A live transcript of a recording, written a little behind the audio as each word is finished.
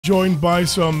Joined by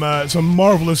some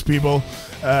marvelous people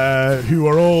who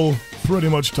are all pretty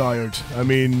much tired. I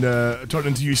mean,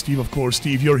 turning to you, Steve, of course.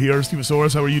 Steve, you're here.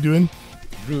 Stevesaurus, how are you doing?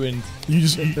 Ruined.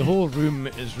 The whole room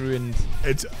is ruined.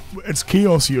 It's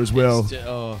chaos here as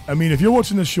well. I mean, if you're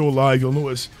watching this show live, you'll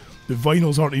notice the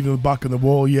vinyls aren't even back on the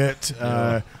wall yet.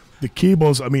 Yeah. The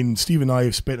cables, I mean, Steve and I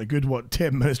have spent a good,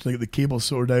 10 minutes to get the cables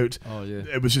sorted out. Oh, yeah.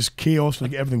 It was just chaos to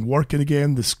get everything working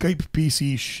again. The Skype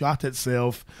PC shut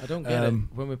itself. I don't get it.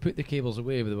 When we put the cables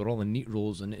away, they were all in neat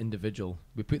rolls and individual.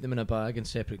 We put them in a bag in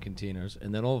separate containers,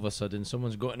 and then all of a sudden,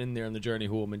 someone's gotten in there on the journey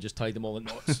home and just tied them all in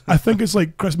knots. I think it's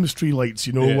like Christmas tree lights,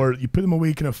 where you put them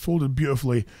away kind of folded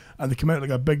beautifully, and they come out like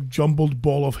a big jumbled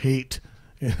ball of hate.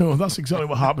 That's exactly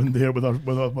what happened there with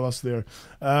us there.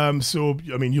 So,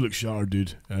 I mean, you look shattered,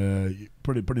 dude.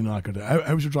 Pretty knackered.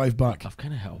 How was your drive back? I've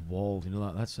kind of hit a wall,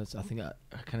 that's I think I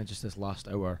kind of just this last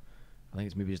hour, I think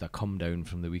it's maybe just a come down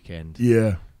from the weekend.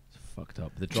 Yeah. It's fucked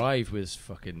up. The drive was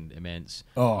fucking immense.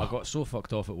 Oh. I got so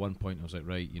fucked off at one point, I was like,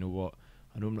 right, you know what?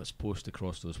 I know I'm not supposed to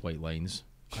cross those white lines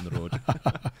on the road,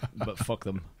 but fuck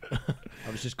them.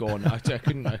 I was just gone. I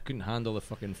couldn't handle the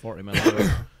fucking 40 mile an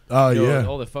hour. Oh, yeah.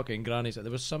 All the fucking grannies.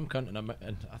 There was some cunt, and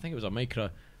I think it was a Micra,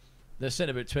 they're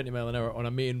sitting about 20 mile an hour on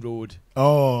a main road.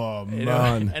 Oh,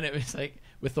 man. And it was like,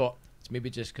 we thought, it's maybe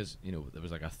just because, there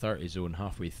was like a 30 zone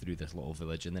halfway through this little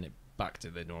village, and then it back to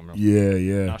the normal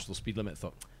national speed limit.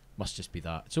 Thought, must just be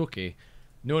that. It's okay.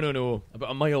 No. About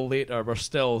a mile later, we're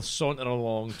still sauntering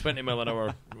along, 20 mile an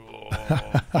hour. Oh,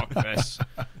 fuck this.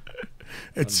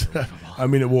 It's. I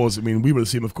mean, it was. I mean, we were the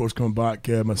same, of course, coming back.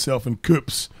 Myself and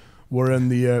Coops were in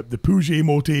the Peugeot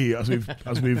Moté,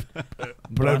 as we've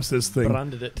pronounced this thing.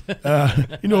 Branded it.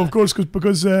 Of course,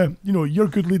 because your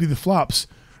good lady, the Flaps,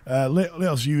 let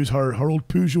us use her old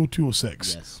Peugeot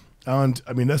 206. Yes. And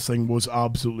I mean, this thing was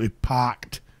absolutely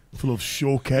packed full of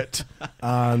show kit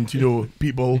and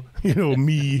people,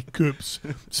 me, Coops,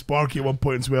 Sparky at one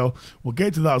point as well. We'll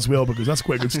get to that as well because that's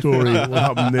quite a good story what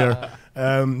happened there.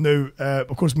 Now,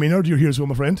 of course, Maynard, you're here as well,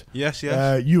 my friend. Yes.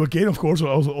 You again, of course,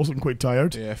 also quite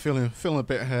tired. Yeah, feeling a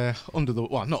bit not under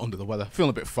the weather. Feeling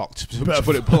a bit fucked, to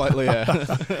put it politely.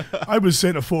 Yeah. I was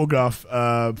sent a photograph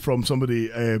from somebody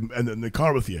in the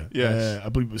car with you. Yes. I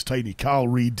believe it was Tiny Cal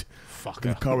Reed. Fuck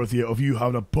in the car with you, of you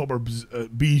having a proper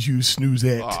bijou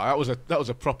snoozette. Oh, that was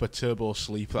a proper turbo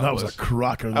sleep. That was a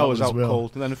cracker. I was out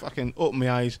cold, and then if I can open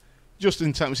my eyes just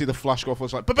in time to see the flash go off, I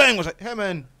was like, "Bang!" I was like, "Hey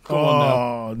man, come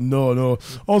on now." No.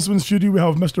 Also in the studio we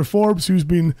have Mr. Forbes, who's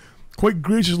been quite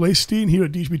graciously staying here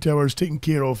at DHB Towers, taking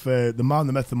care of the man,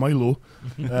 the myth, the Milo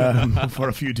for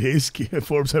a few days.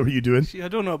 Forbes, how are you doing? See, I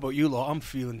don't know about you lot. I'm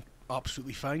feeling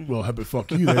absolutely fine. Well, how about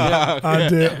fuck you then?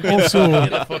 And also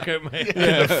get the fuck out of my house.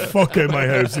 Get the fuck out of my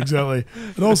house, exactly.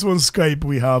 And also on Skype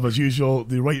we have, as usual,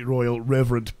 the Right Royal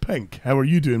Reverend Pink. How are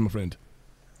you doing, my friend?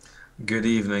 Good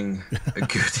evening.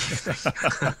 Good evening.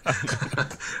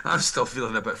 I'm still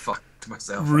feeling a bit fucked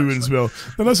myself. Ruins well.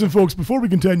 Now listen, folks, before we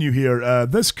continue here,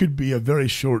 this could be a very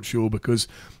short show because,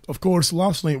 of course,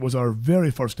 last night was our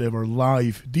very first ever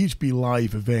live DHB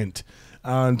live event.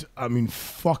 And I mean,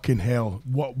 fucking hell,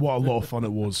 what a lot of fun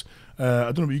it was. I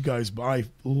don't know about you guys, but I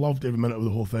loved every minute of the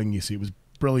whole thing. You see, it was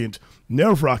brilliant,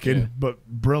 nerve-wracking, but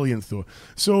brilliant though.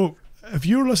 So if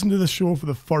you're listening to this show for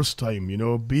the first time,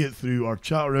 be it through our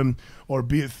chat room or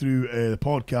be it through the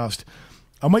podcast,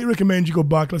 I might recommend you go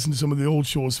back, listen to some of the old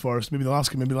shows first, maybe the last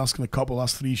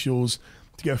 3 shows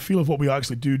to get a feel of what we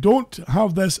actually do. Don't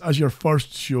have this as your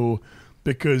first show,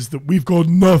 because we've got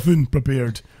nothing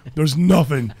prepared. There's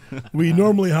nothing. We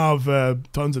normally have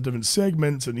tons of different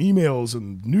segments and emails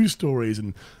and news stories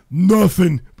and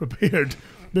nothing prepared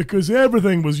because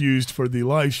everything was used for the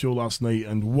live show last night,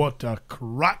 and what a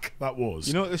crack that was.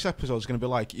 You know what this episode is going to be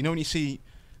like? When you see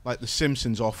like The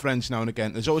Simpsons or Friends now and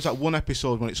again, there's always that one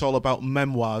episode when it's all about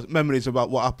memories about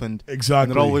what happened.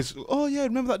 Exactly. And they're always, oh yeah,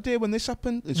 remember that day when this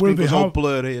happened? It's all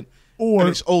blurry and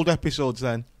it's old episodes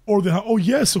then. Or they have,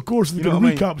 yes, of course, they do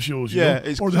recap shows.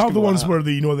 Or they have the ones where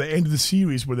they, at the end of the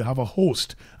series where they have a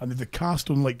host and they have the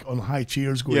cast on high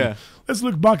chairs going, let's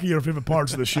look back at your favourite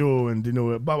parts of the show and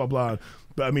blah blah blah.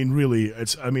 But I mean, really,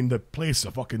 the place is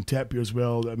a fucking tip here as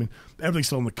well. I mean, everything's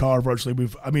still in the car virtually.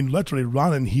 Literally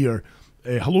ran in here.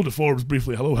 Hello to Forbes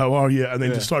briefly. Hello, how are you? And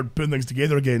then to start putting things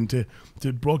together again to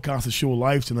broadcast the show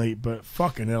live tonight. But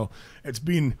fucking hell, it's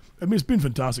been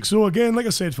fantastic. So again, like I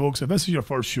said, folks, if this is your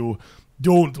first show,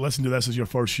 don't listen to this as your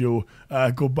first show.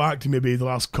 Go back to maybe the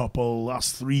last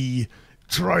 3.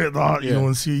 Try at that,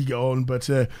 and see how you get on. But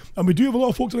and we do have a lot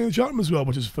of folks in the chat room as well,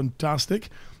 which is fantastic.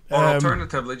 Or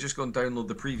alternatively, just go and download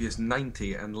the previous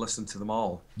 90 and listen to them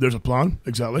all. There's a plan,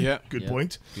 exactly. Yeah. Good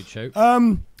point. Good shout.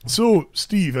 So,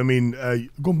 Steve, I mean,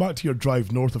 going back to your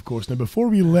drive north, of course. Now,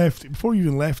 before you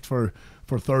even left for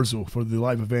Thurso, for the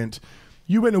live event,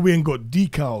 you went away and got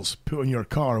decals put on your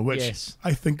car, which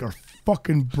I think are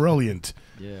fucking brilliant.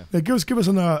 Yeah. Now, give us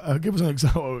an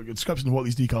example, description of what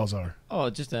these decals are.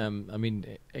 Oh, just I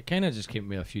mean, it kind of just came to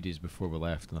me a few days before we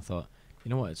left, and I thought, you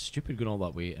know what, it's stupid going all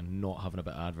that way and not having a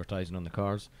bit of advertising on the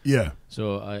cars. Yeah.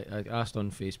 So I asked on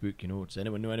Facebook, you know, does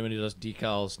anyone know anyone who does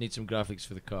decals, need some graphics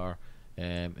for the car?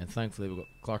 And thankfully we got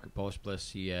Clark at Polish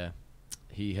Bliss. He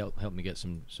helped me get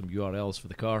some URLs for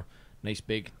the car. Nice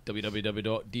big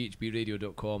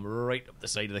www.dhbradio.com right up the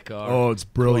side of the car. Oh, it's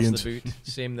brilliant. Across the boot,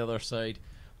 same the other side.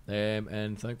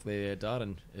 And thankfully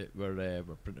Darren,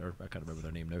 our printer, I can't remember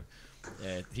their name now,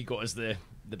 he got us the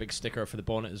big sticker for the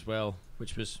bonnet as well,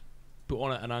 which was put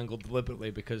on at an angle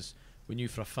deliberately because we knew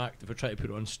for a fact if we tried to put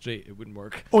it on straight it wouldn't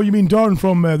work. Oh, you mean Darren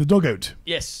from the Dugout?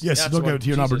 Yes, the Dugout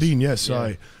here in Aberdeen. Yes,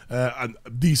 yeah. And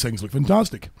these things look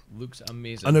fantastic. Looks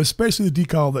amazing, and especially the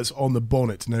decal that's on the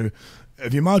bonnet. Now,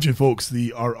 if you imagine, folks,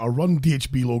 our Run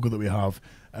DHB logo that we have,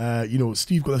 you know,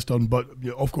 Steve got this done, but you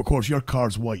know, of course your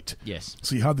car's white. Yes.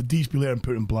 So you had the DHB lettering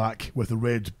put in black with the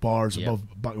red bars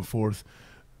above, back and forth.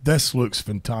 This looks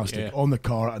fantastic on the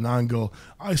car at an angle.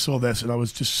 I saw this and I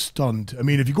was just stunned. I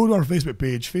mean, if you go to our Facebook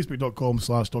page,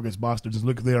 facebook.com/Bastards, and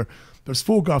look there, there's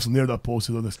photographs in there that I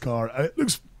posted on this car. It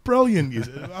looks brilliant.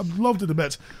 I've loved it a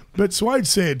bit. But so I'd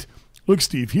said, look,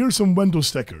 Steve, here's some window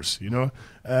stickers, you know.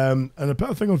 And I put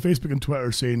a thing on Facebook and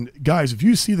Twitter saying, guys, if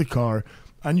you see the car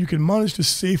and you can manage to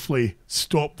safely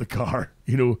stop the car,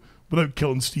 you know, without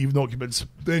killing Steve in occupants,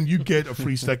 then you get a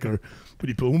free sticker when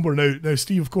you pull over. Now,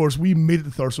 Steve, of course, we made it to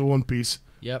Thurso one piece.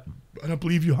 Yep. And I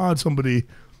believe you had somebody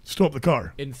stop the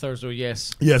car. In Thurso,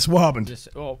 yes. Yes, what happened?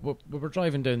 We were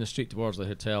driving down the street towards the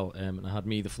hotel, and I had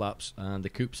me, the flaps, and the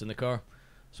coupes in the car.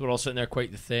 So we're all sitting there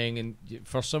quite the thing, and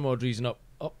for some odd reason up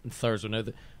in Thurso now,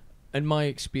 in my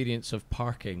experience of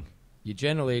parking, you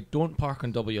generally don't park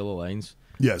on double yellow lines.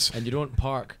 Yes. And you don't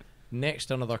park next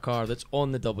to another car that's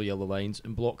on the double yellow lines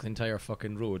and block the entire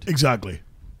fucking road. Exactly.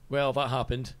 Well, that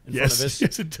happened in front of us.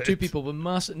 Yes, it did. Two people with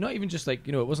massive, not even just like,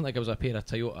 you know, it wasn't like it was a pair of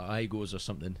Toyota Aigos or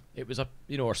something. It was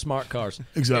or smart cars.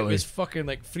 Exactly. It was fucking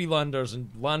like Freelanders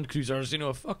and Land Cruisers, you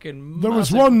know, fucking There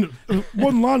was one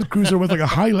Land Cruiser with like a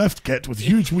high lift kit with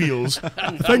huge wheels.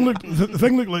 The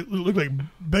thing looked like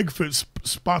Bigfoot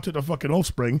spotted a fucking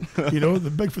offspring, you know, the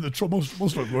Bigfoot, the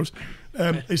monster, of course.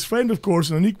 His friend, of course,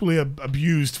 and an equally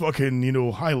abused fucking, you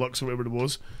know, Hilux or whatever it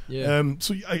was. Yeah.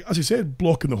 So, as I said,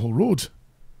 blocking the whole road.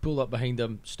 Pull up behind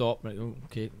them, stop. Right,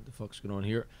 okay, what the fuck's going on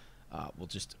here? We'll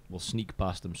sneak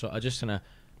past them. So I just kind of,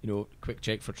 you know, quick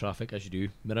check for traffic as you do.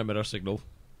 Mirror signal.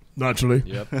 Naturally.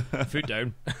 Yep. Foot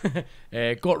down.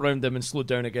 Got round them and slowed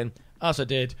down again. As I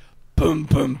did, boom,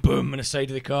 boom, boom, on the side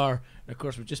of the car. And of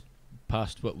course, we just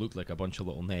passed what looked like a bunch of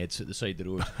little Neds at the side of the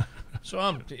road.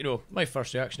 So you know, my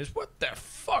first reaction is, what the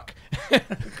fuck?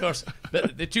 Of course,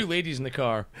 the two ladies in the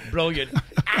car, brilliant.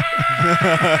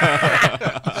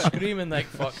 Screaming like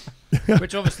fuck.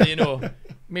 Which obviously, you know,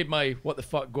 made my what the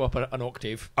fuck go up an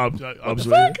octave.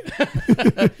 Absolutely.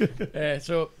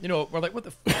 So, you know, we're like, what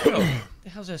the fuck? You know, the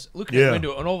hell's this? Looking at the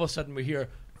window, and all of a sudden we hear,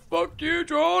 fuck you,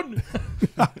 John.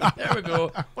 There we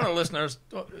go. One of the listeners,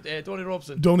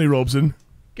 Donnie Robson.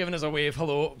 Giving us a wave.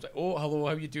 Hello. I was like, oh, hello,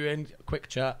 how you doing? Quick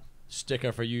chat.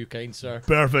 Sticker for you, kind sir.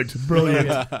 Perfect. Brilliant.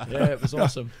 Yeah, it was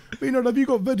awesome. Maynard, have you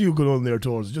got video going on there,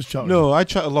 Torres? Just chatting. No, I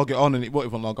try to log it on and it won't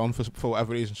even log on for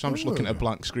whatever reason. So I'm just looking at a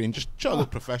blank screen. Just try to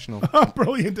look professional.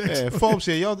 Brilliant. Yeah, Forbes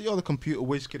here. You're the computer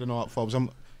whiz kid and all that, Forbes.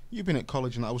 You've been at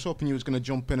college and that. I was hoping you was going to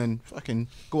jump in and fucking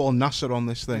go all NASA on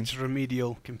this thing. It's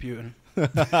remedial computing.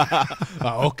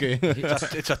 Okay.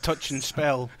 It's a touch and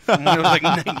spell from when it was like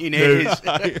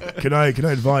 1980s. Can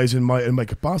I advise in my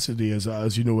capacity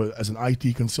as you know, as an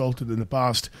IT consultant in the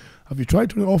past, have you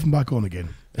tried turning it off and back on again?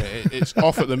 It's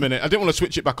off at the minute. I didn't want to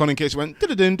switch it back on in case it went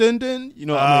dun-dun-dun-dun. You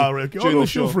know what I mean? Right. Oh, no,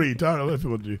 feel free, Darren, if you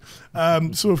want to.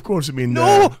 So of course, I mean,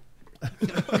 no.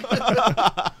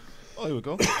 Oh, here we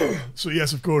go. So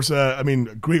yes, of course. I mean,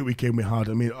 a great weekend we had.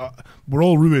 I mean, we're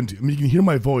all ruined. I mean, you can hear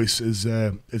my voice is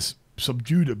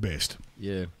subdued at best.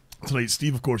 Yeah. Tonight,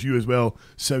 Steve, of course, you as well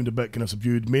sound a bit kind of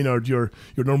subdued. Maynard, your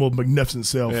normal magnificent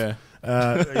self. Yeah.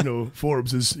 You know,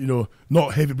 Forbes is, you know,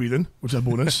 not heavy breathing, which is a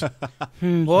bonus.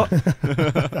 What?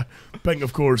 Pink,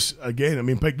 of course, again. I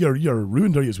mean, Pink, you're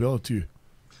ruined, are you as well too?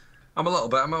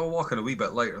 I'm walking a wee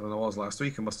bit lighter than I was last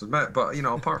week, I must admit. But, you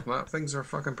know, apart from that, things are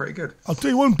fucking pretty good. I'll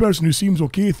tell you one person who seems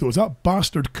okay, though, is that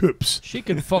bastard Coops. She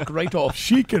can fuck right off.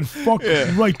 She can fuck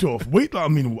right off. Wait, I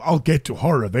mean, I'll get to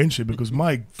her eventually because,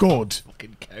 my God.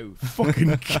 Fucking cow.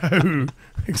 Fucking cow.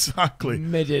 Exactly.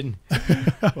 Midden.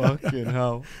 Fucking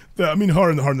hell. I mean, her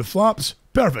and the flaps,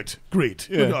 perfect. Great.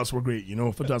 Yeah. Look at us, we're great, you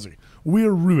know, fantastic.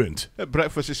 We're ruined. At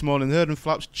breakfast this morning, heard and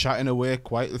Flaps chatting away,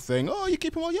 quite the thing. Oh, you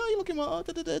keep him on, yeah, you looking well.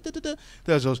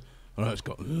 There's us. All right,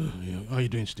 Scott. Yeah. How you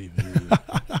doing, Steve?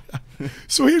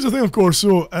 So here's the thing, of course.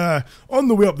 So on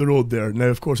the way up the road there, now,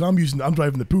 of course, I'm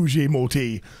driving the Peugeot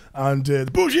Moté, and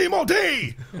the Peugeot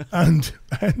Moté,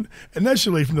 and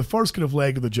initially from the first kind of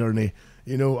leg of the journey,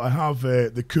 you know, I have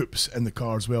the coupes in the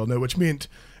car as well now, which meant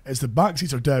is the back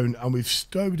seats are down, and we've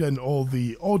stowed in all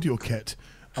the audio kit,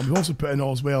 and we've also put in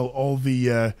all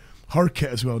the her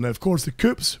kit as well. Now, of course, the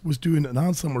coupes was doing an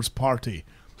Alzheimer's party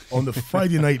on the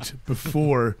Friday night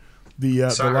before the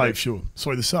live show.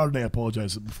 Sorry, the Saturday night, I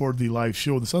apologise, before the live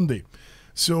show the Sunday.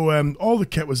 So all the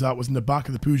kit was in the back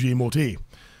of the Peugeot Moté.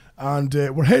 And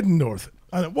we're heading north.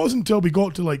 And it wasn't until we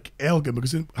got to like Elgin,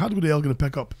 because I had to go to Elgin to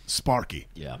pick up Sparky.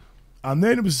 Yeah. And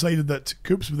then it was decided that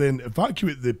Coops would then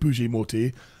evacuate the Peugeot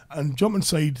Moté and jump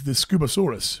inside the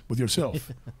Scubasaurus with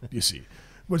yourself, you see.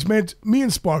 Which meant me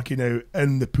and Sparky now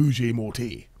in the Peugeot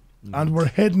Moté. And we're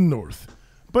heading north.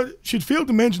 But she'd failed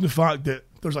to mention the fact that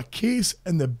there's a case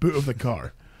in the boot of the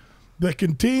car that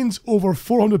contains over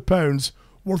 £400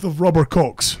 worth of rubber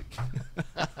cocks.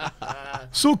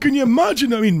 So can you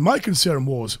imagine? I mean, my concern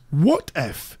was, what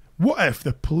if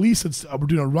the police were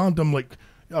doing a random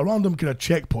kind of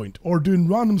checkpoint or doing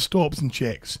random stops and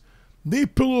checks? They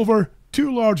pull over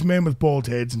two large men with bald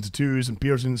heads and tattoos and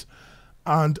piercings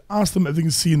and ask them if they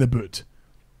can see in the boot.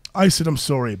 I said, I'm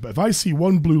sorry, but if I see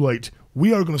one blue light,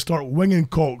 we are going to start winging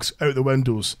cocks out the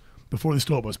windows before they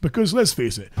stop us. Because let's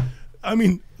face it, I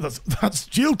mean, that's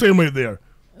jail time out there.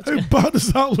 How bad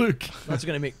does that look? That's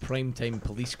going to make primetime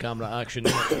police camera action.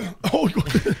 Oh,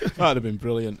 That'd have been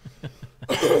brilliant.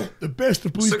 The best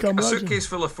of police camera A action. suitcase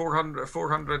full of 400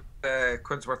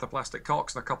 quid's worth of plastic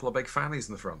cocks and a couple of big fannies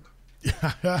in the front.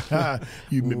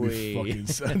 You made me fucking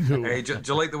sad. No. Hey, do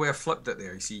you like the way I flipped it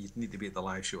there? You see, you need to be at the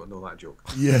live show to know that joke.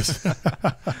 Yes.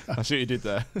 I see what you did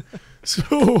there.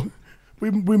 So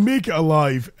we make it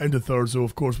alive into Thurso,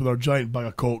 of course, with our giant bag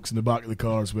of cocks in the back of the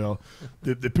car as well.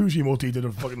 The Peugeot Moté did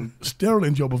a fucking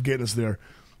sterling job of getting us there.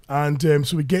 And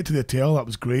so we get to the hotel, that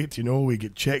was great, you know, we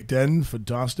get checked in,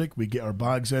 fantastic. We get our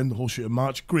bags in, the whole shooting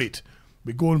match, great.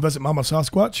 We go and visit Mama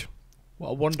Sasquatch. What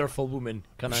a wonderful woman,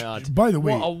 can I add? By the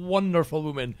way, what a wonderful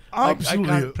woman. Absolutely.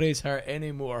 I can't praise her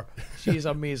anymore. She is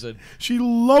amazing. She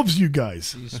loves you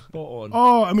guys. She's spot on.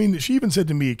 Oh, I mean, she even said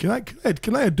to me, can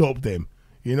I adopt them?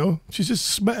 You know, she's just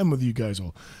smitten with you guys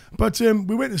all. But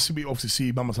we went to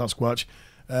see Mama Sasquatch,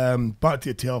 back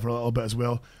to the hotel for a little bit as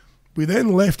well. We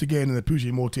then left again in the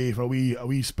Peugeot Moté for a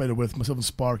wee spider with myself and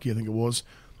Sparky, I think it was.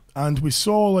 And we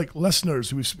saw like listeners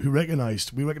who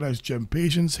recognised. We recognised Jim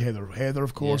Patience, Heather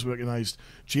of course. Yeah. We recognised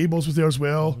J-Balls was there as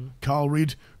well. Carl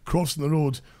Reed crossing the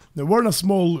road. Now we're in a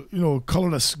small, you know,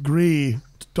 colourless, grey,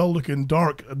 dull-looking,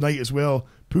 dark at night as well.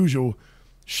 Peugeot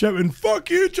shouting "Fuck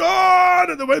you, John!"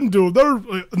 at the window. They're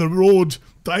on the road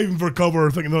diving for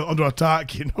cover, thinking they're under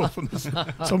attack. You know, from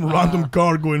some random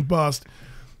car going past.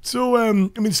 So I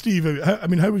mean, Steve,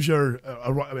 how was your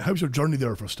journey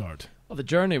there for a start? Well, the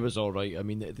journey was all right. I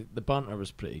mean, the banter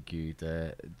was pretty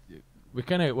good. We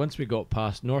kind of, once we got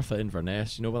past north of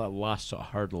Inverness, you know, with that last sort of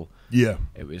hurdle, yeah,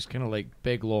 it was kind of like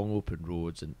big, long, open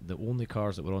roads, and the only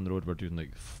cars that were on the road were doing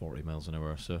like 40 miles an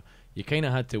hour. So you kind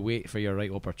of had to wait for your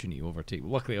right opportunity to overtake.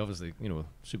 Luckily, obviously, you know,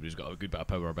 Subaru's got a good bit of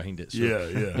power behind it. So,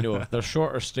 yeah. You know, there's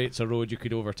shorter straights of road you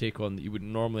could overtake on that you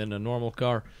wouldn't normally in a normal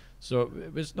car. So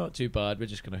it was not too bad. We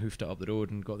just kind of hoofed it up the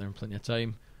road and got there in plenty of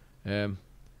time.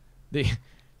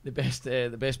 The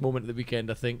best moment of the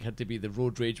weekend, I think, had to be the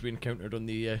road rage we encountered on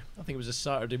the I think it was a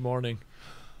Saturday morning.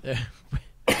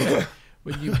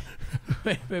 When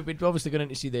we'd obviously gone in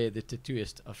to see the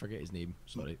tattooist. I forget his name.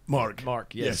 Sorry, Mark.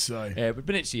 Mark. Yes. We'd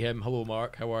been in to see him. Hello,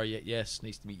 Mark. How are you? Yes,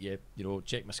 nice to meet you. You know,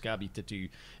 check my scabby tattoo.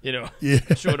 You know,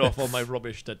 showing off all my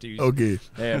rubbish tattoos. Okay.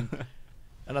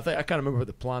 And I can't remember what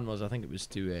the plan was. I think it was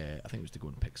to go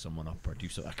and pick someone up or do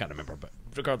something. I can't remember. But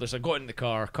regardless, I got in the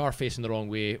car facing the wrong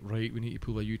way. Right, we need to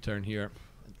pull a U-turn here.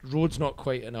 Road's not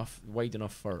quite wide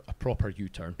enough for a proper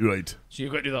U-turn. Right. So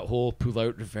you've got to do that whole pull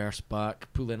out, reverse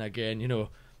back, pull in again. You know,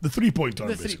 the 3-point turn,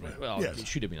 basically. Yes. It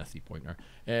should have been a 3-pointer.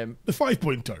 The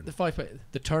 5-point turn.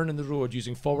 The turn in the road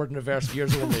using forward and reverse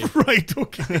gears only. Right.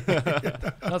 Okay.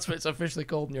 That's what it's officially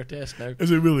called in your test now.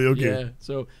 Is it really? Okay. Yeah.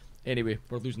 So Anyway,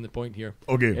 we're losing the point here.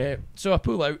 Okay. So I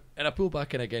pull out and I pull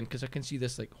back in again because I can see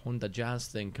this like Honda Jazz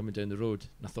thing coming down the road.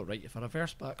 And I thought, right, if I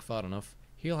reverse back far enough,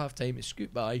 he'll have time to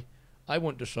scoot by. I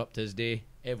won't disrupt his day.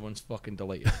 Everyone's fucking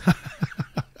delighted.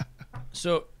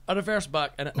 So I reverse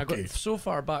back and I got so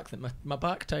far back that my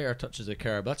back tyre touches the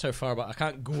curb. That's how far back. I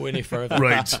can't go any further.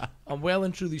 Right. I'm well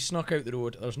and truly snuck out the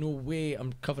road. There's no way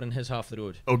I'm covering his half the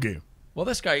road. Okay. Well,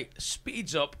 this guy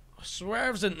speeds up,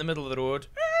 swerves into the middle of the road,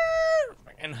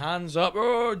 and hands up,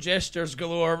 gestures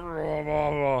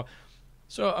galore.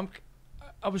 So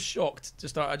I was shocked to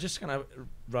start. I just kind of,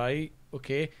 right,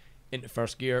 okay, into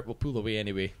first gear. We'll pull away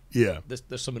anyway. Yeah.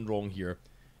 There's something wrong here.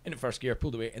 Into first gear,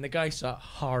 pulled away, and the guy sat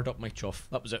hard up my chuff.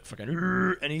 That was it, fucking,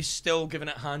 and he's still giving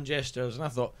it hand gestures. And I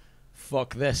thought,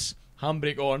 fuck this.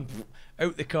 Handbrake on,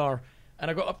 out the car. And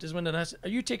I got up to his window and I said, "Are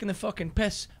you taking the fucking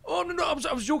piss?" "Oh no, I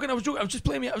was joking. I was just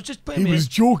playing me. He was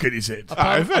joking, he said.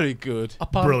 Very good.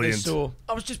 Apparently Brilliant. so.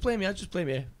 I was just playing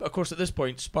me. But of course, at this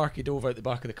point, Sparky dove out the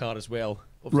back of the car as well.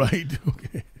 Right,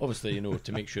 okay. Obviously,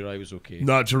 to make sure I was okay.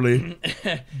 Naturally.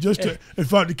 In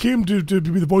fact, it came to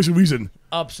be the voice of reason.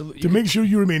 Absolutely. To make sure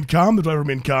you remained calm, the driver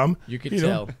remained calm. You could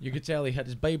tell. You could tell he had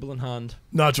his Bible in hand.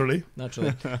 Naturally.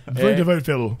 Very devout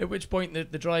fellow. At which point,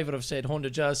 the driver of said Honda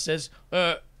Jazz says,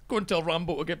 "Go and tell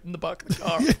Rambo to get in the back of the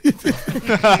car."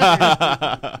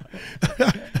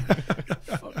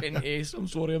 Fucking ace. I'm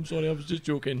sorry. I was just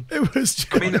joking. It was.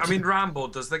 I mean, Rambo.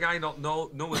 Does the guy not know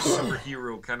his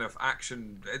superhero kind of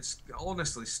action? It's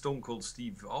honestly Stone Cold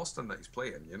Steve Austin that he's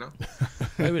playing.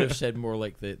 I would have said more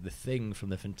like the Thing from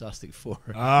the Fantastic Four.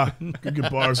 Good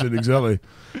comparison, exactly.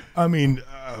 I mean,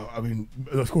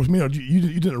 of course, Maynard, you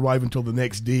didn't arrive until the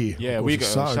next day. Yeah, we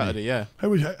got on Saturday. Yeah. How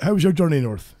was your journey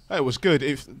north? It was good.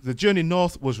 The journey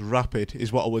north was rapid,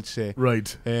 is what I would say.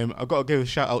 Right. I've got to give a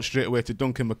shout out straight away to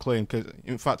Duncan McLean, because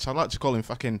in fact I like to call him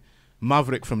fucking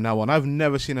Maverick from now on. I've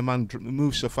never seen a man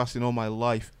move so fast in all my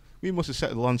life. We must have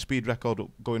set the land speed record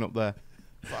going up there.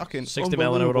 Fucking 60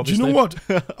 mile an hour. Do you know what?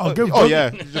 I'll give.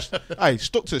 I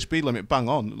stuck to the speed limit, bang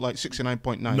on, like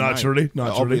 69.99. Naturally.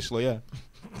 Obviously, yeah.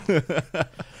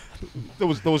 There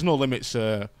was no limits.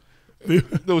 There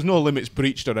was no limits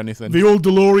breached or anything. The old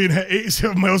DeLorean hit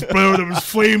 87 miles per hour. There was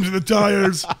flames in the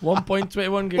tyres.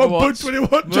 1.21 gigawatts.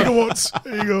 1.21 gigawatts.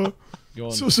 There you go. Go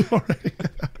on. So sorry.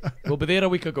 We'll be there a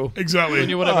week ago. Exactly. When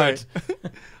you were about.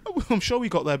 I'm sure we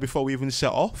got there before we even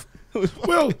set off.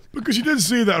 Well, because you did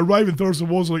say that arriving Thursday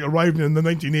was like arriving in the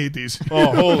 1980s.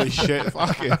 Oh, holy shit.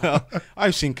 Fucking hell.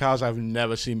 I've seen cars I've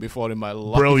never seen before in my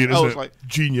life. Brilliant, isn't it?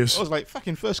 Genius. I was like,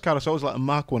 fucking first car I saw was like a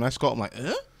Mark 1 Escort. I'm like,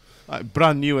 like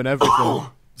brand new and everything.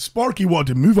 Sparky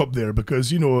wanted to move up there because,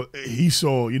 he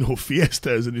saw,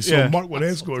 Fiestas and he saw Mark 1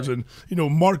 Escorts and,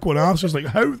 Mark 1 Amsters like,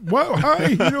 how, wow,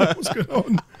 hi, what's going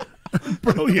on?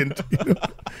 Brilliant.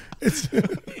 It's We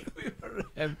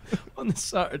were, on the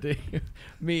Saturday,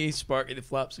 me, Sparky, the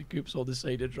Flaps and Coops all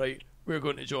decided, right, we're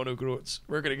going to John O'Groats.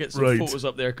 We're going to get some photos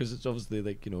up there because it's obviously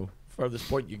like, furthest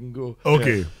point you can go.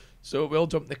 Okay. Yeah. So we all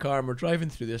jump in the car and we're driving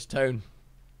through this town.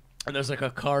 And there's like a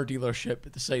car dealership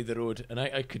at the side of the road, and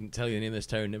I couldn't tell you the name of this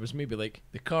town. It was maybe like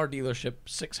the car dealership,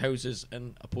 6 houses,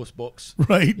 and a post box.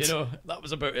 Right. That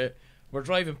was about it. We're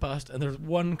driving past, and there's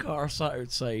one car sat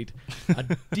outside,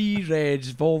 a D-Reg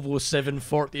Volvo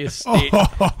 740 Estate.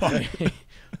 Right?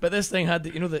 But this thing had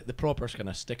the proper kind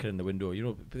of sticker in the window.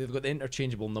 They've got the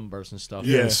interchangeable numbers and stuff.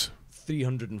 Yes.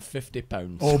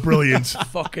 £350. Oh, brilliant.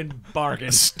 Fucking bargain.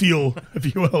 A steal,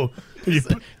 if you will. It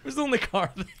was the only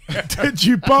car there. Did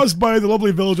you pass by the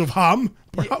lovely village of Ham?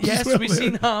 Perhaps Yes, we've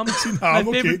seen Ham. My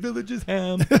favourite village is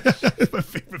Ham. My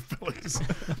favourite village.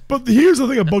 But here's the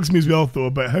thing that bugs me as well, though,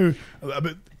 about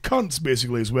cunts,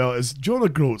 basically, as well, is John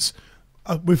O'Groats.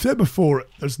 We've said before,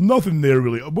 there's nothing there,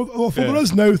 really. Although there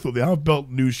is now, though. They have built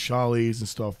new chalets and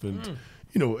stuff, and,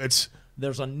 it's...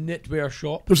 There's a knitwear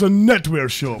shop. There's a knitwear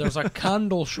shop. There's a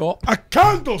candle shop. A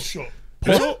candle shop.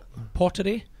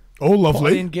 Pottery. Oh, lovely.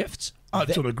 Pottery and gifts. At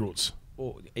John O'Groats.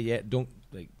 Oh, yeah. Don't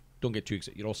get too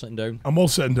excited. You're all sitting down. I'm all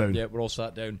sitting down. Yeah, we're all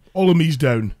sat down. All of me's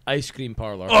down. Ice cream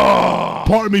parlour. Oh!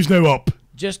 Part of me's now up.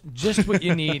 Just what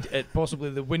you need at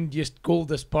possibly the windiest,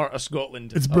 coldest part of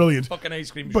Scotland. It's brilliant. Fucking ice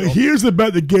cream But shop. here's the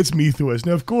bit that gets me through this.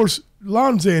 Now, of course,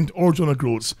 Land's End or John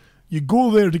O'Groats, you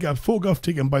go there to get a photograph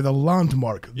taken by the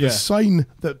landmark, the sign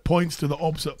that points to the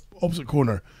opposite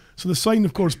corner. So the sign,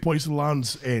 of course, points to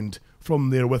Land's End from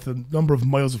there with a number of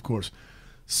miles, of course.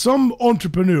 Some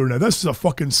entrepreneur, now this is a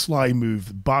fucking sly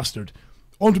move, bastard,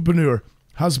 entrepreneur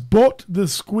has bought the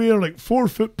square, like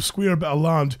 4-foot square bit of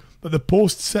land that the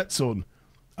post sits on,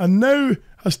 and now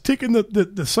has taken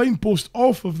the signpost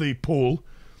off of the pole,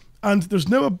 and there's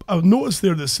now a notice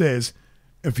there that says,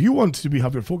 if you want to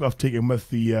have your photograph taken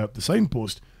with the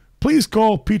signpost, please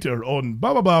call Peter on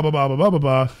blah, blah, blah, blah, blah, blah, blah,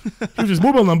 blah. Here's his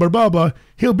mobile number, blah, blah.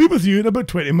 He'll be with you in about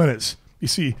 20 minutes. You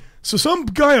see. So some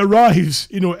guy arrives,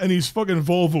 you know, in his fucking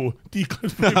Volvo,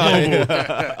 declassified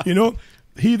Volvo, you know.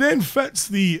 He then fits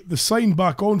the sign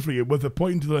back on for you with a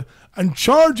point to the, and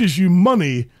charges you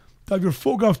money to have your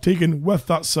photograph taken with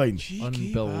that sign.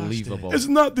 Cheeky Unbelievable. Bastard.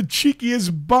 Isn't that the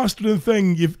cheekiest bastard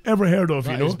thing you've ever heard of,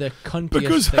 That you know? is the cuntiest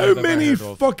because thing how I've ever many heard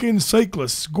of. fucking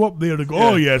cyclists go up there to go,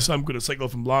 oh yes, I'm going to cycle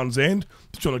from Land's End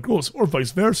to John O'Groats, or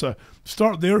vice versa.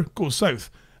 Start there, go south.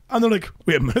 And they're like,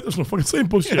 wait a minute, there's no fucking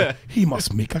signpost here. He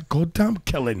must make a goddamn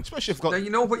killing. Especially if got... Now, you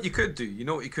know what you could do? You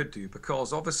know what you could do?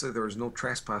 Because obviously there is no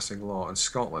trespassing law in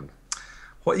Scotland.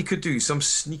 What you could do, some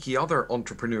sneaky other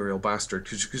entrepreneurial bastard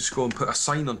could just go and put a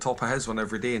sign on top of his one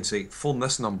every day and say, phone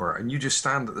this number, and you just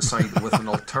stand at the side with an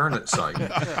alternate sign.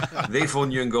 They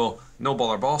phone you and go, no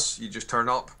bother boss, you just turn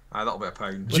up, that'll be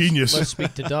 £1. Genius. Let's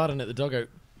speak to Darren at the dugout.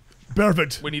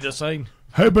 Perfect. We need a sign.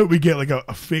 How about we get like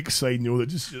a fake sign, you know, that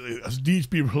just as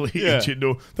DHB related, you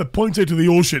know, that points out to the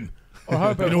ocean. Or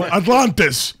how about You know,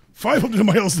 Atlantis, 500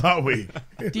 miles that way.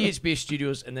 DHB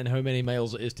Studios, and then how many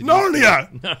miles it is to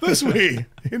Narnia, this way,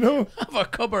 you know. Have a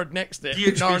cupboard next to it.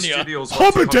 DHB Narnia. Studios,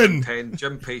 Hobbiton. 110,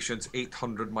 Jim Patience,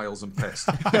 800 miles and pissed.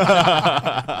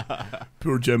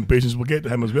 Poor Jim Patience, we'll get to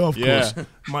him as well, of Yeah. course.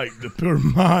 Mike, the poor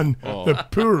man, the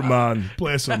poor man,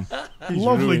 bless him.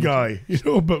 Lovely ruined. guy, you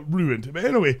know, but ruined. But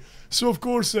anyway, so of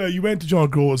course you went to John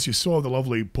O'Groats, you saw the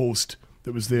lovely post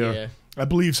that was there. Yeah. I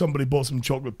believe somebody bought some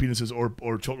chocolate penises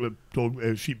or chocolate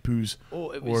dog sheep poos.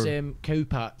 Oh, it was or cow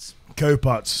pats. cow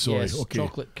pats, sorry, Yes, okay.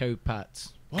 chocolate cow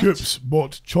pats. Coops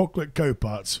bought chocolate cow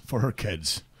pats for her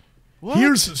kids. What?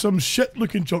 Here's some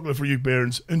shit-looking chocolate for you,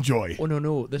 Bairns. Enjoy. Oh,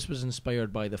 no. This was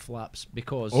inspired by the Flaps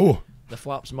because the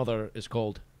Flaps' mother is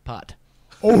called Pat.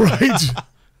 All right.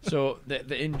 So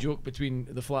the in-joke between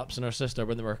the Flaps and her sister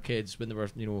when they were kids, when they were,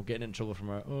 you know, getting in trouble from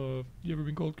her, oh, you ever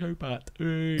been called cow pat?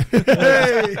 Hey.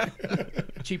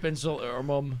 Cheap insult at her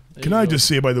mum. There Can you I go. just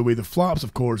say, by the way, the Flaps,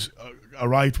 of course,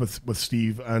 arrived with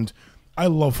Steev, and I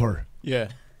love her. Yeah.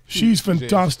 She's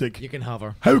fantastic. You can have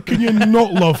her. How can you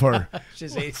not love her?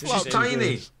 She's ace. She's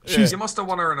tiny. She's- You must have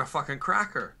won her in a fucking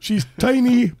cracker. She's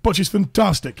tiny, but she's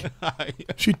fantastic.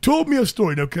 She told me a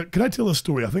story. Now, can I tell a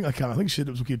story? I think I can. I think she said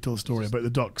it was okay to tell a story about the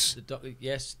ducks. The duck,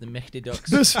 yes, the Mechty ducks.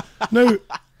 This now,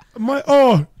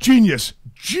 genius.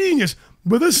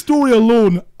 With this story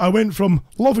alone, I went from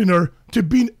loving her to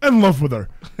being in love with her.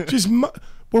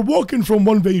 We're walking from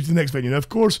one venue to the next venue. Now, of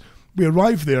course, we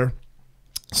arrived there.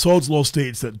 Sod's Law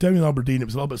states that down in Aberdeen it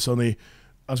was a little bit sunny.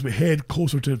 As we head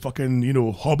closer to fucking, you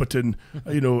know, Hobbiton,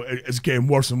 you know, it's getting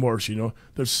worse and worse, you know.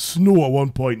 There's snow at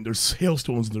one point, there's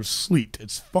hailstones, and there's sleet.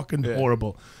 It's fucking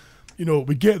horrible. You know,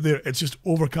 we get there, it's just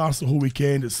overcast the whole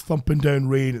weekend, it's thumping down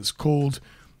rain, it's cold.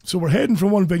 So we're heading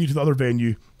from one venue to the other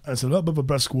venue, and it's a little bit of a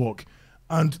brisk walk.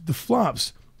 And the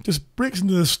Flaps just breaks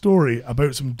into this story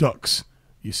about some ducks,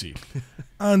 you see.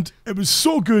 And it was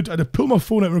so good, I had to pull my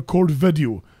phone out and record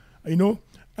video, you know.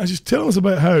 And she's telling us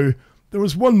about how there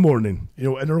was one morning, you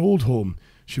know, in her old home.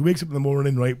 She wakes up in the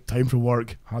morning, right, time for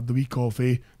work, had the wee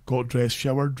coffee, got dressed,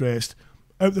 showered, dressed,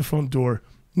 out the front door,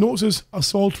 notices a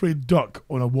solitary duck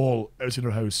on a wall outside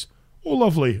her house. Oh,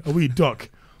 lovely, a wee duck.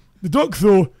 The duck,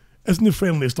 though, isn't the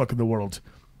friendliest duck in the world.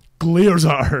 Glares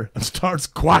at her and starts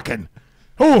quacking.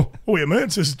 Oh, wait a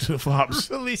minute, says to the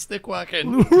Flaps. Release the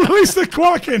quacking. Release the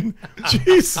quacking.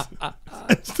 Jeez.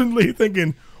 Instantly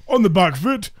thinking, on the back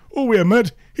foot, oh, wait a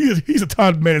minute, he's a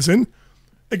tad menacing.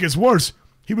 It gets worse.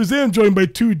 He was then joined by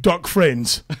 2 duck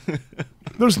friends.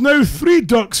 There's now 3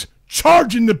 ducks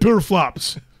charging the poor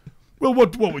Flaps. Well,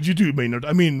 what would you do, Maynard?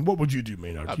 I mean, what would you do,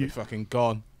 Maynard? I'd be fucking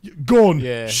gone. Gone.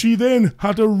 Yeah. She then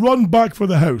had to run back for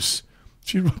the house.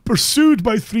 She was pursued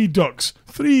by 3 ducks.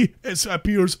 3, it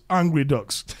appears, angry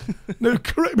ducks. Now,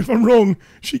 correct me if I'm wrong,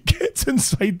 she gets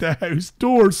inside the house,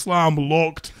 door slam,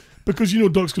 locked, because you know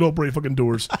ducks can operate fucking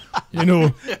doors. You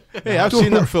know. Hey, I've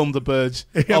seen that film, The Birds.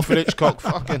 Yeah. Alfred Hitchcock,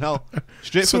 fucking hell.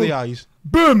 Straight So- for the eyes.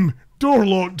 Boom! Door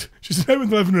locked. She's now in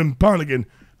the living room panicking.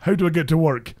 How do I get to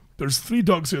work? There's 3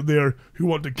 ducks out there who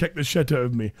want to kick the shit out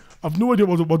of me. I've no idea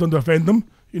what done to offend them.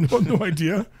 You know, I've no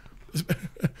idea.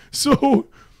 So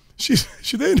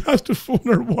she then has to phone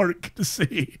her work to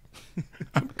say,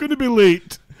 I'm going to be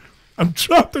late. I'm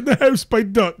trapped in the house by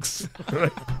ducks.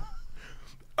 Right?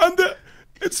 And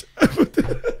it's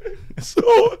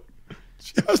so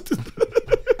she has to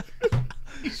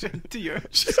she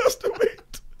has to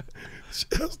wait. She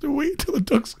has to wait till the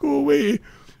ducks go away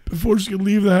before she can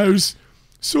leave the house.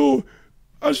 So,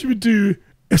 as she would do,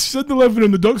 if she's in the living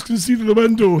room, the ducks can see through the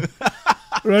window,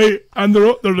 right? And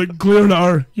they're like glaring at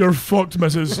her. You're fucked,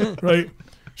 missus, right?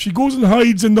 She goes and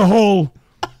hides in the hall,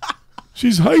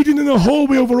 She's hiding in the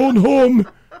hallway of her own home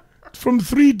from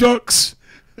 3 ducks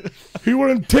who were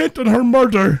intent on her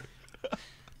murder.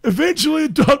 Eventually,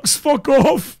 the ducks fuck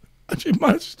off, and she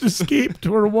managed to escape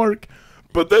to her work.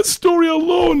 But this story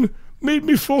alone made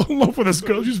me fall in love with this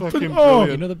girl. She's fucking been,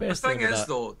 brilliant. You know the best thing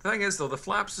The thing is though, the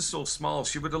flaps are so small.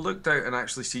 She would have looked out and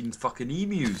actually seen fucking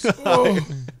emus. oh,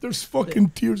 there's fucking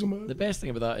tears in my The best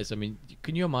thing about that is, I mean,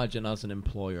 can you imagine as an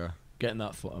employer getting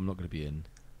that thought, I'm not going to be in,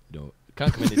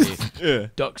 can't come in today. Yeah.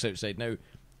 Ducks outside. Now,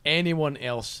 anyone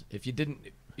else, if you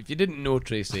didn't know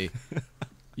Tracy,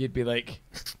 you'd be like,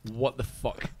 what the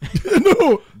fuck?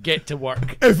 No, Get to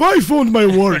work. if I phoned my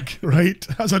work, right,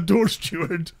 as a door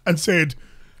steward and said,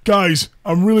 guys,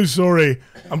 I'm really sorry,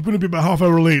 I'm going to be about half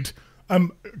hour late.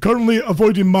 I'm currently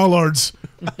avoiding mallards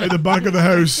at the back of the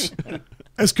house.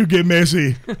 This could get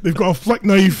messy. They've got a flick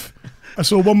knife. I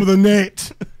saw one with a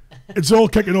net. It's all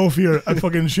kicking off here at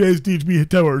fucking Shays DHB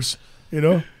Towers.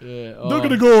 They're going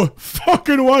to go,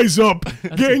 fucking wise up.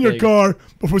 Get in your car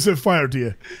before we set fire to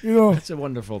you. That's a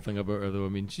wonderful thing about her, though. I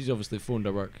mean, she's obviously phoned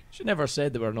her work. She never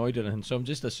said they were annoyed or anything, so I'm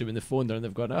just assuming they phoned her and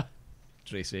they've gone,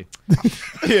 Tracy.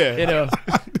 Yeah.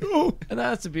 And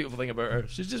that's the beautiful thing about her.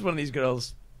 She's just one of these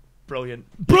girls. Brilliant.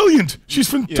 Brilliant. She's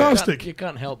fantastic. You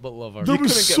can't help but love her. There You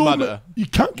was couldn't get so mad ma- at her. You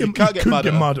can't get, You can't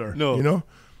get mad at her. No.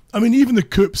 I mean, even the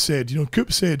Coop said,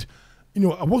 Coop said,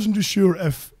 I wasn't too sure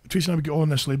if Tracy and I would get on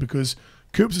initially because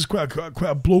Coops is quite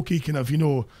a blokey kind of,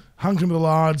 hangs with the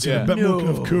lads and a bit more kind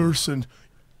of coarse, and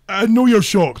I know you're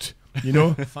shocked,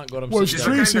 Thank God I'm Whereas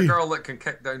sitting She's down. the kind of girl that can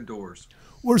kick down doors.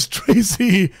 Whereas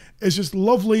Tracy is just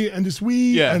lovely and just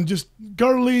wee Yeah. and just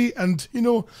girly and,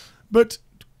 but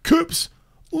Coops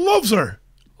loves her.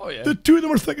 Oh, yeah. The two of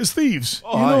them are thick as thieves,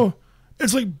 aye.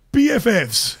 It's like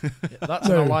BFFs. That's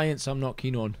an alliance I'm not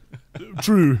keen on.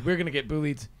 True. We're going to get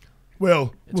bullied.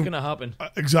 Well, It's going to happen.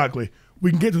 Exactly. We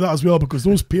can get to that as well because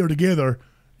those pair together,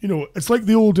 it's like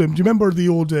the old, do you remember the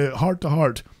old Heart to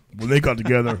Heart? When they got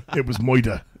together, it was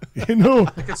Moida. They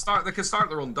could start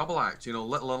their own double act,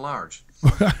 little and large.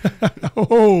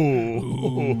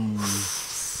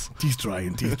 Teeth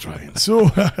trying. So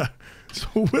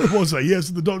where was I? Yes,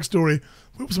 the dog story.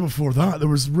 What was it before that? There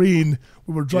was rain.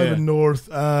 We were driving north.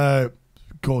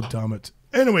 God damn it.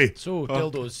 Anyway, So,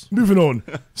 dildos. moving on.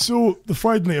 So the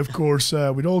Friday night, of course,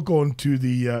 we'd all gone to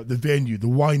the venue, the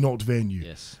Why Not venue.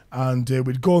 Yes. And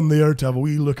we'd gone there to have a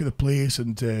wee look at the place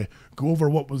and go over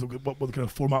what the kind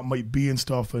of format might be and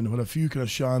stuff, and had a few kind of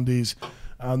shandies.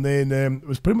 And then it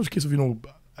was pretty much a case of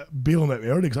bailing out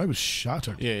early because I was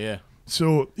shattered. Yeah.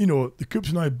 So the Coops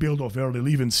and I bailed off early,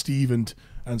 leaving Steev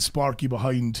and Sparky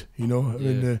behind. I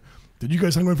mean, did you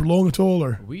guys hang around for long at all,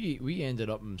 or? We ended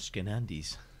up in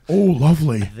Skinandy's. Oh,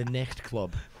 lovely! The Next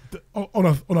Club. On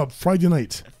a Friday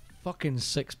night. Fucking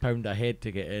 £6 a head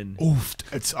to get in. Oh,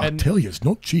 I tell you, it's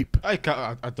not cheap. I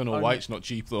don't know why it's not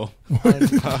cheap though.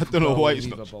 I don't know why it's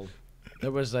not. Unbelievable.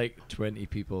 There was like 20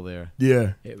 people there.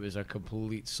 Yeah. It was a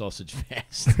complete sausage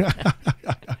fest.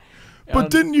 But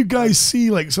didn't you guys see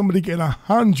like somebody getting a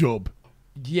hand job?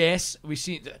 Yes, we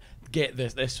seen. Get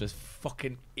this. This was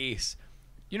fucking ace.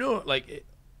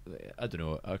 I don't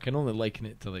know. I can only liken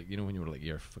it to when you were like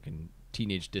your fucking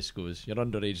teenage discos, your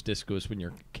underage discos when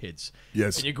you're kids.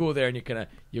 Yes. And you go there and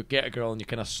you get a girl and you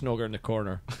kind of snog her in the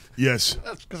corner. Yes.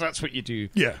 Because that's what you do.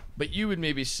 Yeah. But you would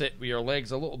maybe sit with your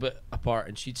legs a little bit apart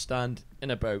and she'd stand in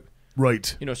about. Right.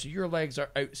 So your legs are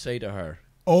outside of her.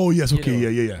 Oh yes. Okay.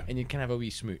 Yeah. And you can have a wee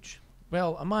smooch.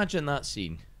 Well, imagine that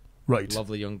scene. Right.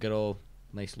 Lovely young girl,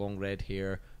 nice long red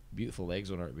hair, beautiful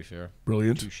legs on her to be fair.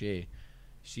 Brilliant. Touche.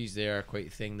 She's there,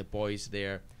 quite thing. The boy's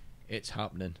there. It's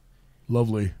happening.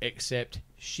 Lovely. Except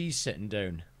she's sitting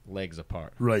down, legs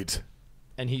apart. Right.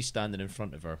 And he's standing in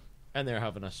front of her. And they're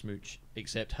having a smooch.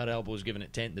 Except her elbow's giving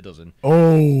it 10 to the dozen.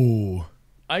 Oh.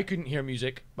 I couldn't hear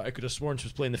music, but I could have sworn she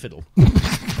was playing the fiddle.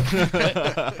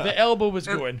 The elbow was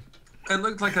going. It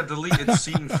looked like a deleted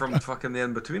scene from fucking The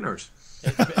In-Betweeners.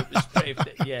 It was pretty,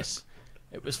 yes.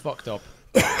 It was fucked up.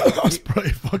 That's pretty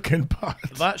fucking bad.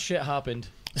 That shit happened.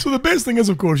 So the best thing is,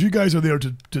 of course, you guys are there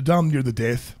to damn near the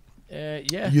death.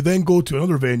 Yeah. You then go to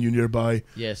another venue nearby.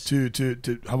 Yes. To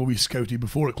have a wee scouty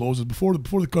before it closes, before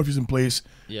the curfew's in place.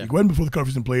 Yeah. You go in before the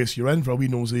curfew's in place. You're in for a wee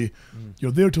nosy.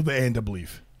 You're there till the end, I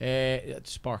believe.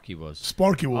 Sparky was.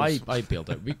 Sparky was. I bailed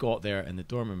out. We got there and the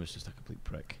doorman was just a complete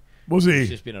prick. Was he? He's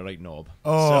just been a right knob.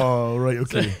 Oh, right,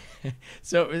 okay.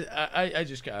 So it was, I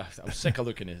just got. I was sick of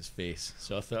looking at his face.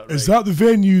 So I thought. Is right, that the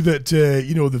venue that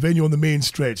the venue on the main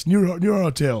stretch near our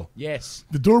hotel? Yes,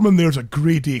 The doorman there's a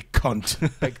grade A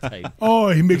cunt. big time. Oh,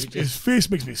 his face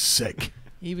makes me sick.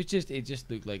 He just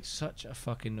looked like such a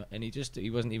fucking, and he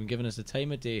wasn't even giving us the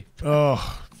time of day.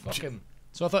 Oh, Fuck him.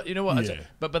 So I thought, you know what? Yeah.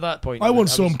 But by that point, I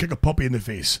once saw him kick a puppy in the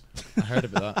face. I heard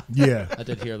about that. Yeah. I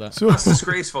did hear that. So That's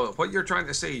disgraceful. What you're trying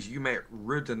to say is you met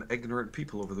rude and ignorant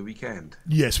people over the weekend.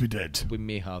 yes, we did. We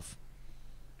may have.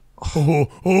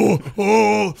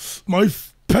 Oh, my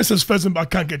piss is fizzing, but I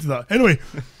can't get to that. Anyway,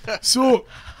 so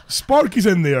Sparky's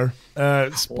in there.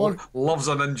 Loves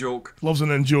an in-joke. Loves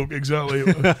an in-joke, exactly.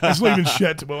 It's not even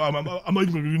shit, but I'm not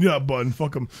even going to do that button,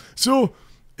 fuck him. So,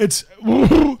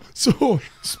 so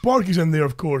Sparky's in there,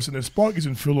 of course, and then Sparky's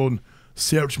in full-on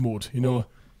search mode, you know.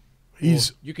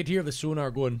 You could hear the sonar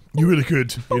going. You really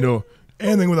could, you know.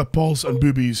 Anything with a pulse and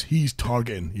boobies, he's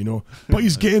targeting, you know. But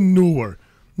he's getting nowhere.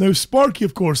 Now, Sparky,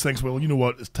 of course, thinks, well, you know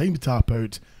what, it's time to tap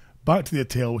out. Back to the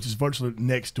hotel, which is virtually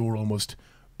next door almost.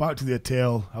 Back to the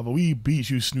hotel, have a wee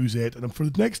bijou snoozette, and for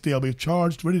the next day I'll be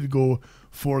charged, ready to go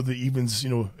for the evenings, you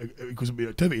know, because of the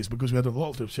activities, because we had a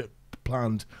lot of shit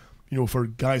planned, you know, for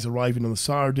guys arriving on the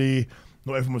Saturday.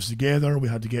 Not everyone was together. We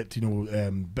had to get, you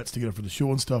know, bits together for the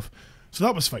show and stuff. So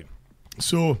that was fine.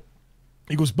 So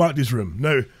he goes back to his room.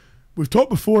 Now, we've talked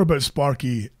before about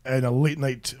Sparky in a late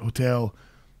night hotel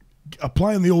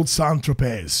applying the old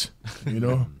Saint-Tropez, you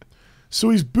know.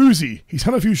 So he's boozy. He's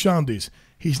had a few shandies.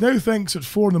 He now thinks at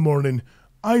 4 a.m,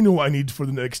 I know what I need for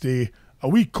the next day, a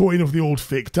wee coin of the old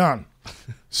fake tan.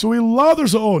 So he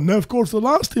lathers it on. Now, of course, the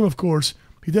last time, of course,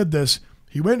 he did this,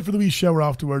 he went for the wee shower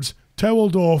afterwards,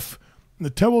 towelled off, and the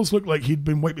towels looked like he'd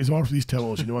been wiping his arse with these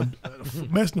towels, you know, and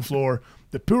mess on the floor.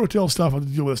 The poor hotel staff had to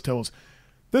deal with his towels.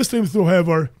 This time, though,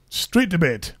 however, straight to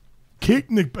bed.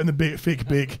 Cake in the fake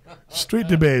bake, straight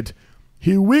to bed.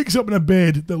 He wakes up in a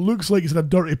bed that looks like it's in a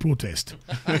dirty protest.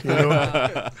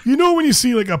 You know when you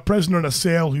see like a prisoner in a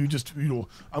cell who just, you know,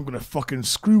 I'm going to fucking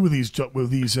screw with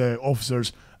these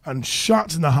officers and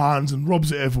shats in the hands and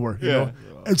rubs it everywhere. You know?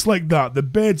 It's like that. The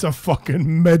bed's a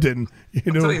fucking midden.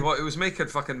 You know. I'll tell you what, it was making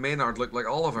fucking Maynard look like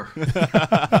Oliver.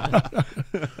 But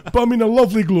I mean, a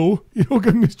lovely glow. You know,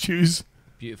 give him his shoes.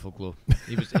 Beautiful glow.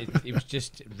 He was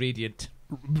just radiant.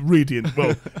 Radiant.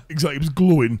 Well, exactly. He was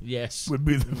glowing. Yes. Would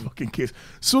be the fucking case.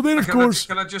 So then, of course.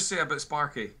 Can I just say about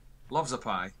Sparky? Loves a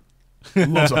pie.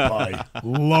 Loves a pie.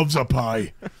 Loves a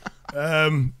pie.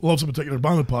 Loves a particular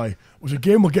brand of pie, which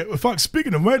again we'll get. In fact,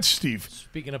 speaking of which, Steve.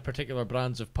 Speaking of particular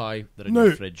brands of pie that are in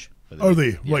your fridge. Are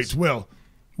they? Yes. Right. Well,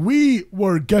 we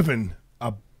were given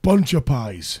a bunch of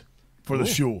pies for the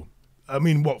show. I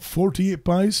mean, what, 48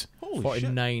 pies? Holy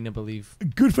 49, shit. I believe. A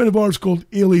good friend of ours called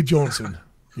Ailey Johnson,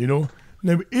 you know.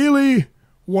 Now, Ailey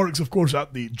works, of course,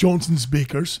 at the Johnson's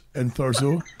Bakers in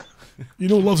Thurso. You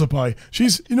know, loves a pie.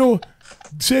 She's, you know,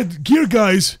 said, "Gear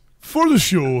guys, for the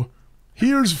show,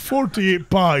 here's 48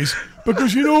 pies,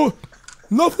 because, you know,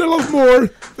 nothing I love more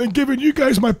than giving you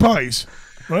guys my pies,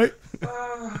 right?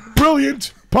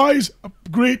 Brilliant. Pies,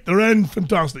 great, they're in,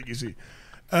 fantastic, you see.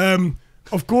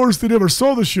 Of course, they never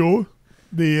saw the show.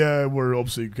 They were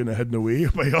obviously kind of hidden away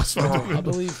by us. I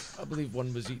believe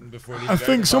one was eaten before they. I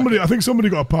think somebody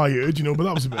got a pie out, you know, but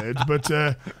that was about it. But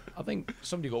I think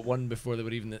somebody got one before they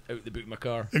were even out the boot of my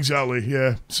car. Exactly,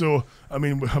 yeah. So I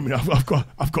mean, I've got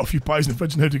a few pies in the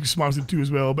fridge and how to smash them too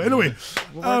as well. But anyway,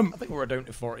 I think we were down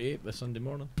to 48 this Sunday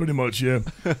morning. Pretty much, yeah.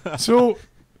 So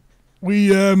we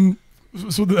that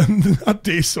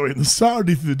day, the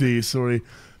Saturday through the day,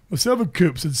 myself and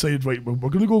Coops had decided, right, we're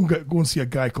going to go and see a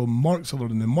guy called Mark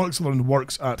Sutherland, and Mark Sutherland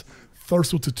works at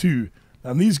Thurso Tattoo,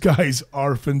 and these guys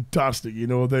are fantastic, you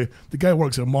know, the guy who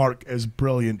works at Mark is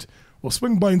brilliant. We'll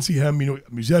swing by and see him, you know,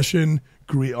 a musician,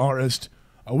 great artist,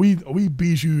 a wee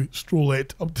bijou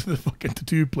strollette up to the fucking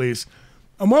tattoo place,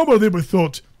 and while we're there we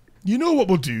thought, you know what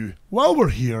we'll do, while we're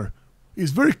here,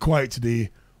 it's very quiet today,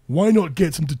 why not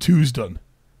get some tattoos done,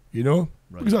 you know,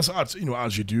 right. Because that's, you know,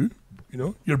 as you do, you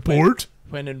know, you're bored.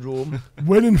 When in Rome.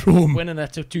 When in Rome. When in a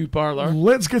tattoo parlour.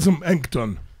 Let's get some ink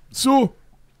done. So,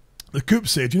 the Coop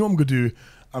said, you know what I'm going to do?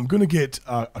 I'm going to get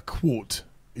a quote.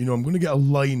 You know, I'm going to get a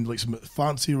line, like some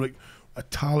fancy, like,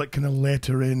 italic kind of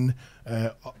lettering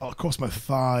across my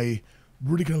thigh.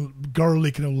 Really kind of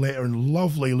girly kind of letter and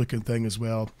lovely looking thing as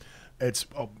well. It's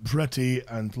pretty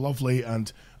and lovely,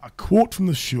 and a quote from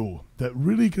the show that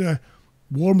really kind of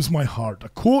warms my heart. A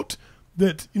quote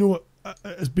that, you know,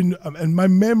 has been in my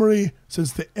memory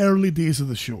since the early days of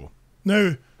the show.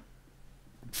 Now,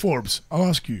 Forbes, I'll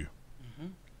ask you,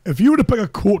 if you were to pick a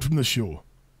quote from the show,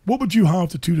 what would you have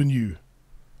tattooed on you?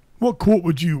 What quote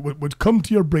would come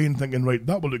to your brain thinking, right,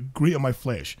 that would look great on my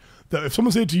flesh? That if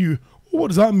someone said to you, oh, what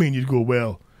does that mean? You'd go,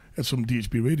 well, it's from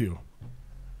DHB Radio.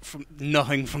 from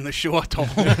nothing from the show at all.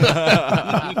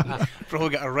 Probably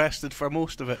got arrested for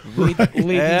most of it.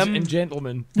 Ladies and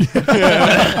gentlemen,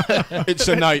 It's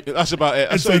a night. That's about it.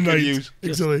 That's It's all a you can night. use.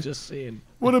 Exactly. just saying.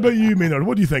 What about you, Maynard?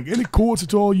 What do you think? Any quotes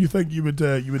at all you think you would?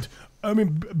 I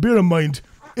mean, bear in mind,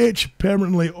 etch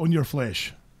permanently on your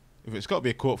flesh. If it's got to be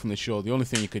a quote from the show, the only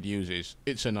thing you could use is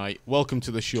 "It's a night. Welcome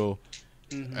to the show,"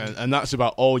 and that's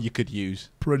about all you could use.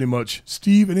 Pretty much.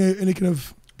 Steve, any kind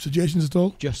of suggestions at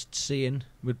all? Just saying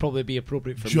would probably be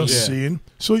appropriate for Just me. Yeah. saying.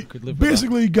 So Could live with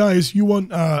basically, guys, you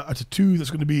want a tattoo that's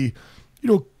going to be,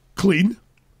 clean.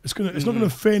 It's not going to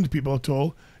offend people at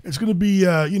all. It's going to be,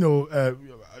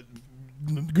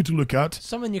 good to look at.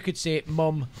 Something you could say,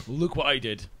 Mum, look what I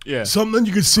did. Yeah. Something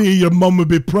you could say your mum would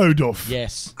be proud of.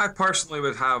 Yes. I personally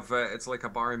would have it's like a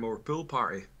Barrymore pool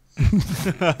party.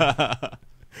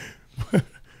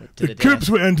 To The Coops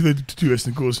went into the tattooist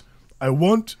and goes, I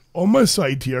want on my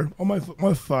side here, on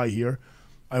my thigh here,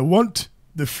 I want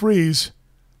the phrase,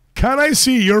 "Can I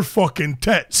see your fucking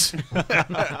tits?"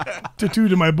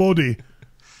 tattooed in my body.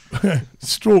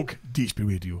 Stroke DHP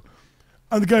radio.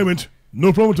 And the guy went,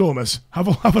 "No problem at all, miss. Have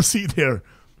a seat there."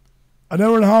 An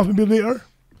hour and a half maybe later,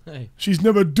 Hey. she's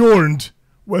now adorned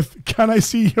with "Can I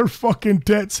see your fucking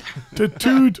tits?"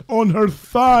 tattooed on her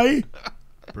thigh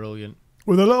Brilliant.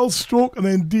 with a little stroke and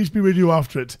then DHP radio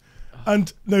after it.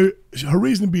 And now, her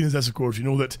reason being is this, of course,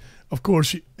 that, of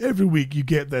course, every week you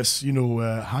get this,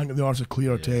 hang at the arse of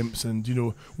clear attempts, and,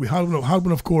 we had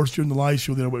one, of course, during the live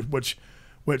show there, which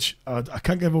I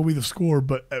can't give away the score,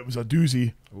 but it was a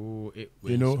doozy. Oh, it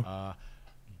was a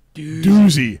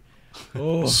Doozy.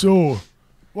 Oh. So,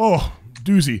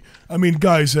 doozy. I mean,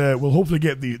 guys, we'll hopefully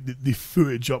get the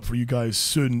footage up for you guys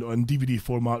soon on DVD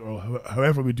format or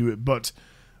however we do it, but,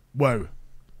 wow.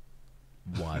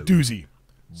 Doozy.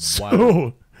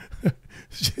 So,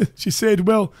 she said,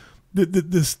 well,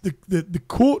 the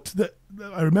quote that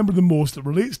I remember the most that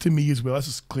relates to me as well, this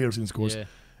is Claire's in course,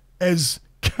 is,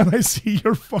 "Can I see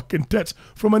your fucking tits?"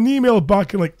 from an email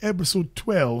back in like episode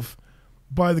 12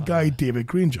 by the guy David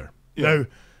Granger. Yeah. Now,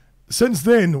 since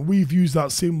then, we've used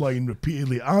that same line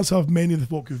repeatedly, as have many of the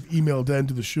folk who've emailed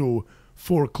into the show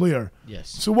for Claire. Yes.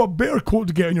 So what better quote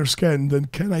to get on your skin than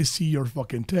 "Can I see your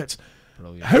fucking tits?"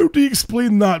 Brilliant. How do you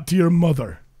explain that to your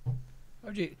mother?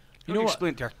 How do you You know what?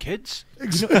 explain to our kids.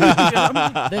 Exactly.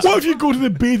 This, What if you go to the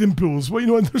bathing pools?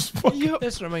 Well, and there's fucking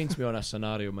this reminds me on a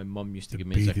scenario my mum used to give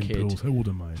me as a bathing kid. pools. How old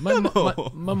am I?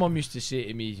 My mum used to say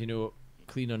to me,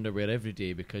 clean underwear every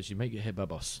day because you might get hit by a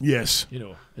bus. Yes.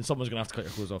 And someone's going to have to cut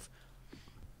your clothes off.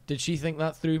 Did she think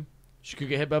that through? She could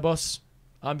get hit by a bus.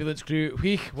 Ambulance crew,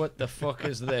 what the fuck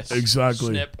is this?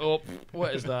 Exactly. Snip,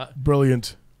 what is that?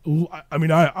 Brilliant. I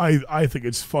mean, I think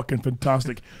it's fucking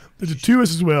fantastic. There's a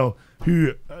tattooist as well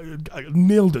who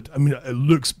nailed it. I mean, it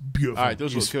looks beautiful. It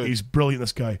does look good. He's brilliant,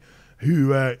 this guy.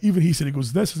 Who, even he said, he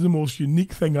goes, "This is the most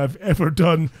unique thing I've ever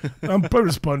done. I'm proud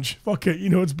as punch. Fuck it.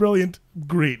 It's brilliant.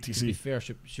 Great, you To be see. fair,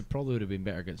 she probably would have been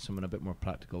better getting someone a bit more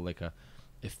practical, like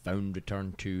if found,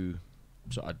 return to,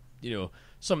 sort of,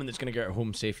 something that's going to get her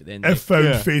home safe at the end of If the found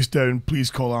Yeah. face down, please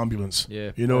call ambulance."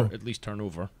 Yeah, Or at least turn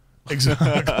over.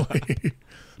 Exactly.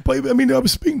 But I mean, I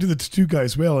was speaking to the tattoo guy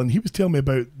as well, and he was telling me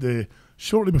about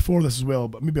shortly before this as well,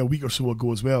 but maybe a week or so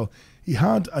ago as well, he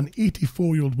had an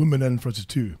 84-year-old woman in for a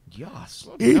tattoo. Yes.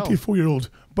 84-year-old.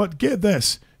 But get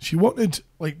this, she wanted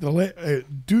like the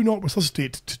 "Do not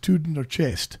resuscitate" tattooed in her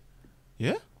chest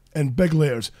Yeah. in big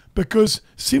letters, because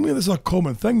seemingly this is a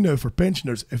common thing now for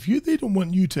pensioners. If they don't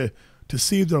want you to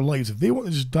save their lives, if they want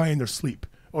to just die in their sleep,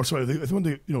 or sorry, if they want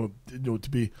to to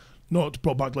be not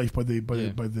brought back to life by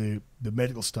the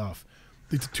medical staff,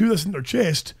 they tattoo this in their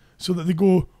chest so that they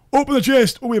go, "Open the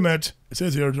chest. Oh wait a minute, it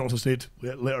says here, do not resuscitate.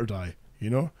 Let her die."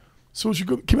 So she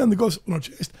came in, they got it on her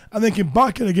chest, and then came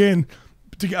back in again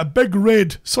to get a big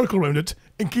red circle around it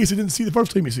in case they didn't see the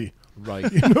first time. You see, Right.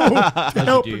 to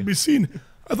help do. it be seen.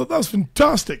 I thought that's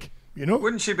fantastic.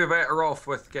 Wouldn't she be better off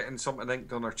with getting something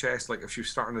inked on her chest, like if she was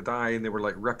starting to die and they were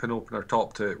like ripping open her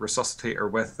top to resuscitate her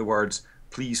with the words,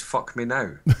 "Please fuck me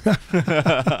now"?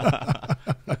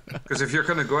 Because if you're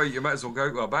going to go out, you might as well go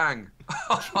out with a bang.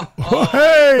 Oh,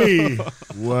 hey!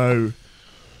 Wow.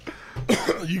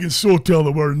 You can so tell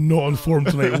that we're not informed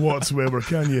tonight whatsoever,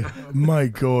 can you? My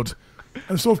God.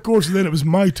 And so, of course, then it was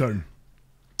my turn.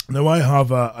 Now, I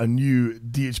have a new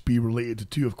DHB related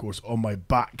tattoo, of course, on my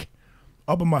back.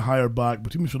 Up on my higher back,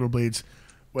 between my shoulder blades.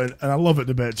 And I love it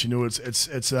a bit,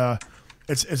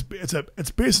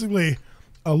 It's basically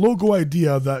a logo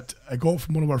idea that I got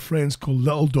from one of our friends called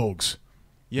Little Dogs.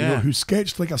 Yeah. Who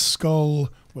sketched like a skull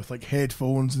with like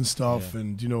headphones and stuff,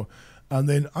 and and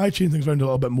then I changed things around a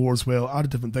little bit more as well,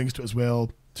 added different things to it as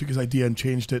well, took his idea and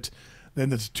changed it. Then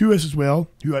there's 2S as well,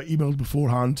 who I emailed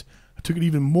beforehand. I took it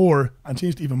even more and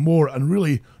changed it even more and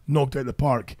really knocked out the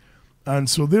park. And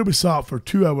so there we sat for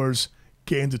 2 hours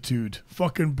getting tattooed.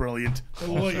 Fucking brilliant.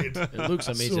 Delighted. It looks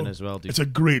amazing as well, dude. It's a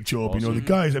great job. Awesome. You know, the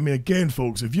guys, I mean, again,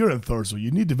 folks, if you're in Thurso, you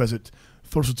need to visit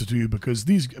Thurso Tattoo because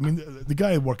the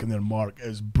guy working there, Mark,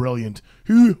 is brilliant.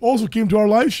 Who also came to our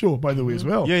live show, by the way, as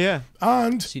well. Yeah.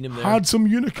 And Seen him there. had some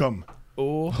Unicum.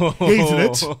 Oh, Hated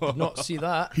it. did not see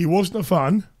that. He wasn't a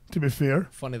fan, to be fair.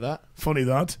 Funny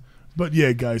that. But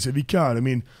yeah, guys, if you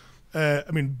can,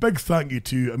 big thank you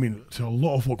to a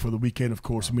lot of folk for the weekend, of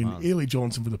course. Ailey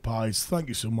Johnson for the pies. Thank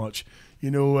you so much.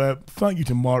 Thank you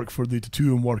to Mark for the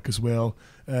tattoo and work as well.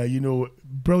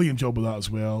 Brilliant job with that as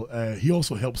well. He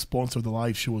also helped sponsor the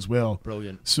live show as well.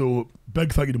 Brilliant. So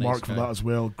big thank you to Nice Mark for guy. that as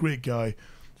well. Great guy.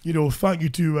 Thank you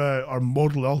to our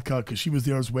model Elka because she was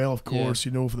there as well, of course. For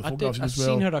the photographs I'd as well.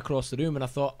 seen her across the room and I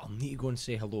thought I'll need to go and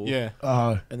say hello. Yeah.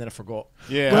 And then I forgot.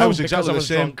 Yeah, Well, I was because exactly I the was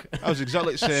same. drunk. I was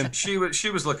exactly the same. She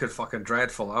was looking fucking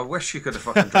dreadful. I wish she could have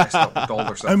fucking dressed up and dolled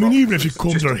herself. Even if she Just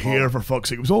combed her appalling. hair, for fuck's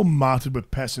sake, it was all matted with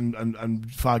piss and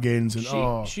fag ends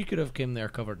and She could have came there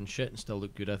covered in shit and still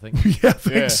looked good, I think. yeah, I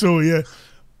think Yeah. so, yeah.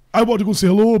 I wanted to go say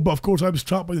hello, but of course I was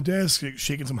trapped by the desk,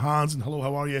 shaking some hands and hello,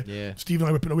 how are you? Yeah. Steve and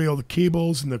I were putting away all the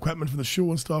cables and the equipment for the show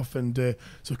and stuff, and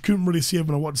so couldn't really see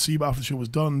everyone I wanted to see after the show was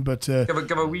done. But I want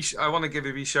to give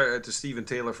a wee shout out to Stephen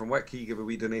Taylor from Wick. He gave a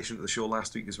wee donation to the show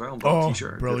last week as well. And bought a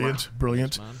t-shirt. Good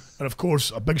brilliant. Thanks, man. And of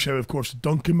course, a big shout out, of course, to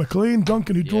Duncan McLean.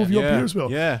 Duncan, who drove you up Yeah. here as well.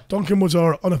 Yeah. Duncan was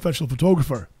our unofficial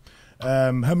photographer.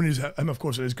 Him, of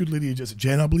course, his good lady, is it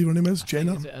Jenna, I believe her name is?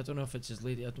 Jenna? I don't know if it's his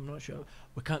lady. I'm not sure.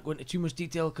 We can't go into too much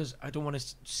detail because I don't want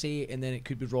to say it and then it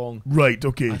could be wrong. Right,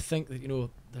 okay. I think that,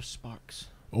 there's sparks.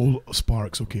 Oh,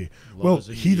 Sparks, okay. Love Well, is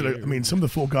in he the did. air. Some of the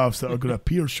photographs that are going to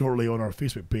appear shortly on our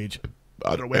Facebook page,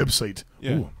 at our website.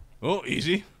 Yeah. Oh, Oh,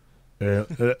 easy.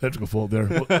 electrical fault there.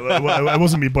 It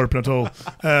wasn't me burping at all.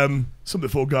 Some of the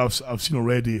photographs I've seen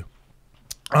already,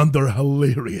 and they're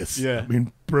hilarious. Yeah.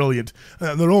 Brilliant.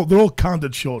 And they're all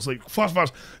candid shots, like fast.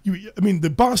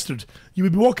 The bastard. You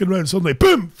would be walking around and suddenly,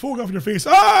 boom, photograph in your face.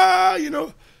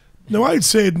 Now I'd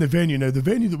said in the venue. Now the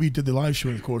venue that we did the live show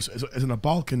in, of course, is in a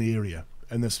balcony area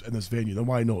in this venue. Then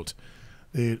why not?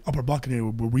 The upper balcony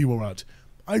area where we were at.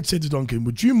 I'd said to Duncan,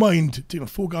 would you mind taking a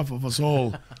photograph of us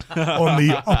all on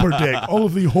the upper deck? All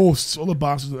of the hosts, all the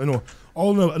bastards,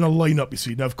 all in a lineup, you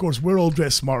see. Now, of course, we're all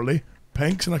dressed smartly.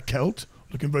 Pink's in a kilt,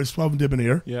 looking very suave and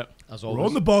debonair. Yeah. As We're always.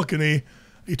 on the balcony.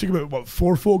 He took about,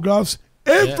 4 photographs?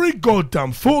 Every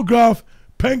goddamn photograph,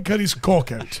 Pink had his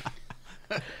cock out.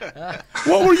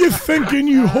 What were you thinking,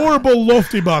 you horrible,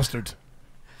 lofty bastard?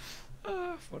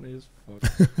 Funny as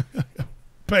fuck.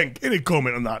 Pink, any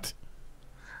comment on that?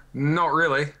 Not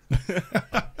really.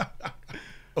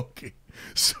 Okay,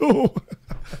 so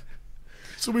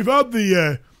we've had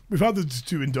the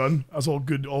tattooing done. That's all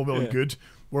good, all well and good.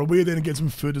 We're away then and get some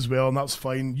food as well, and that's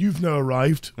fine. You've now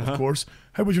arrived, of course.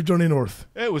 How was your journey north?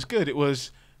 It was good. It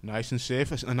was nice and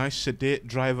safe. It's a nice sedate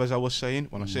drive, as I was saying.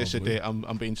 When I say sedate,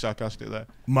 I'm being sarcastic there.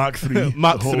 Mach 3,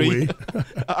 Mach the whole 3. way.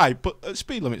 Aye, but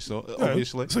speed limits though,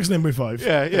 obviously. 69.5.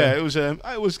 Yeah. It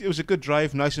was a good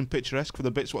drive, nice and picturesque for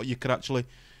the bits what you could actually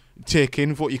take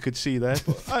in, what you could see there.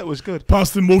 But it was good.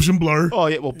 Past the motion blur. Oh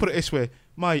yeah, well put it this way,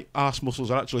 my arse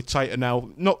muscles are actually tighter now.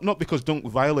 Not because Dunk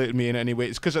violated me in any way.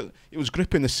 It's because it was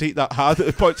gripping the seat that hard at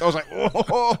the points. I was like,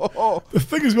 oh. The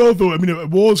thing as well, though, it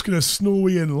was kind of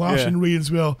snowy and lashing rain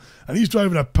as well, and he's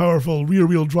driving a powerful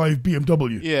rear-wheel drive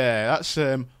BMW. Yeah, that's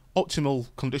optimal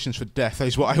conditions for death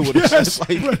is what I would have Yes, said.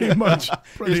 Like, pretty much.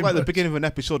 it's like the beginning of an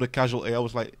episode of Casualty. I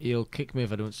was like, He'll kick me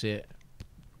if I don't say it.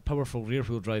 Powerful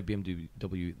rear-wheel drive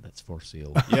BMW that's for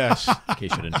sale. yes. In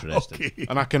case you're interested. Okay.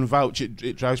 And I can vouch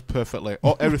it drives perfectly.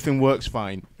 Oh, everything works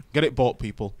fine. Get it bought,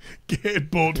 people. Get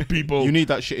it bought, people. You need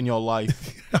that shit in your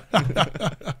life.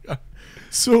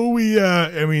 So we,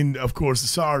 of course, the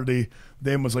Saturday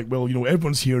then was like, well,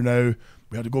 everyone's here now.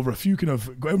 We had to go over a few got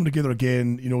everyone together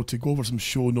again, to go over some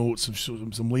show notes,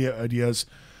 some layout ideas.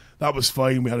 That was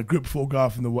fine. We had a group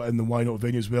photograph in the Why Not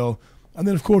venue as well, and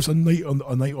then of course a night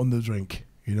on the drink,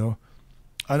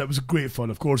 and it was great fun.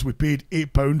 Of course, we paid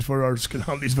 £8 for our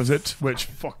Skinhandy's visit, which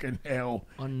fucking hell,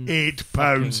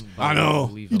 £8. I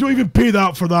know. You don't even pay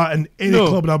that for that in any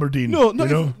club in Aberdeen. No,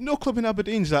 no club in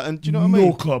Aberdeen's that. And do you know what I mean?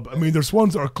 No club. There's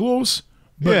ones that are close,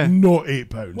 but not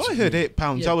 £8. Well, I heard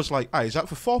 £8. Yeah. I was like, is that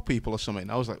for 4 people or something?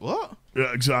 I was like, what?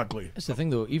 Yeah, exactly. That's the thing,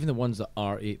 though. Even the ones that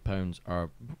are £8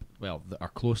 that are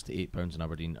close to £8 in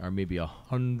Aberdeen are maybe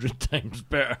 100 times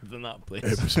better than that place.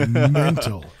 It was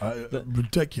mental,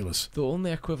 ridiculous. The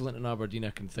only equivalent in Aberdeen I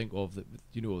can think of that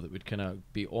that would kind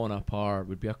of be on a par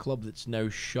would be a club that's now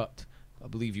shut I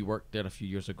believe you worked there a few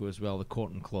years ago as well, the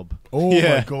Corton Club. Oh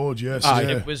Yeah. my God, yes. Aye.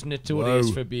 yeah. It was notorious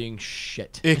Wow. for being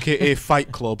shit. AKA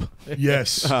Fight Club.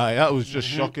 Yes. Aye, that was just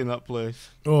shocking, that place.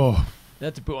 Oh, They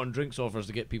had to put on drinks offers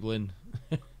to get people in.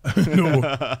 no.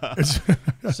 It's,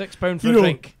 £6 for You a know-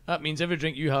 drink. That means every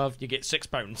drink you have, you get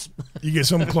 £6. you get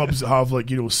some clubs that have, like,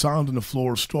 sand on the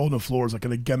floor, straw on the floor as like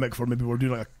a gimmick for maybe we're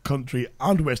doing like a country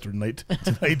and western night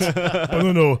tonight. But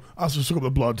no. That's to soak up the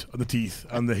blood and the teeth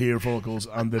and the hair follicles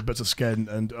and the bits of skin,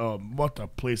 and what a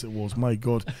place it was, my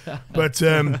God. But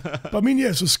I mean,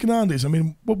 yeah, so Scannandies, I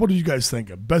mean, what did you guys think?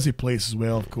 A busy place as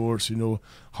well, of course,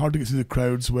 hard to get through the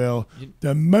crowds well.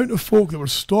 The amount of folk that were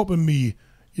stopping me,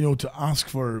 to ask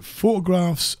for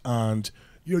photographs, and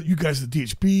you guys at the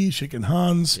DHB shaking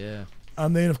hands. Yeah.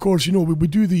 And then, of course, we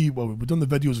do we've done the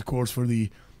videos, of course, for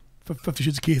the 50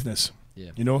 Shades of Caithness.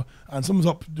 Yeah. And someone's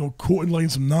up, quoting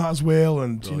lines from that as well,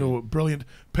 and brilliant.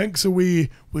 Pink's away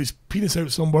with his penis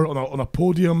out somewhere on a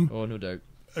podium. Oh, no doubt.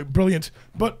 Brilliant.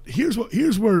 But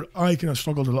here's where I kind of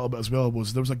struggled a little bit as well.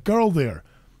 Was there was a girl there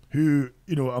who,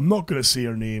 I'm not going to say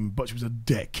her name, but she was a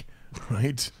dick,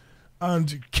 right?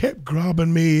 And kept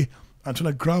grabbing me and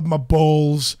trying to grab my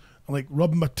balls and like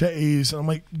rubbing my titties, and I'm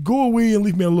like, go away and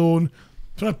leave me alone.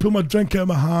 Trying to pull my drink out of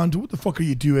my hand. What the fuck are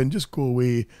you doing? Just go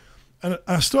away. And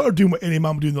I started doing what any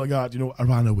man would do like that. I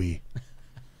ran away.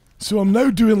 So I'm now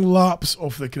doing laps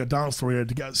of the kind of dance floor here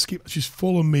to get escape. She's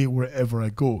following me wherever I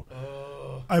go.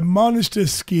 I managed to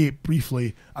escape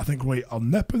briefly. I think, right, I'll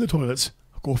nip in the toilets.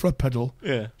 I'll go for a piddle.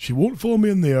 Yeah. She won't follow me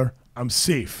in there. I'm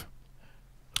safe.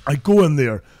 I go in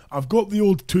there. I've got the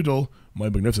old toodle, my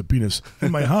magnificent penis,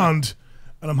 in my hand,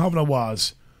 and I'm having a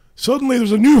waz. Suddenly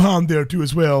there's a new hand there too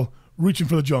as well, reaching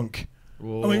for the junk.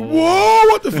 Whoa. I'm like, whoa,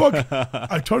 what the fuck?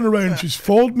 I turn around, she's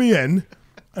followed me in,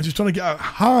 and she's trying to get a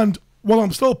hand while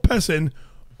I'm still pissing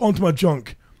onto my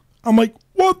junk. I'm like,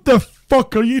 what the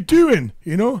fuck are you doing?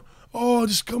 Oh,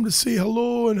 just come to say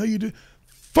hello and how you do.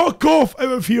 Fuck off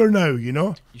out of here now,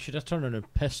 You should have turned around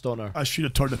and pissed on her. I should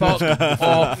have turned the Fuck piss.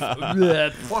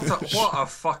 off. What a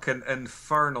fucking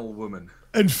infernal woman.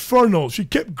 Infernal. She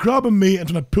kept grabbing me and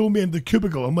trying to pull me into the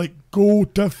cubicle. I'm like, go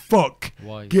to fuck.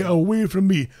 Why? Get away from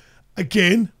me.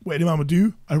 Again, what any man would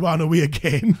do, I ran away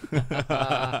again.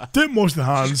 Didn't wash the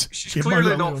hands. She's Gave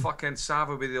clearly my not little- fucking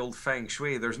savvy with the old feng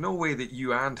shui. There's no way that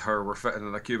you and her were fitting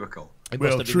in a cubicle. It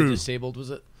Well, must have true. been disabled, was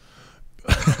it?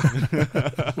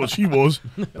 Well, she was,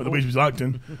 by the way she was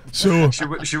acting. So She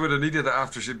would have needed it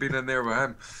after she'd been in there with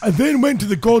him. I then went to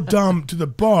the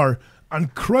bar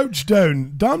and crouched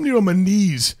down, damn near on my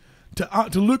knees,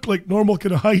 to look like normal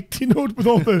kind of height, with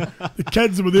all the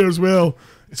kids that were there as well,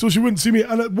 so she wouldn't see me.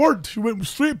 And it worked. She went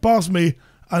straight past me,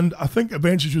 and I think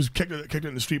eventually she was kicked out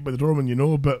in the street by the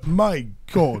doorman, but my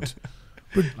God,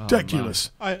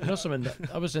 ridiculous. I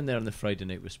was in there on the Friday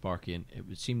night with Sparky, and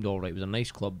it seemed all right. It was a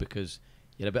nice club because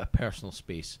you had a bit of personal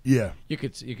space. Yeah. We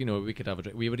could have a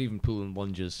drink. We were even pulling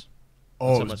lunges. Oh,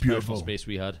 That's how it was much beautiful. personal space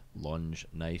we had. Lunge,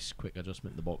 nice, quick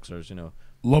adjustment. The boxers, Love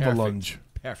Perfect. a lunge.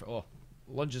 Perfect. Oh,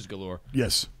 lunges galore.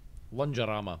 Yes.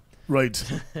 Lungerama. Right.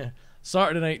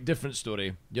 Saturday night, different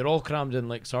story. You're all crammed in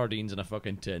like sardines in a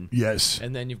fucking tin. Yes.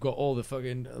 And then you've got all the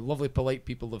fucking lovely, polite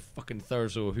people of fucking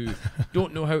Thurso who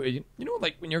don't know how to,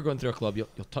 like when you're going through a club, you'll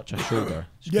touch a shoulder.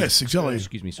 Yes, exactly.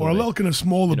 Excuse me, Or sorry. a little kind of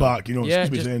small the back, Yeah,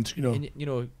 excuse me, just- saying,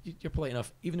 And, you're polite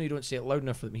enough, even though you don't say it loud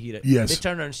enough for them to hear it. Yes. They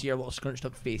turn around and see your little scrunched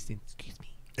up face and, excuse me,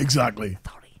 Exactly.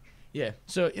 sorry. Yeah,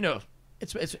 so,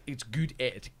 it's good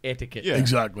etiquette. Yeah.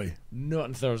 Exactly. Not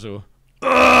in Thurso.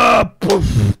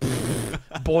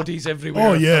 Bodies everywhere.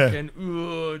 Oh, yeah. Fucking,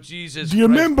 oh, Jesus Do you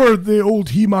Christ. remember the old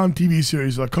He-Man TV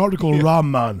series, a character called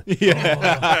Ram Man?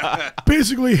 Yeah.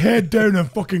 Basically, head down and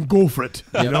fucking go for it.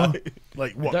 Yeah.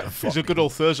 Like, what That- the He's a fuck? good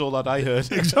old Thursday lad, I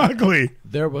heard. Exactly.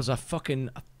 There was a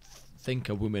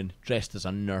woman dressed as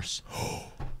a nurse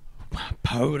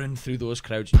powering through those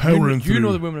crowds. Powering you know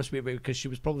through. the woman I speak about because she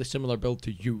was probably similar build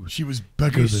to you. She was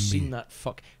bigger You've than seen me. that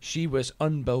fuck. She was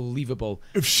unbelievable.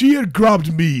 If she had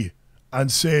grabbed me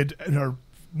and said in her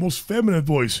most feminine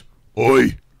voice,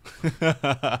 "Oi,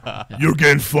 you're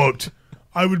getting fucked,"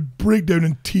 I would break down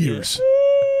in tears.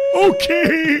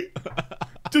 Okay.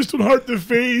 Just don't hurt the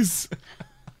face.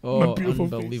 Oh, beautiful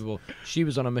face. unbelievable. She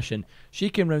was on a mission. She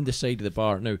came round the side of the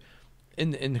bar. Now,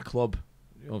 in the club,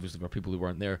 obviously for people who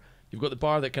weren't there, you've got the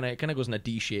bar that kind of goes in a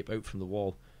D shape out from the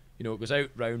wall. It goes out,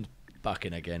 round, back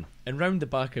in again. And round the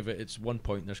back of it, it's one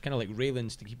point. There's kind of like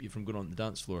railings to keep you from going on the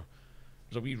dance floor.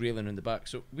 There's a wee railing in the back.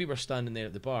 So we were standing there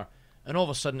at the bar, and all of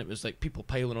a sudden it was like people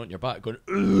piling on your back, going,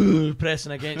 "Ugh,"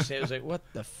 pressing against it. I was like, what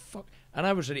the fuck? And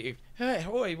I was ready to, hey,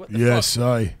 oi, what the Yes, fuck?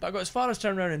 aye. But I got as far as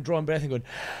turning around and drawing breath and going,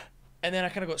 and then I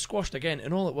kind of got squashed again,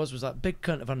 and all it was that big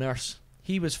cunt of a nurse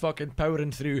he was fucking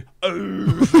powering through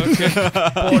fucking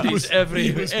bodies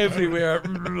everywhere.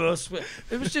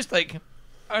 It was just like,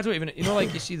 I don't even,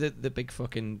 like you see the big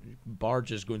fucking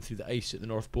barges going through the ice at the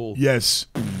North Pole. Yes.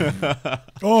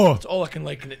 Oh, that's all I can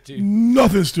liken it to.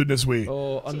 Nothing stood this way.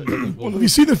 Oh, unbelievable. Well, have you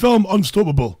seen the film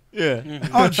Unstoppable? Yeah.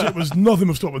 That shit was nothing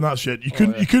was stopping that shit. You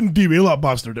couldn't derail that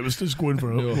bastard. It was just going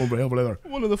for over hell of a leather.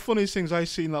 One of the funniest things I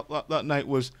seen that night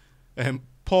was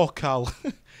poor Cal.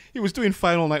 He was doing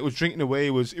final night, was drinking away,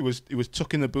 he was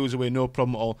tucking the booze away, no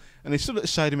problem at all. And he stood at the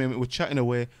side of me and we were chatting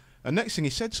away. And next thing he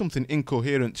said something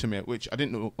incoherent to me, which I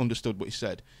didn't understood what he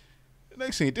said. The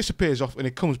next thing he disappears off and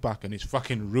he comes back and he's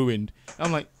fucking ruined.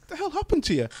 I'm like, what the hell happened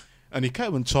to you? And he can't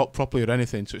even talk properly or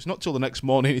anything. So it's not till the next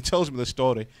morning he tells me the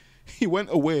story. He went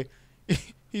away.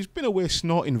 He's been away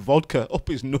snorting vodka up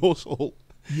his nose hole.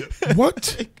 Yeah.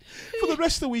 What? For the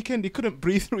rest of the weekend, he couldn't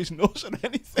breathe through his nose or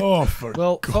anything. Oh, for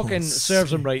well, God's fucking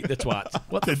serves him right, the twat.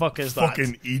 What the fuck is that?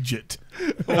 Fucking Egypt.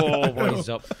 Oh, what is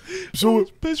up? So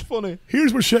it's piss funny.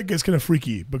 Here's where shit gets kind of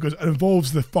freaky because it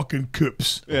involves the fucking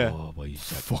coops. Yeah. Oh, boy,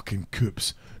 fucking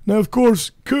coops. Now, of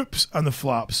course, coops and the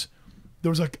flaps.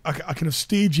 There was a kind of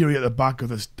stage area at the back of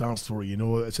this dance floor.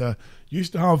 It's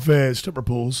used to have stripper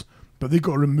poles. But they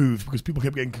got removed because people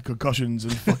kept getting concussions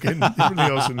and fucking everything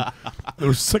else. And they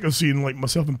were sick of seeing like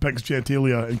myself and Pink's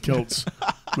genitalia in kilts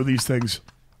with these things.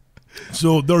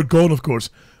 So they're gone, of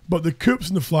course. But the coops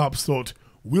and the flaps thought,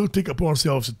 we'll take it upon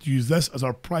ourselves to use this as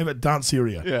our private dance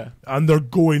area. Yeah. And they're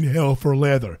going hell for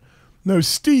leather. Now,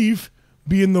 Steev,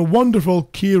 being the wonderful,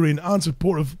 caring and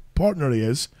supportive partner he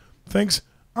is, thinks,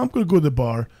 I'm going to go to the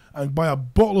bar and buy a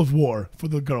bottle of water for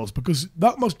the girls because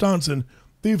that much dancing,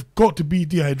 they've got to be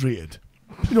dehydrated.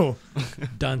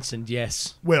 Dancing,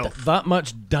 yes. Well, that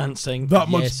much dancing.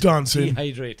 Much dancing.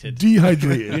 Dehydrated.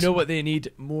 You know what they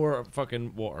need? More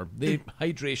fucking water.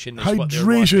 Hydration is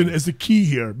hydration is the key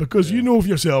here because you know for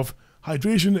yourself,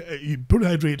 hydration, you put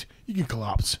hydrate, you can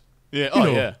collapse. Yeah,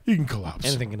 yeah. You can collapse.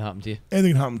 Anything can happen to you.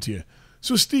 Anything can happen to you.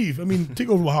 So, Steev, I mean, take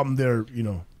over what happened there,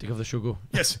 Take over the show, go.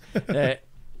 Yes.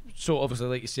 So, obviously,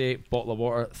 like you say, bottle of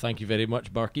water. Thank you very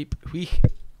much, barkeep.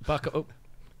 Back up. Oh.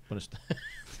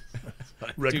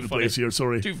 Wrecking the place here,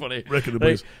 sorry. Too funny. Wrecking the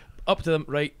place. Up to them,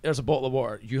 right, there's a bottle of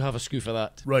water. You have a scoop of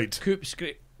that. Right. Coop's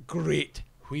great.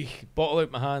 Bottle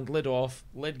out my hand, lid off,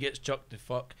 lid gets chucked to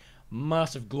fuck.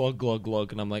 Massive glug, glug,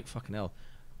 glug. And I'm like, fucking hell.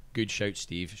 Good shout,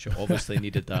 Steve. She obviously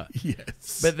needed that.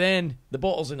 Yes. But then the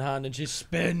bottle's in hand and she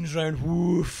spins round.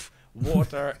 Woof.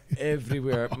 Water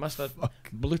everywhere. Must have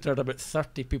bluttered about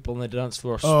 30 people on the dance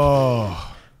floor.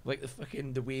 Oh. Like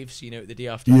the wave scene out the day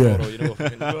after tomorrow,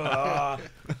 fucking,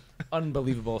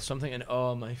 unbelievable. Something, and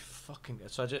oh my fucking.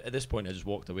 So at this point, I just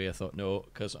walked away. I thought, no,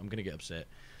 because I'm gonna get upset.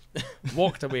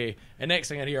 Walked away, and next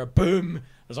thing I hear, boom!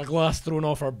 There's a glass thrown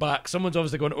off her back. Someone's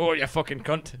obviously going, "Oh, you fucking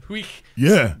cunt!" Wheek.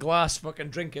 Yeah. Glass, fucking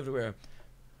drink everywhere.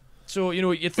 So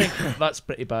you'd think that's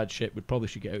pretty bad shit. We probably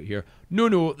should get out of here.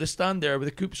 No, they stand there with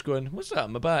the coops going, "What's that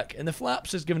on my back?" And the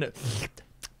flaps is giving it.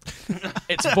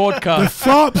 It's vodka. The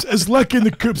flaps is licking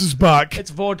the coops' back. It's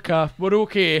vodka. We're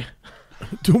okay.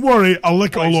 Don't worry, I'll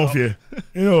lick it all off you.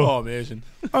 Oh, amazing.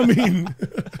 I mean,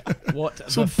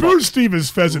 what? So poor Steve is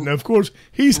pheasant now. Of course,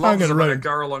 he's hanging around. A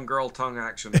girl on girl tongue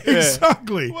action.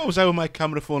 Exactly. What was I with my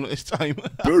camera phone at this time?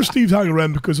 Poor Steve's hanging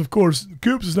around because, of course,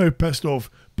 Coops is now pissed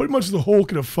off. Pretty much the whole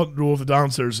kind of front row of the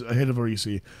dancers ahead of her, you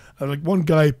see. And like one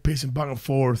guy pacing back and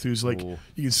forth who's like, you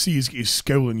can see he's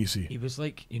scowling, you see. He was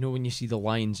like, when you see the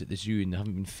lions at the zoo and they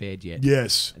haven't been fed yet.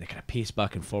 Yes. And they kind of pace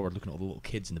back and forward looking at all the little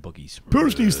kids in the buggies. Poor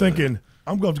Steve's thinking,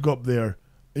 I'm going to have to go up there,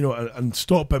 and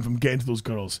stop him from getting to those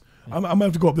girls. I'm going to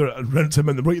have to go up there and rinse him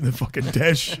right in the fucking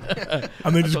dish.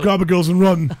 And then just grab the girls and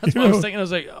run. That's what I was thinking. I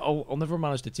was like, I'll never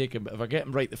manage to take him, but if I get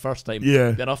him right the first time,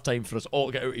 there'll be enough time for us all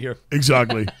to get out of here.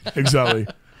 Exactly.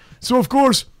 So, of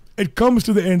course, it comes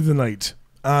to the end of the night,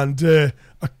 and a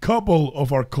couple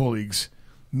of our colleagues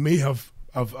may have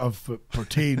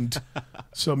pertained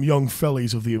some young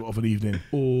fillies of an evening.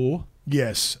 Oh.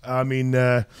 Yes. I mean,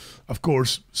 of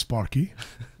course, Sparky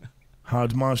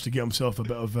had managed to get himself a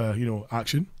bit of,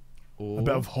 action. A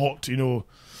bit of hot,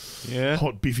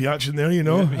 hot beefy action there,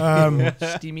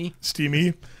 Steamy.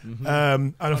 Mm-hmm.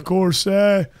 And, of course,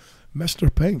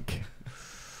 Mr. Pink.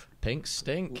 Pink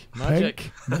stink.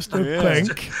 Magic. Mr.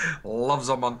 Pink. Loves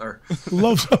a munter.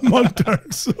 Loves a munter.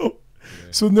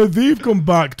 So now they've gone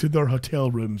back to their hotel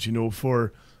rooms,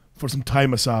 for some Thai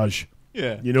massage.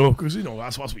 Yeah. Because,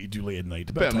 that's what you do late at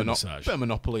night. A bit of massage. Bit of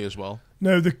Monopoly as well.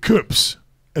 Now, the Coops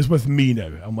is with me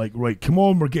now. I'm like, right, come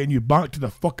on, we're getting you back to the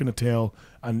fucking hotel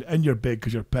and in your bed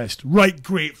because you're pissed. Right,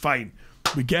 great, fine.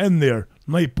 We get in there,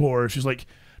 night porter. She's like,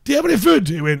 do you have any food?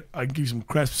 He went, I can give you some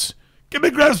crisps. give me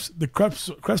crisps. The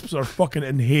crisps are fucking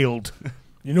inhaled.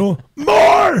 You know,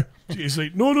 more. She's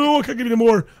like, no, I can't give you any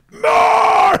more.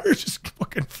 More. Just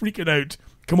fucking freaking out.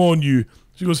 Come on, you.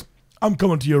 She goes, I'm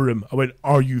coming to your room. I went,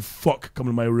 are you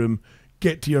coming to my room?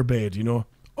 Get to your bed, you know.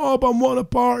 Oh, but I want a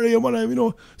party. I want to, you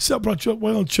know, sit up for a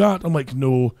while and chat. I'm like,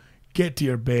 no, get to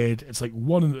your bed. It's like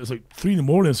 3 in the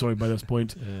morning, sorry, by this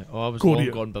point. I was long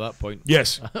gone by that point.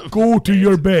 Yes, go to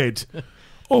your bed.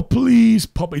 Oh, please,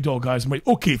 puppy dog eyes. I'm like,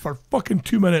 okay, for fucking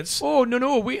 2 minutes. Oh,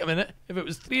 no, wait a minute. If it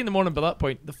was 3 in the morning by that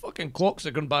point, the fucking clocks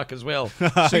are going back as well.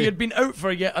 So you'd been out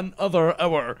for yet another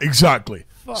hour. Exactly.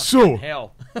 Fucking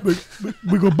hell.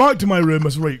 we go back to my room. I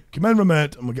said, right, come in for a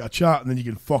minute and we'll get a chat and then you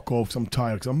can fuck off because I'm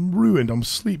tired, because I'm ruined. I'm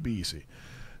sleepy, you see.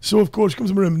 So, of course, she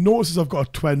comes to my room, notices I've got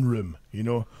a twin room, you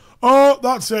know. Oh,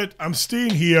 that's it. I'm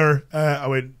staying here. I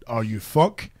went, are you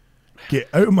fuck? Get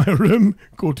out of my room.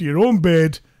 Go to your own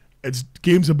bed. It's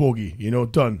game's a bogey, you know,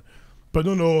 done. But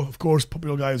no, of course,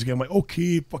 popular guys again. I'm like,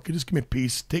 okay, fucking just give me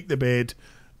peace, take the bed.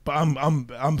 But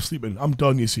I'm sleeping. I'm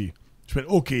done, you see. She went,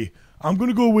 okay, I'm going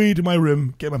to go away to my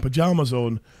room, get my pajamas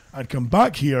on, and come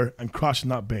back here and crash in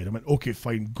that bed. I went, okay,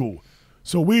 fine, go.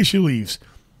 So away she leaves.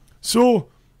 So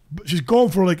she's gone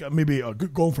for like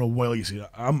gone for a while, you see.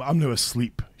 I'm now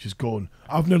asleep. She's gone.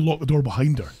 I've now locked the door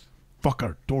behind her. Fuck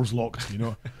her, door's locked, you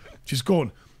know. She's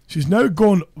gone. She's now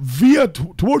gone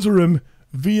towards her room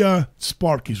via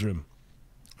Sparky's room.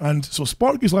 And so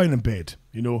Sparky's lying in bed,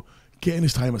 you know, getting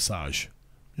his Thai massage.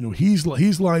 You know, he's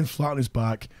lying flat on his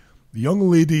back. The young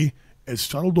lady is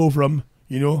straddled over him,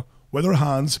 you know, with her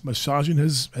hands, massaging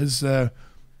his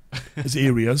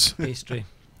areas. Pastry.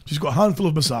 She's got a handful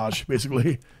of massage,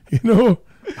 basically. You know,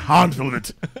 a handful of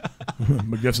it.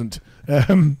 Magnificent.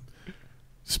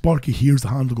 Sparky hears the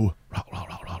handle go, row, row,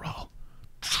 row, row, row.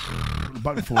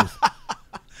 Back and forth.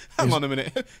 Hang on a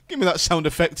minute. Give me that sound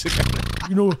effect again.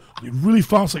 You know, really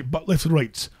fast, like butt left and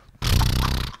right.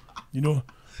 You know,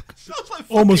 Sounds like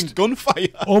almost gunfire.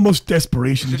 Almost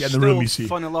desperation to get in the room. You see,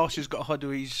 Funny loss. He's got a hood.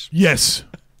 He's yes.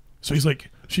 So he's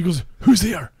like, she goes, "Who's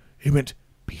there?" He went,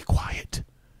 "Be quiet.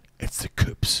 It's the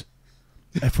coops.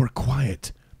 If we're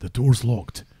quiet, the door's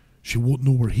locked. She won't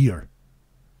know we're here.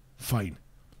 Fine."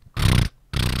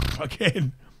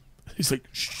 Again. He's like,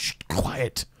 shh,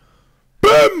 quiet.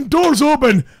 Boom! Door's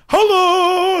open.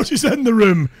 Hello! She's in the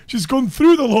room. She's gone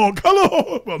through the lock.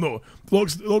 Hello! Well, no.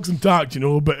 The lock's intact, you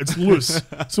know, but it's loose.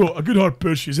 So a good hard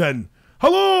push, she's in.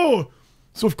 Hello!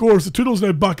 So, of course, the Toodle's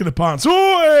now back in the pants.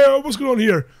 Oh, what's going on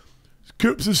here?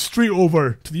 Coops is straight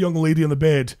over to the young lady on the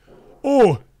bed.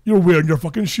 Oh, you're wearing your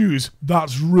fucking shoes.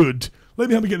 That's rude. Let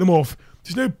me have to get them off.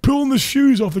 She's now pulling the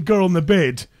shoes off the girl in the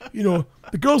bed. You know,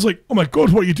 the girl's like, oh my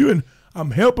God, what are you doing?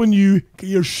 I'm helping you get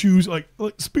your shoes, like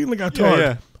speaking like a tard.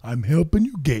 Yeah. I'm helping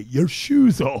you get your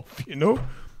shoes off, you know?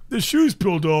 The shoes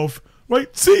pulled off,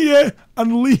 right, see ya,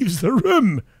 and leaves the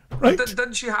room, right?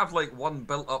 Didn't she have, like, one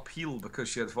built-up heel because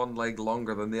she had one leg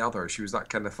longer than the other? She was that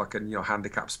kind of fucking, you know,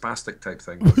 handicapped spastic type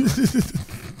thing.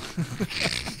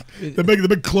 the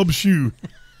big club shoe.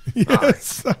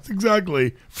 Yes, that's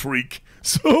exactly. Freak.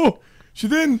 So, she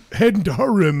then head into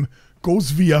her room,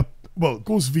 goes via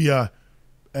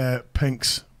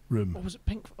Pink's room. Oh, was it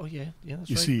Pink? Oh, yeah, that's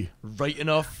you right. See. Right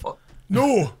enough.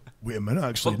 No. Wait a minute,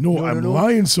 actually. No, I'm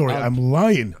lying, sorry. I'm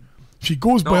lying. She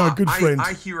goes by our good friend.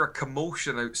 I hear a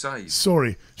commotion outside.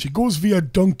 Sorry. She goes via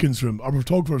Duncan's room, our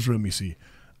photographer's room, you see,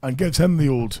 and gives him the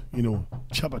old, you know,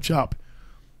 chap.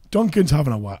 Duncan's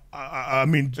having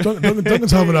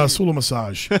Duncan's having a solo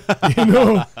massage, you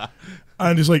know?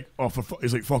 And he's like,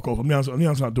 fuck off. I'm answering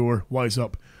that door. Wise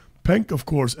up. Pink, of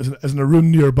course, is in a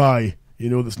room nearby, you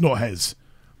know, that's not his.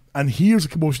 And hears a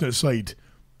commotion outside.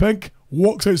 Pink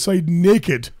walks outside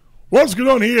naked. What's going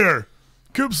on here?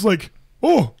 Coop's like,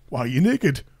 oh, why are you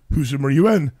naked? Whose room are you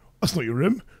in? That's not your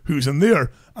room. Who's in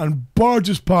there? And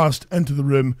barges past into the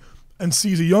room and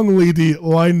sees a young lady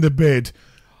lying in the bed.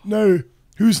 Now,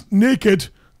 who's naked,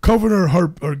 covering her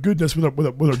goodness with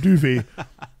her duvet.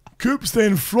 Coops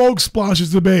then frog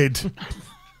splashes the bed.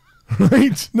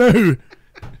 Right? Now,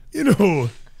 you know,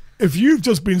 if you've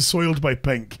just been soiled by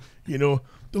Pink, you know,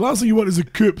 the last thing you want is a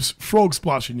Coops frog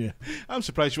splashing you. I'm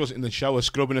surprised she wasn't in the shower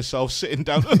scrubbing herself, sitting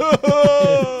down.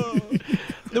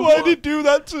 Why did you do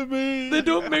that to me? They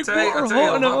don't make water hot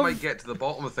enough. enough. That might get to the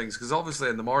bottom of things, because obviously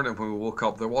in the morning when we woke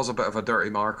up, there was a bit of a dirty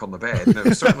mark on the bed. Now,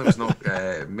 it certainly was not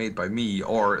made by me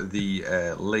or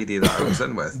the lady that I was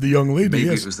in with. The young lady, Maybe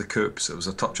yes. It was the Coops. It was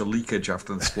a touch of leakage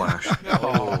after the splash.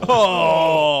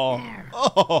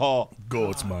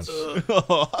 Gods, man.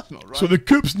 That's not right. So the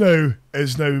Coops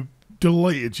is now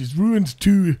delighted. She's ruined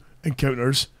 2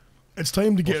 encounters. It's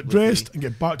time to get dressed and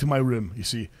get back to my room, you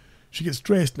see. She gets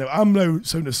dressed. Now, I'm now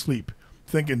sound asleep.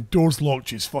 thinking, door's locked,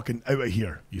 she's fucking out of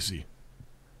here, you see.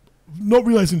 Not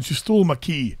realising she stole my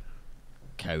key.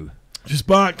 Cow. She's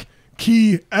back,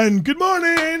 key, and good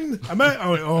morning! I went,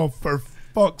 oh, for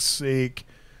fuck's sake.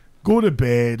 Go to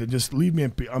bed and just leave me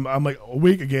in peace. I'm like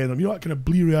awake again. I'm, you know, that kind of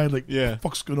bleary-eyed, like, what the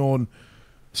fuck's going on?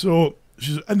 So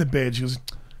she's in the bed. She goes,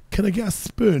 can I get a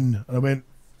spoon? And I went,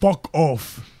 fuck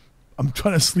off. I'm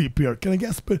trying to sleep here. Can I get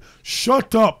a spoon?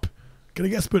 Shut up. Can I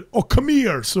get a spoon? Oh, come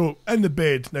here. So in the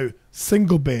bed now,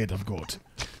 single bed I've got.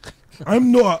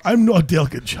 I'm not a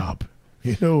delicate chap,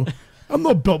 you know. I'm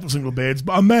not built for single beds,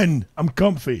 but I'm in. I'm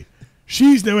comfy.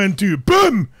 She's now in too.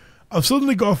 Boom! I've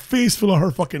suddenly got a face full of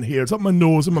her fucking hair. It's up my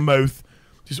nose and my mouth.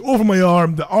 She's over my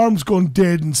arm. The arm's gone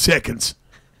dead in seconds.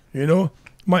 You know?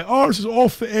 My arse is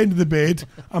off the end of the bed.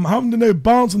 I'm having to now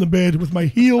balance on the bed with my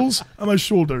heels and my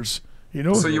shoulders. You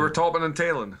know? So you were topping and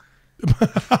tailing?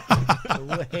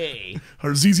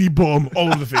 Her ZZ bomb all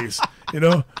over the face. You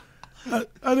know?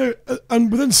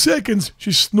 And within seconds,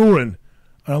 she's snoring.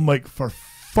 And I'm like, for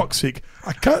fuck's sake,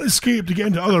 I can't escape to get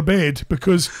into the other bed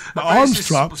because my arm's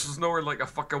trapped. She's snoring like a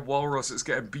fucking walrus that's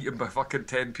getting beaten by fucking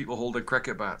 10 people holding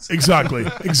cricket bats. Exactly.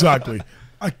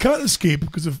 I can't escape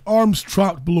because of arms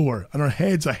trapped below her, and her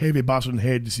head's a heavy bastard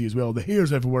head, you see, as well. The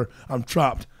hair's everywhere. I'm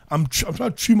trapped. I'm trying to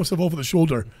chew myself off at the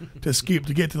shoulder to escape,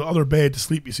 to get to the other bed to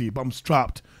sleep, you see, but I'm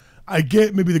trapped. I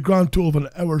get maybe the grand total of an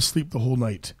hour's sleep the whole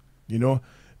night, you know?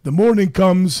 The morning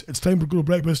comes, it's time for go to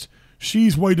breakfast.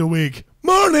 She's wide awake.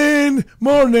 Morning!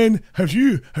 How's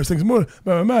things? Morning.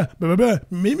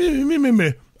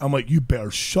 Me. I'm like, you better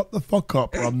shut the fuck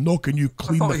up or I'm knocking you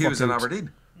clean I the thought he was in out.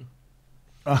 Aberdeen.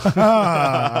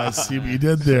 I see what you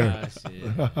did there.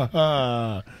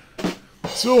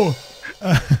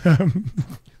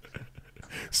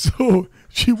 So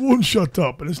she won't shut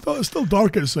up, and it's still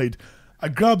dark outside. I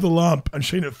grab the lamp and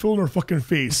shine it full in her fucking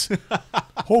face,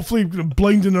 hopefully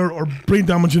blinding her or brain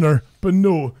damaging her. But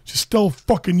no, she's still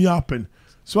fucking yapping.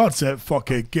 So that's it. Fuck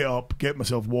it. Get up, get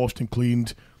myself washed and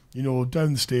cleaned. You know,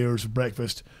 down the stairs for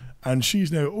breakfast, and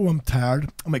she's now. Oh, I'm tired.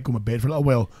 I might go to bed for a little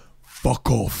while.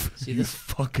 Fuck off, see, you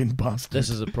fucking bastard. This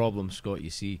is a problem, Scott, you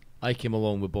see. I came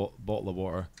along with a bottle of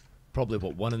water, probably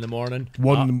about 1 in the morning.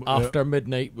 After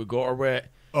midnight, we got her wet.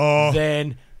 Oh.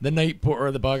 Then the night put her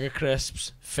the bag of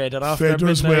crisps, fed her after Fed her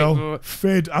midnight. as well.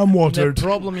 Fed and watered. The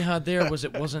problem you had there was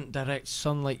it wasn't direct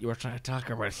sunlight you were trying to attack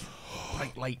her with.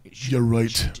 Bright light. You're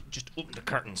right. Just open the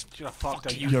curtains. Should have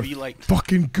fucked a You're UV light.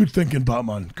 fucking good thinking,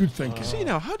 Batman. Good thinking. See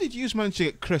now, how did you manage to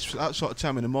get crisps at that sort of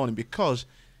time in the morning? Because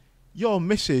your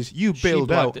missus, you bailed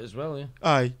she out. It as well, yeah.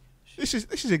 Aye. This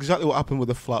is exactly what happened with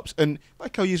the flaps. And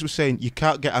like how you were saying, you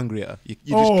can't get angry at her. You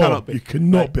just cannot be. You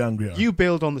cannot be angry at her. You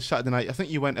bailed on the Saturday night. I think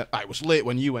you went. It was late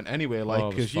when you went anyway, like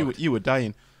because you were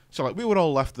dying. So like we were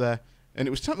all left there, and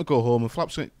it was time to go home. And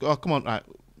Flaps went, "Oh, come on, right."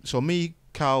 So me,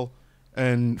 Cal,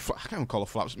 and I can't even call her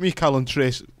Flaps. Me, Cal, and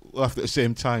Trace left at the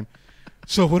same time.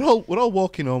 So we're all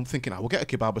walking home, thinking, "We'll get a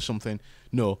kebab or something."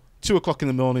 No, 2 o'clock in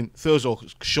the morning. Thursday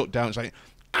shut down. It's like.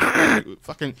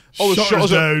 Fucking all the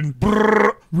shutters down,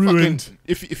 ruined. Fucking,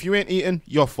 if you ain't eating,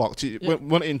 you're fucked.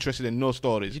 Weren't interested in no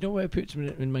stories. You know what it puts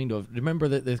me in mind of? Remember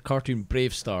the cartoon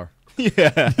Brave Star?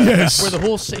 Yeah. Yes. Where the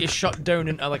whole city shut down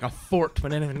into like a fort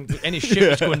when any ship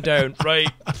was going down. Right,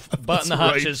 batten the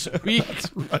hatches.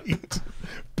 That's right.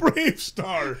 Brave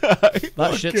Star.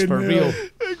 That shit's for real.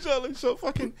 Exactly. So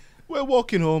fucking, we're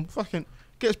walking home. Fucking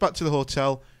gets back to the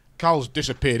hotel. Carl's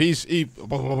disappeared. And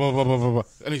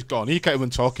he's gone. He can't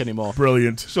even talk anymore.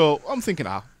 Brilliant. So I'm thinking,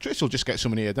 Trish will just get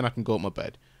someone here, then I can go to my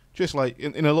bed. Trish, like,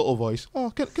 in a little voice,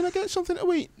 can I get something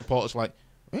to eat? Porter's like,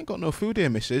 I ain't got no food here,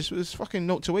 missus. There's fucking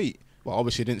note to eat. Well,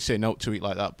 obviously, he didn't say note to eat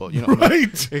like that, but you know what I mean?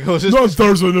 Right. He goes, not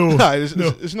Thursday, no.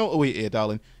 There's note to eat here,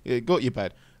 darling. Go to your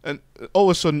bed. And all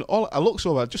of a sudden, I look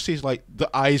over, I just sees, like,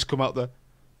 the eyes come out there.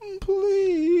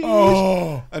 Please.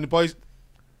 Oh. And the boys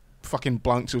fucking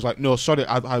blanked. He was like, no, sorry,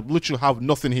 I literally have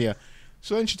nothing here.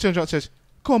 So then she turns around and says,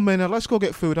 come on, Maynard, let's go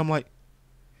get food. I'm like,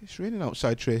 it's raining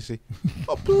outside, Tracy.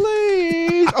 Oh,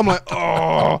 please. I'm like,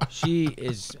 oh. She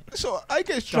is. So I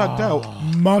get dragged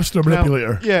out. Master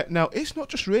manipulator. Now, it's not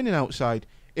just raining outside.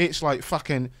 It's like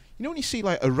fucking, you know when you see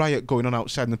like a riot going on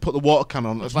outside and they put the water can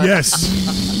on? It's like,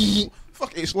 yes.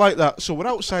 Fuck, it's like that. So we're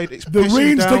outside, it's the pissing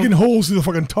rain's down. digging holes through the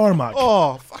fucking tarmac.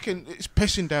 Oh, fucking, it's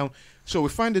pissing down. So we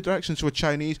find the directions to a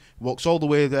Chinese, walks all the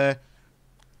way there.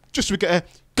 Just so we get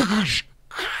a...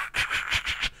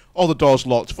 all the doors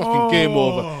locked. Fucking game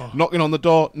over. Knocking on the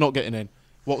door, not getting in.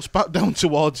 Walks back down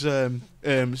towards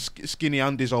Skinny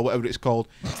Andy's or whatever it's called.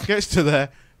 Gets to there.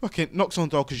 Fucking knocks on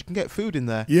the door because you can get food in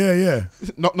there. Yeah.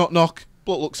 Knock, knock, knock.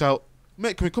 Bloke looks out.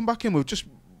 Mate, can we come back in?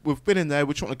 We've been in there.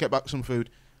 We just want to get back some food.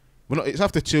 We're not. It's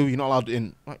after 2. You're not allowed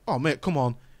in. Like, oh mate, come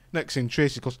on. Next thing,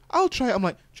 Tracy goes, I'll try it. I'm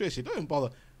like, Tracy, don't even bother.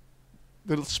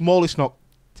 The smallest knock,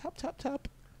 tap, tap, tap.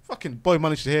 Fucking boy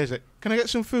managed to hear it. Can I get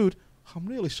some food? I'm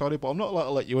really sorry, but I'm not allowed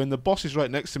to let you in. The boss is right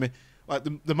next to me. Like,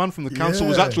 the man from the council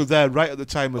was actually there right at the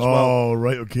time as well. Oh,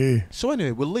 right, okay. So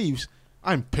anyway, we leaves.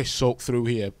 I'm piss-soaked through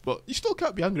here, but you still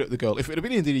can't be angry at the girl. If it had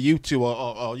been either you two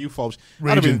or you Forbes,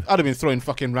 I'd have been throwing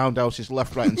fucking roundhouses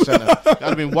left, right and centre. I'd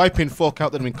have been wiping folk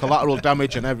out. There'd have been collateral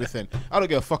damage and everything. I don't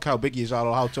give a fuck how big you are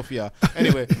or how tough you are.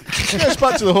 Anyway, get us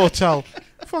back to the hotel.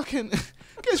 Fucking,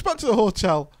 get us back to the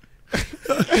hotel.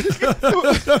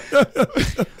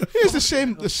 Here's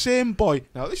the same boy.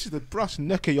 Now, this is the brass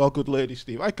neck of your good lady,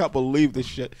 Steve. I can't believe this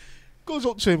shit. Goes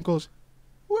up to him, goes,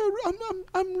 well,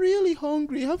 I'm really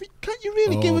hungry. Can't you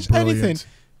really give us anything?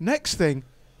 Next thing,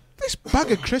 this bag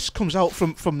of crisps comes out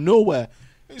from nowhere.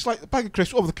 It's like the bag of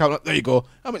crisps over the counter. There you go.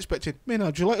 I'm expecting,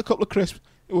 Maynard, do you like a couple of crisps?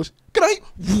 It was, can I?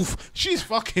 Woof. She's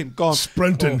fucking gone.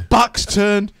 Sprinting. Back's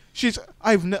turned.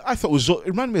 I thought it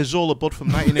reminded me of Zola Budd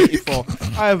from 1984.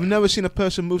 I have never seen a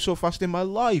person move so fast in my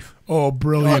life. Oh,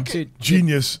 brilliant.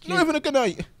 Genius. Not even a good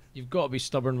night. You've got to be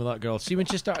stubborn with that girl. See, when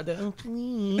she started the, oh,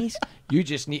 please. You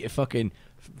just need to fucking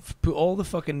put all the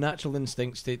fucking natural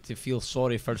instincts to feel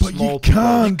sorry for small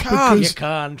people. You can. You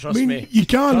can, trust me. You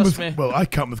can. Trust me. Well, I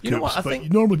can't with cooks, but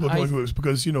normally people don't with cooks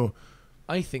because, you know.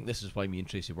 I think this is why me and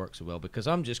Tracy work so well, because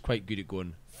I'm just quite good at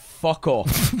going, fuck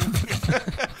off.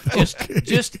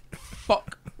 Just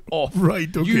fuck off. Right,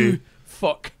 okay. You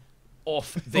fuck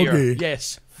off there. Okay.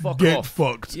 Yes, fuck Get off.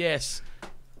 fucked. Yes.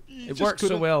 It works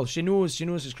so well. She knows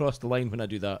it's crossed the line when I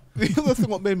do that. The other thing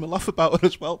what made me laugh about her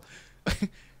as well,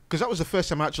 because that was the first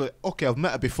time I've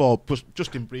met her before, but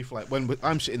just in brief, like when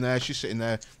I'm sitting there, she's sitting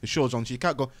there, the show's on, so you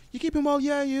can't go, you keeping well?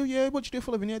 Yeah, what you do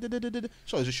for a living? Yeah,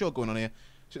 So there's a show going on here.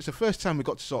 So it's the first time we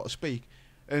got to sort of speak.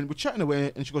 And we're chatting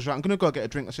away, and she goes, right, I'm going to go get a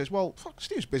drink. I says, well, fuck,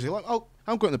 Steve's busy. Like,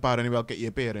 I'm going to the bar anyway, I'll get you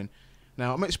a beer in.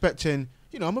 Now, I'm expecting,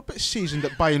 I'm a bit seasoned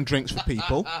at buying drinks for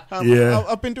people.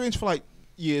 I've been doing this for like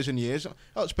years and years.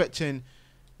 I'm expecting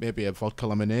maybe a vodka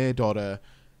lemonade or a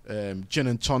gin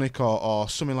and tonic or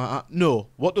something like that. No,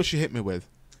 what does she hit me with?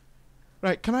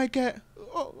 Right, can I get,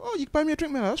 you can buy me a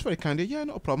drink, man? That's very kind of you. Yeah,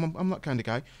 not a problem. I'm that kind of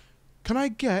guy. Can I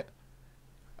get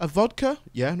a vodka?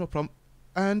 Yeah, no problem.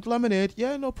 And lemonade?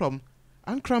 Yeah, no problem.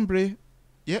 And cranberry?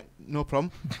 Yeah, no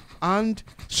problem. And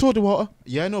soda water?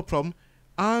 Yeah, no problem.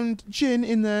 And gin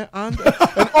in there. And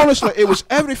honestly, it was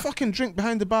every fucking drink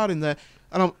behind the bar in there.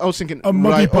 And I was thinking, a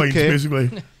muggy pint,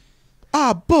 basically.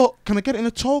 But can I get it in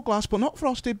a tall glass, but not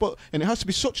frosted? And it has to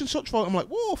be such and such volume. I'm like,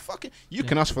 whoa, fuck it. You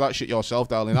can ask for that shit yourself,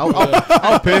 darling.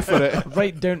 I'll pay for it.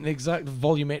 Write down the exact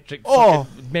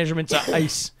volumetric measurements of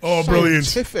ice. Oh, brilliant.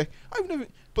 Scientific. I've never.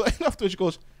 But then afterwards, she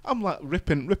goes, I'm like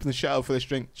ripping the shit out for this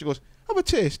drink. She goes, have a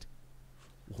taste.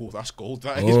 Oh, that's gold.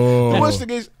 That is. The worst thing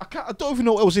is, I don't even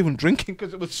know what I was even drinking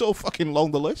because it was so fucking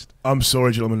long the list. I'm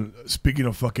sorry, gentlemen. Speaking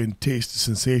of fucking taste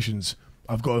sensations,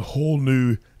 I've got a whole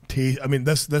new taste. I mean,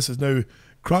 this is now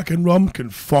Kraken rum can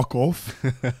fuck off.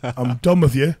 I'm done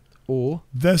with you. Oh,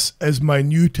 this is my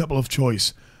new tipple of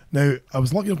choice. Now, I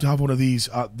was lucky enough to have one of these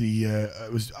at the.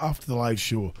 It was after the live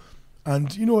show,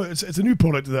 and it's a new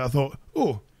product that I thought,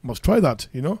 must try that.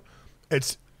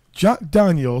 It's Jack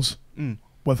Daniels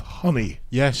with honey.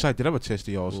 Yes, I did have a taste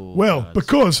of yours. Oh, well,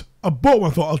 because I bought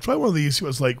one, I thought I'll try one of these. See what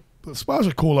it's like. Splash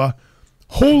of cola.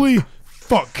 Holy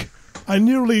fuck! I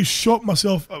nearly shot my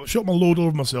load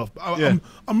over myself. I'm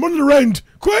running around.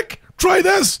 Quick, try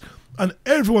this! And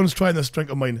everyone's trying this drink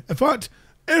of mine. In fact,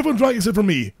 everyone drank except for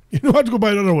me. I had to go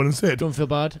buy another one instead. Don't feel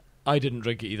bad. I didn't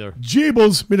drink it either.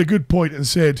 Jables made a good point and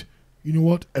said, you know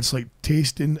what? It's like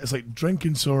it's like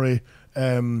drinking,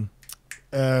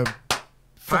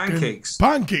 pancakes.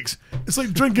 Pancakes. It's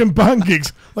like drinking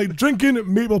pancakes. Like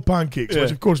drinking maple pancakes,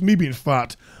 which, of course, me being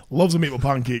fat, loves a maple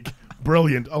pancake.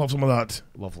 Brilliant. I love some of that.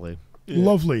 Lovely. Yeah.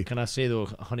 Lovely. Can I say, though,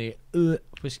 honey,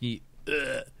 whiskey,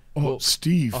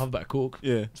 Steve. I'll have a bit of Coke.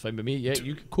 Yeah. It's fine with me. Yeah,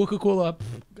 Coca-Cola,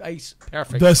 ice,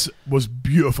 perfect. This was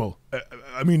beautiful.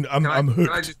 I mean, I'm hooked.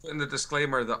 Can I just put in the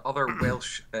disclaimer that other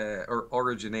Welsh or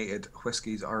originated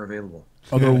whiskies are available?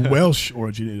 Other Welsh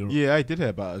originated? Yeah, I did hear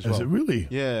about it as well. Is it really?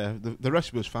 Yeah, the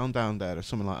recipe was found down there or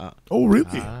something like that. Oh,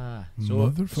 really?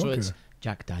 So it's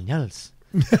Jack Daniels.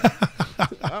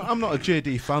 I'm not a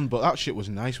JD fan, but that shit was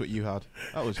nice what you had.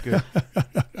 That was good.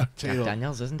 Jack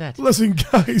Daniels, isn't it? Listen,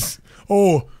 guys.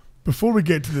 Before we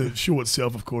get to the show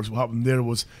itself, of course, what happened there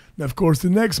was, now, of course,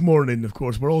 the next morning, of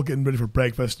course, we're all getting ready for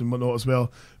breakfast and whatnot as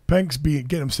well. Pink's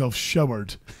getting himself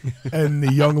showered in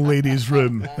the young lady's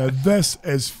room. Now, this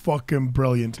is fucking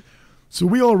brilliant. So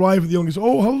we all arrive at the young ladies.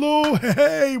 Oh, hello,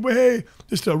 hey,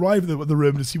 just to arrive at the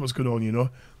room to see what's going on,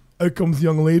 Out comes the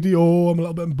young lady. Oh, I'm a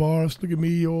little bit embarrassed. Look at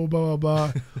me. Oh, blah, blah,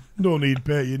 blah. No need,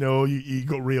 pet. You know, you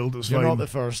got railed. It's You're fine. not the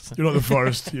first. You're not the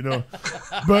first, you know.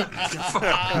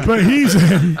 But he's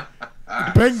in.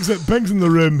 Pink's in the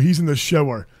room. He's in the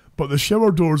shower. But the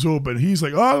shower door's open. He's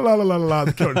like, oh, la, la, la, la,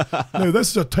 la. Now,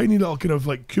 this is a tiny little kind of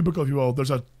like cubicle, if you will.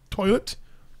 There's a toilet.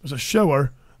 There's a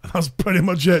shower. And that's pretty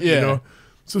much it, you know.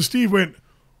 So Steev went,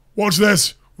 watch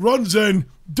this. Runs in,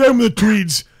 down with the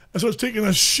tweeds, and starts taking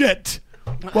a shit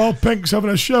while Pink's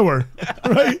having a shower,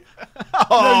 right?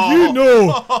 Now, you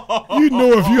know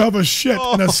if you have a shit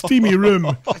in a steamy room,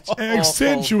 it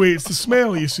accentuates the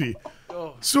smell, you see.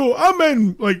 So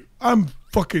I'm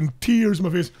fucking tears in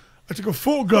my face. I took a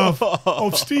photograph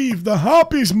of Steev, the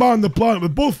happiest man on the planet,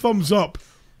 with both thumbs up,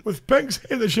 with Pink's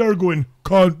head in the shower going,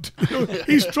 cunt. You know,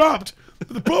 he's trapped. But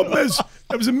the problem is,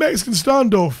 it was a Mexican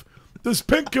standoff. Does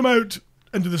Pink come out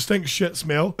into the stink shit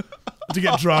smell to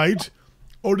get dried,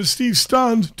 or does Steev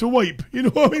stand to wipe? You know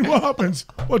what I mean? What happens?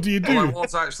 What do you do? Well, I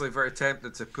was actually very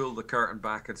tempted to pull the curtain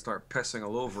back and start pissing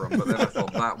all over him, but then I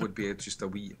thought that would be just a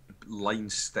wee line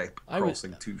step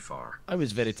crossing too far. I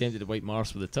was very tempted to wipe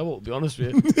Mars with a towel, to be honest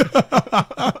with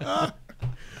you.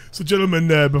 So, gentlemen,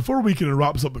 before we can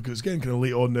wrap this up, because it's getting kind of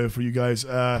late on now for you guys.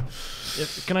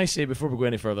 Can I say, before we go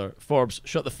any further, Forbes,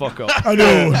 shut the fuck up. I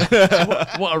know.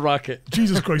 What a racket.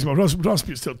 Jesus Christ, man. We're not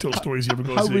supposed to tell stories here.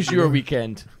 How was your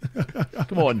weekend?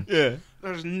 Come on. Yeah.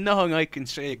 There's nothing I can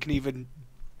say that can even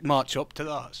match up to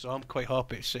that, so I'm quite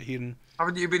happy to sit here and...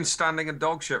 Haven't you been standing in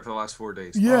dog shit for the last 4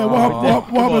 days? Yeah, what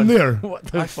happened there?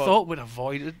 I thought we'd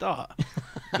avoided that.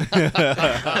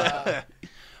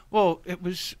 Well, it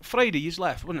was Friday, you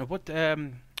left, wasn't it? What,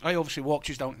 I obviously walked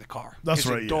you down to the car. That's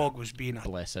right, the dog was being a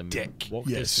Bless him. dick. Walked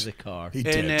us to the car. He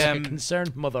did. Like a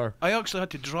concerned mother. I actually had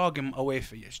to drag him away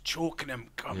for you, choking him.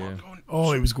 Come on, going.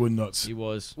 Oh, he was going nuts. He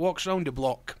was. Walks round the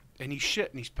block, and he's shit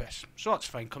and he's pissed. So that's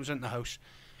fine, comes into the house.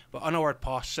 But an hour had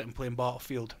passed, sitting playing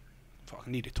Battlefield.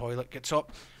 Fucking need a toilet, gets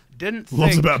up.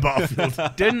 Loves a bit of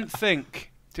Battlefield. Didn't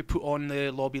think to put on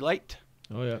the lobby light.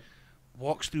 Oh, yeah.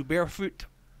 Walks through barefoot.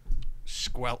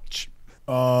 Squelch.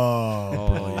 Oh,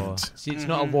 brilliant. See, it's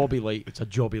not a lobby light, it's a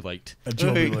jobby light. A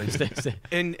jobby light.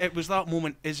 And it was that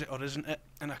moment, is it or isn't it?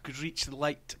 And I could reach the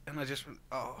light, and I just went,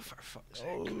 oh, for fuck's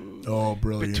sake. Oh,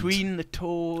 brilliant. Between the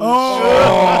toes.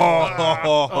 Oh, it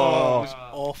was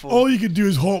awful. all you could do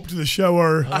is hop to the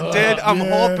shower. I did. I'm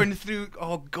hopping through.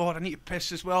 Oh, God, I need to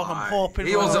piss as well. I'm hopping.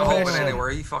 He wasn't hopping anywhere.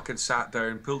 He fucking sat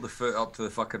down, pulled the foot up to the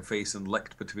fucking face, and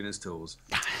licked between his toes.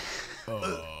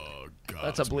 Oh, God.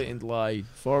 That's a blatant lie.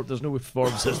 There's no way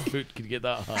Forbes' foot could get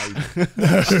that high.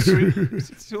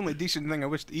 It's the only decent thing I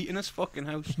wish to eat in this fucking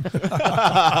house.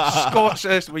 Scott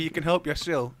says where you can help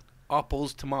yourself.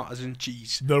 Apples, tomatoes, and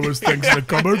cheese. There was things in the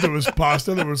cupboard. There was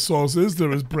pasta. There was sauces. There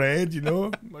was bread. You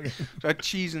know. So I had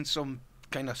cheese and some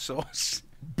kind of sauce.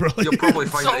 Brilliant. You'll probably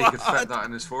find that he could fit that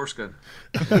in his foreskin.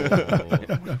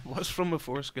 What's from a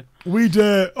foreskin? We'd,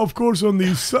 of course, on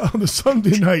the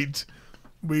Sunday night,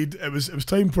 it was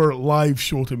time for live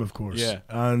showtime, of course. Yeah.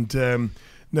 And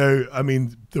now, I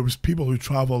mean, there was people who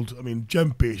travelled. I mean,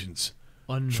 gym patients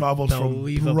travelled from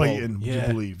Brighton. Would you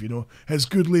believe? You know, his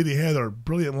good lady Heather,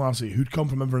 brilliant lassie, who'd come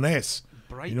from Inverness.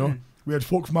 Brighton. You know, we had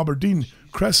folk from Aberdeen.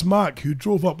 Chris Mack, who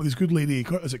drove up with his good lady.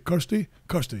 Is it Kirsty?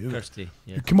 Kirsty.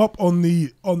 Yeah. Who came up on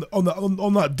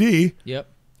that day. Yep.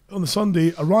 On the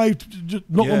Sunday, arrived just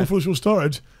not long before the show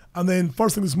started, and then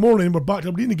first thing this morning we're back to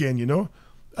Aberdeen again. You know,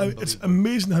 it's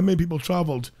amazing how many people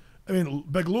travelled. I mean,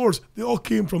 Big Lords, they all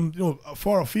came from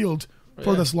far afield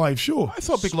for this live show. I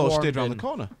thought Big Law stayed around the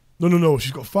corner. No.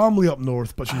 She's got family up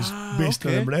north, but she's based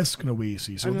in Inverness kind of way. You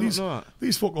see, so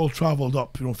these folk all travelled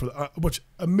up, for which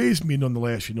amazed me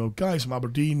nonetheless. You know, guys from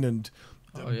Aberdeen and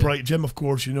Bright Jim, of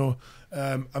course. You know,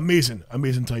 amazing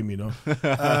time. You know.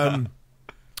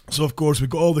 So of course we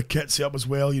got all the kits set up as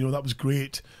well. You know, that was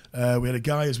great. We had a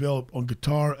guy as well on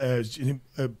guitar. His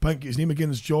name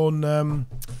again is John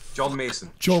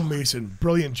Mason. John Mason,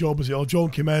 brilliant job as well.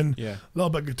 John came in, a little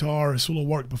bit of guitar, solo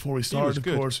work before he started.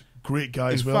 Of course, great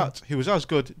guy as well. In fact, he was as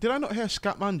good. Did I not hear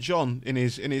Scatman John in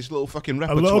his little fucking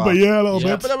repertoire? A little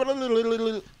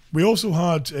bit. We also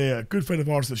had a good friend of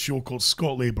ours at the show called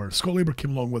Scott Labour. Scott Labour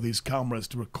came along with his cameras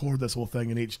to record this whole thing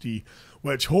in HD,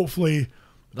 which hopefully.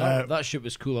 That shit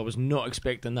was cool. I was not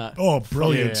expecting that. Oh,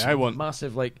 brilliant! Yeah, I want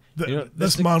massive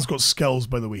this man's got skills,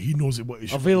 by the way. He knows what he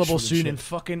should. Available soon in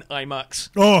fucking IMAX.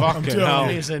 Oh, I'm telling you,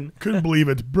 amazing! Couldn't believe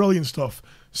it. Brilliant stuff.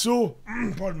 So,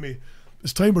 pardon me.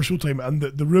 It's time for showtime, and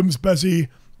the room's busy.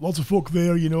 Lots of folk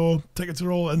there. You know, tickets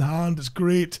are all in hand. It's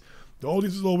great. The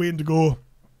audience is all waiting to go.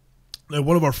 Now,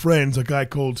 one of our friends, a guy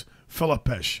called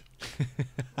Philippish,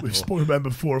 we've spoken about him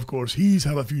before. Of course, he's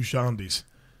had a few shandies.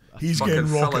 He's fucking getting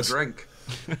fella raucous. drink.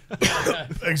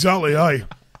 Exactly, aye.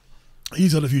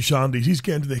 He's had a few shandies. He's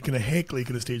getting to the kind of heckly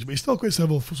kind of stage, but he's still quite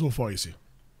civil so far, you see.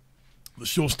 The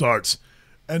show starts.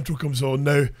 Intro comes on.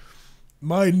 Now,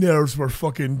 my nerves were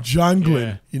fucking jangling.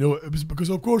 Yeah. You know, it was because,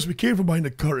 of course, we came from behind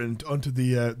the curtain onto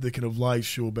the kind of live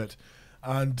show bit.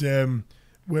 And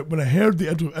when I heard the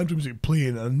intro music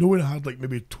playing, and knowing I had like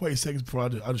maybe 20 seconds before I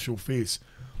had to show face,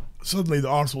 suddenly the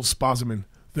arsehole spasming,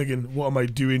 thinking, what am I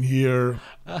doing here?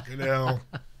 You know,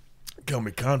 can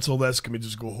we cancel this? Can we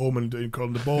just go home and curl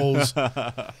the balls?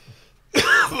 That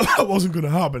wasn't going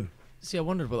to happen. See, I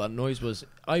wondered what that noise was.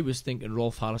 I was thinking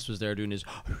Rolf Harris was there doing his...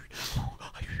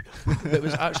 It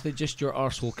was actually just your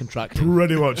arsehole contracting.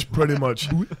 Pretty much.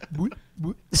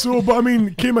 So, but I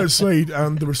mean, came outside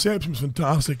and the reception was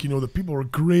fantastic. You know, the people were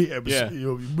great. It was, you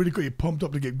know, really got you pumped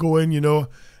up to get going. You know,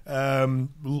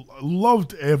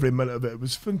 loved every minute of it. It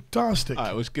was fantastic.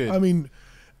 It was good. I mean,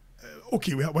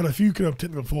 okay, we had a few kind of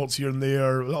technical faults here and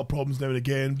there, a lot of problems now and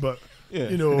again, but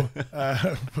you know,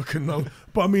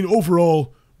 but I mean,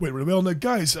 overall, went really well. Now,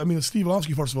 guys, I mean, Steve, I'll ask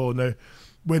you first of all. Now,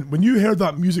 when you heard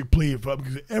that music play,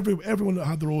 because everyone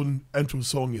had their own intro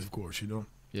song, of course, you know.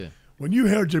 Yeah. When you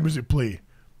heard your music play,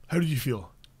 how did you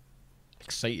feel?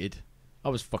 Excited. I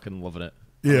was fucking loving it.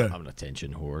 Yeah. I'm an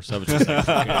attention horse. I was just like,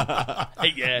 fucking,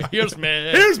 hey, yeah, here's me.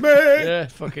 Here's me. Yeah,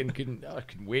 fucking I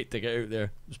couldn't wait to get out there.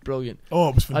 It was brilliant. Oh,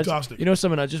 it was fantastic. You know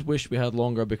something, I just wish we had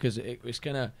longer because it was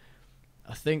kind of,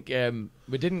 I think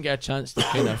we didn't get a chance to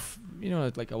kind of, you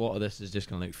know, like a lot of this is just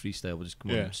kind of like freestyle. We'll just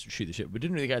come on and shoot the shit. We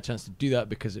didn't really get a chance to do that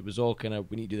because it was all kind of,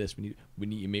 we need to do this, we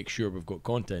need to make sure we've got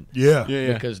content. Yeah.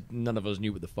 Because none of us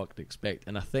knew what the fuck to expect.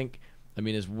 And I think, I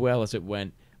mean, as well as it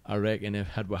went, I reckon if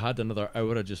had we had another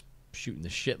hour of just shooting the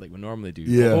shit like we normally do,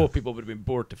 people would have been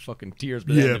bored to fucking tears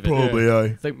by the end of it. Probably, I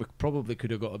think we probably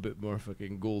could have got a bit more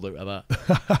fucking gold out of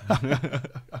that.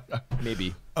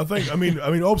 Maybe. I mean,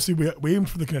 obviously we aimed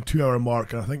for the kind of 2 hour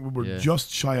mark, and I think we were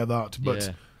just shy of that,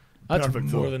 but that's perfect.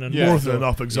 more than enough. More than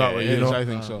enough, exactly. Yeah, you know, I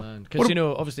think so. Because you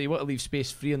know, obviously, you want to leave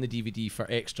space free on the DVD for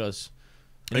extras.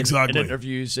 Exactly. In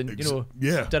interviews and you know,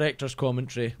 director's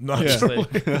commentary. Naturally.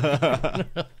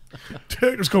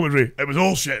 Director's commentary. It was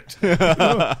all shit.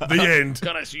 The end.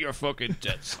 Can I see your fucking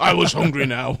tits? I was hungry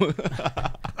now.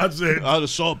 That's it. I had a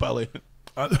salt belly.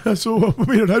 So,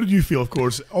 Maynard, how did you feel? Of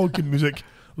course, all good music,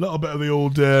 a little bit of the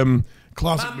old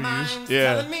classic we used.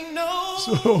 Yeah.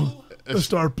 So let's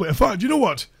start playing. In fact, you know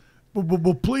what?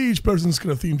 We'll play each person's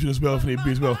kind of theme tune as well if need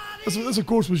be as well. This of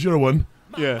course was your one.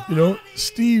 Yeah. You know,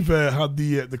 Steve had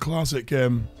the classic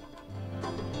little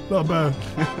bit.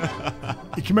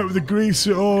 He came out with the grey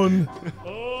suit on,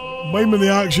 miming the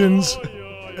actions.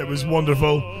 It was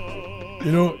wonderful.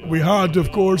 You know, we had,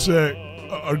 of course,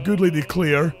 our good lady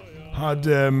Claire had,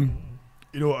 you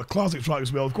know, a classic track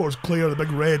as well. Of course, Claire, the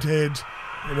big redhead,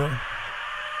 you know.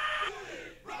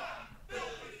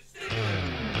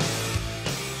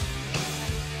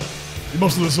 You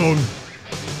must know the song.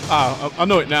 I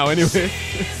know it now anyway.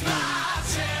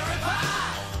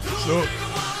 So,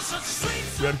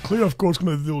 we had Claire, of course,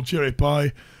 coming with the old cherry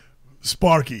pie.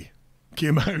 Sparky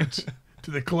came out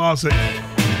to the classic.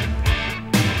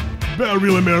 Bit of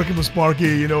real American for Sparky,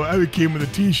 you know, how he came with a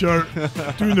t-shirt,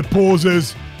 doing the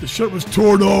poses. The shirt was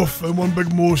torn off in one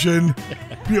big motion.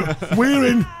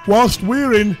 Whilst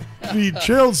wearing the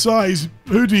child-size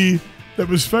hoodie that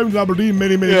was found in Aberdeen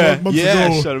many months ago.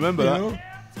 Yes, I remember that. Know?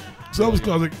 So that was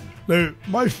classic. Now,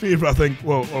 my favourite, I think,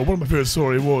 or one of my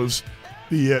favourite, was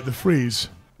the Phraze.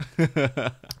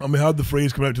 And we had the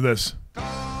Phraze come out to this. You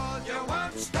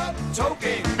won't stop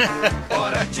talking,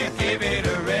 why don't you give it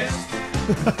a rest?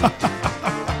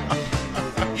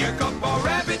 You got more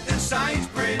rabbit than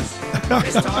Sainsbury's.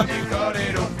 This time you got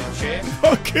it off your chest.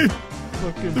 Fucking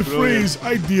the Phraze,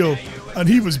 ideal. And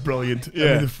he was brilliant. Yeah. I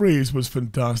mean, the Phraze was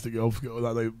fantastic. I forgot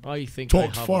that. They I think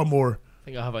talked far more. I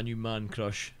think I have a new man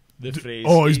crush. The Phraze.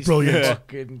 Oh, he's brilliant.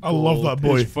 Fucking I love that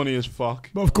boy. He's funny as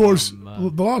fuck. But of course,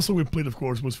 the last song we played, of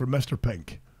course, was for Mr.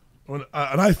 Pink. And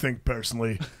I think,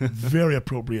 personally, very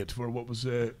appropriate for what was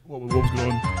going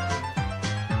on.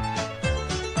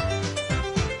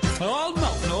 Old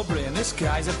mouth, no brain, this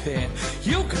guy's a pain.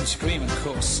 You can scream and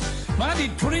cuss. Man,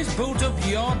 he'd put his boot up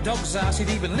your dog's ass, he'd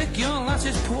even lick your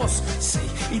lass's puss.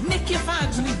 See, he'd nick your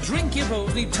fags and he'd drink your booze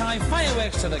and he'd tie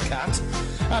fireworks to the cat.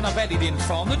 And I bet he'd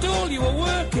inform the dole you were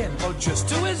working. Well, just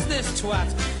who is this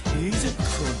twat? He's a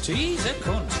cunt, he's a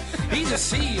cunt. He's a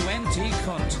C-U-N-T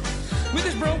cunt. With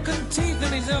his broken teeth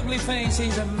and his ugly face,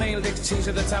 he's a male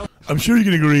dictator that's out. I'm sure you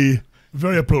can agree,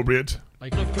 very appropriate.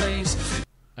 Like a place.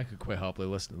 I could quite happily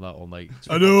listen to that all night.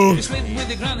 I know. You sleep with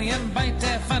your granny and bite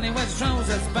their fanny, wears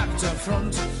trousers back to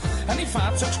front. And he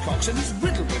farts, sucks cocks, and he's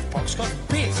riddled with pox, cause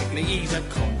basically he's a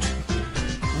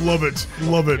cunt. Love it.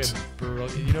 Love it.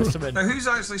 You know something? Now, who's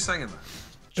actually singing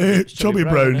that? Chubby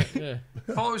Brown. Yeah.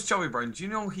 Follows Chubby Brown. Do you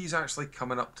know he's actually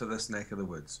coming up to this neck of the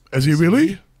woods? Is he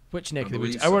really? Which neck of the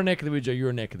believe woods? so. Our neck of the woods or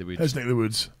your neck of the woods? His neck of the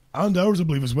woods. And ours, I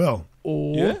believe, as well.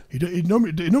 Oh. Yeah? He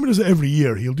normally does it every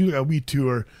year. He'll do like a wee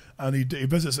tour, and he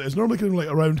visits. It's normally kind of like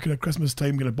around kind of Christmas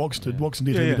time, kind of Boxing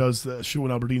Day time. Yeah. He does the show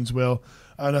in Aberdeen as well.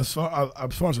 And as far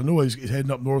as I know, he's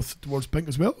heading up north towards Pink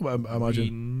as well. I We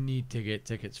imagine. need to get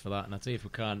tickets for that, and I'll tell you if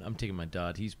we can. I'm taking my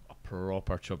dad. He's a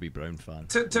proper Chubby Brown fan.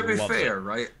 To be Loves fair, it.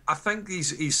 right, I think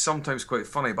he's sometimes quite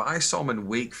funny, but I saw him in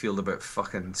Wakefield about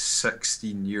fucking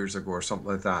 16 years ago or something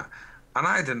like that. And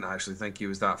I didn't actually think he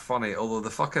was that funny, although the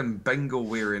fucking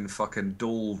bingo-wearing fucking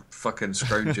dole fucking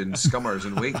scrounging scummers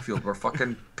in Wakefield were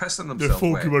fucking pissing The themselves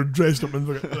folk wet. who were dressed up in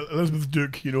like Elizabeth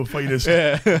Duke, finest.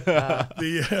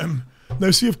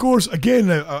 Now, see, of course, again,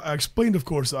 I explained, of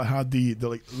course, that I had the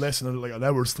like less than like an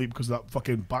hour's sleep because of that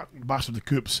fucking bastard the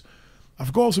coops. I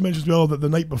forgot also to mention as well that the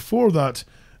night before that,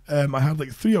 I had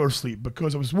like 3 hours sleep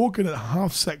because I was woken at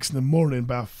 6:30 in the morning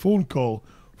by a phone call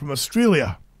from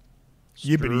Australia.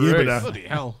 Yibbity. Bloody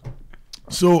hell.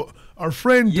 So our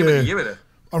friend, Yibbity.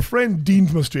 our friend Dean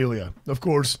from Australia, of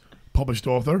course, published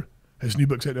author. His new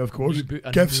book's out now, of course. New book,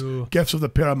 I know. Gifts of the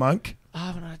Paramank. I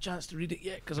haven't had a chance to read it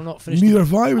yet because I'm not finished. Neither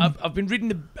have I. I've been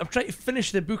reading I'm trying to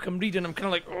finish the book I'm reading. I'm kind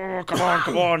of like, oh, come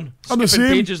on. I'm the Skipping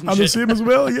same. pages and I'm the shit. same as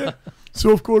well. Yeah.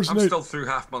 So of course I'm now. still through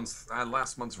last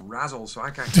month's razzle, so I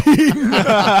can't.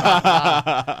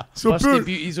 So Busty poor,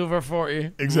 Beauty's over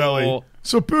 40. exactly. Oh,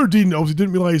 So poor Dean obviously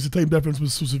didn't realise the time difference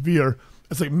was so severe.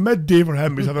 It's like midday for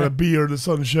him. He's having a beer in the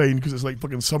sunshine because it's like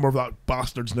fucking summer of that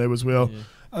bastards now as well. Yeah.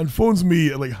 And phones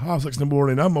me at like 6:30 in the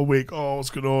morning. I'm awake. Oh, what's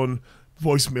going on?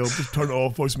 Voicemail. Just turn it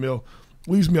off. Voicemail.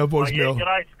 Leaves me a voicemail. Yeah,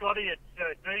 g'day, Scotty. It's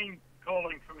Dean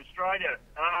calling from Australia.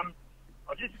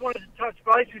 I just wanted to touch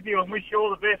base with you and wish you all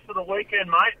the best for the weekend,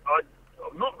 mate.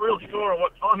 I'm not real sure of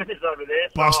what time it is over there,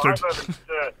 so Bastard. I hope I haven't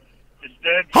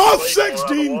disturbed you. 6:30,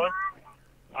 Dean.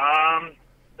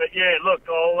 But yeah, look,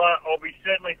 I'll be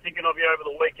certainly thinking of you over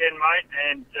the weekend, mate,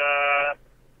 and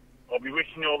I'll be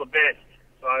wishing you all the best.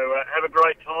 So have a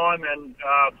great time, and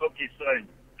talk to you soon.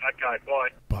 Okay, bye.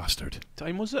 Bastard.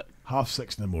 Time was it?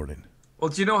 6:30 in the morning. Well,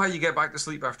 do you know how you get back to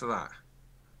sleep after that?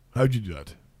 How'd you do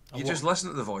that? You just listen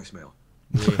to the voicemail.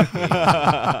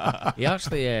 he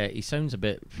actually, he sounds a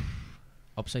bit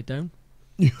upside down.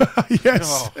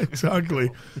 Yes, exactly.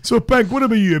 So, Pink, what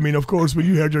about you? I mean, of course, when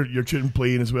you heard your tune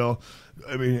playing as well,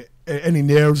 I mean, any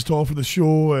nerves at all for the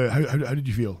show? How did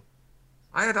you feel?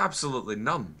 I had absolutely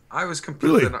none. I was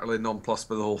completely Really? and utterly nonplussed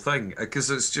by the whole thing because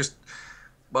it's just,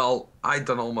 well, I'd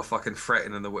done all my fucking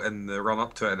fretting in the run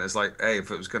up to it, and it's like, hey, if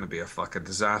it was going to be a fucking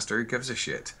disaster, who gives a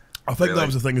shit? I think Really? that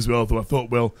was the thing as well, though. I thought,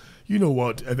 well, you know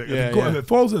what? If it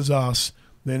falls on its ass,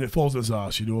 then it falls on its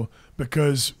ass,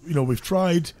 because, we've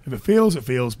tried. If it fails, it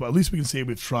fails, but at least we can say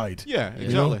we've tried. Yeah, you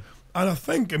exactly. know? And I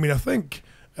think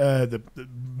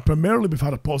primarily we've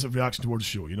had a positive reaction towards the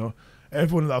show,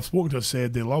 Everyone that I've spoken to has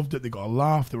said they loved it, they got a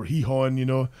laugh, they were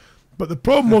hee-hawing, But the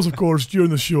problem was, of course, during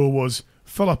the show was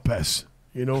full of piss,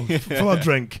 full of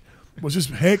drink, was just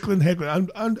heckling,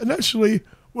 and initially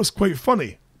was quite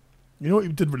funny. He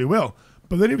did really well.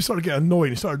 But then he started getting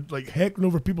annoying. He started like heckling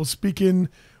over people speaking.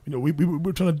 We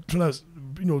were trying to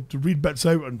to read bits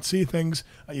out and say things,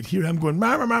 and you'd hear him going,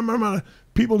 "Ma."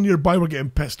 People nearby were getting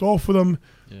pissed off with him.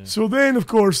 Yeah. So then, of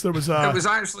course, there was a... It was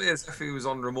actually as if he was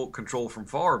on remote control from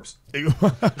Forbes.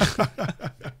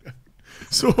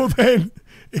 So then,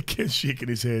 he kept shaking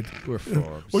his head. Poor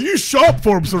Forbes. Well, you shot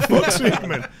Forbes, for fuck's sake,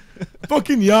 man.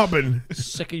 Fucking yapping.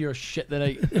 Sick of your shit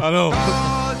tonight. I know.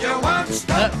 Oh, you won't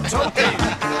stop talking.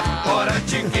 Why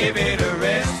don't you give it a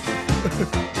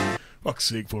rest? Fuck's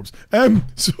sake, Forbes.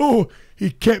 So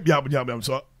he kept yapping.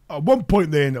 So at one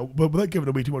point then, without giving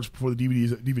away too much before the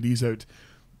DVD's out,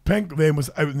 Pink then was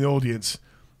out in the audience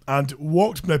and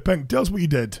walked. Now, Pink, tell us what you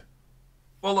did.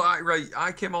 Well,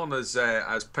 I came on as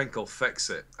Pink'll Fix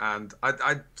It, and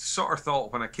I sort of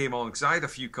thought when I came on, because I had a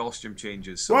few costume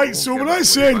changes. So Right, so when I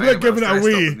said we're giving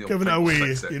it away,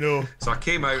 So I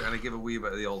came out and I gave a wee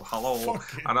bit of the old hello,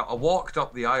 and I walked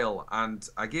up the aisle and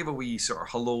I gave a wee sort of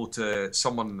hello to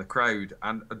someone in the crowd,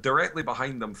 and directly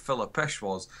behind them Philip Pish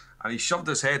was, and he shoved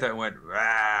his head out and went,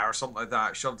 rah, or something like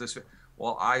that, shoved his...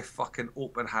 Well, I fucking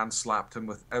open hand slapped him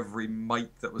with every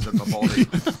might that was in my body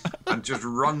and just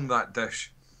wrung that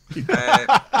dish.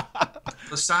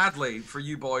 Sadly, for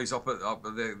you boys up at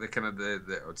the kind of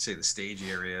the I would say the stage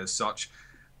area as such,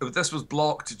 this was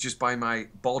blocked just by my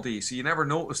body, so you never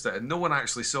noticed it, and no one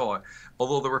actually saw it.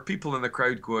 Although there were people in the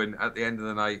crowd going at the end of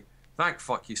the night, "Thank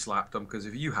fuck you slapped him, because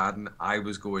if you hadn't, I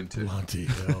was going to." Bloody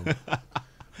hell.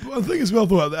 Well, the thing is, well,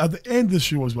 though, at the end of the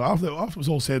show as well, after it was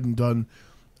all said and done,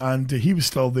 and he was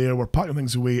still there, we're packing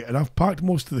things away, and I've packed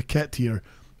most of the kit here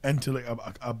into like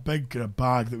a big kind of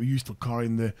bag that we used to carry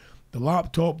in the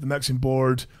laptop, the mixing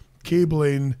board,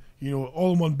 cabling,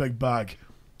 all in one big bag.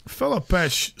 Philip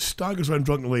Pish staggers around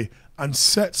drunkenly and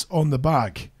sits on the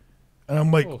bag. And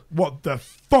I'm like, what the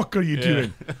fuck are you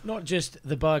doing? Not just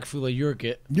the bag full of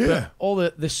yogurt, Yeah. but all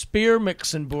the spare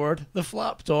mixing board, the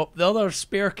flap top, the other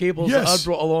spare cables that I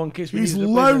brought along in case we He's needed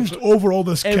to lounged over all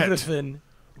this kit. everything.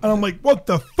 And I'm like, what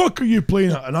the fuck are you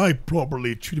playing at? And I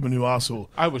properly chewed him a new asshole.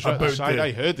 I was right outside.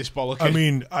 I heard this bollocking. I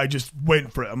mean, I just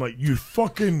went for it. I'm like, you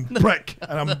fucking prick.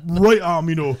 And I'm right at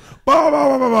him, bah, bah,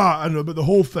 bah, bah, bah. And about the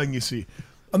whole thing, you see.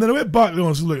 And then I went back and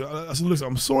I said, look,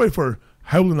 I'm sorry for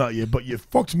howling at you, but you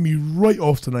fucked me right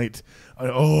off tonight.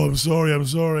 And I'm sorry. I'm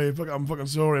fucking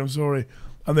sorry.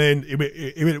 And then he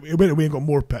went away and got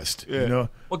more pissed. Well,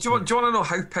 do you want to know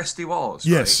how pissed he was?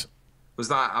 Yes. Right? Was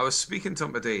that I was speaking to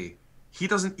him today. He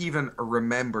doesn't even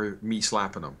remember me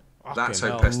slapping him. That's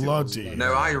how pissed he was.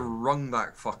 Now, I rung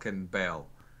that fucking bell,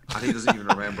 and he doesn't even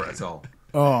remember it at all.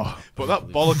 Oh, but that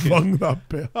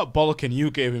bollocking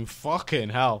you gave him, fucking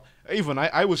hell. Even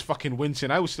I was fucking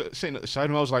wincing. I was sitting at the side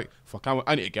and I was like, fuck,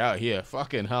 I need to get out of here.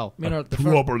 Fucking hell.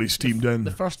 Properly steamed in.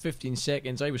 The first 15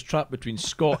 seconds, I was trapped between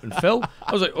Scott and Phil.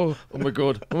 I was like, oh my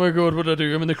god, what did I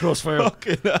do? I'm in the crossfire.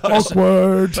 Awkward.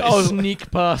 I was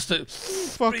sneak past it.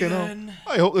 Fucking hell.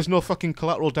 I hope there's no fucking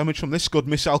collateral damage from this Scud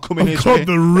missile coming his I've way.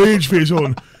 got the rage face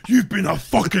on. You've been a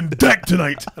fucking dick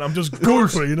tonight. And I'm just going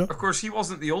for it, Of course, he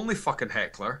wasn't the only fucking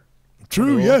heckler.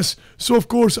 True, yes. So, of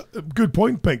course, good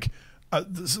point, Pink.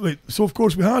 So, of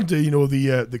course, we had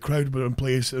the crowd were in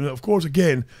place, and of course,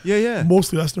 again,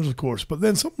 mostly listeners, of course. But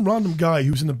then some random guy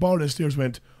who's in the bar downstairs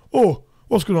went, "Oh,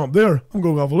 what's going on up there? I'm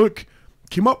going to have a look."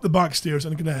 Came up the back stairs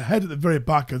and going to head at the very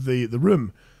back of the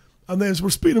room, and then as we're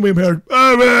speeding away, we heard,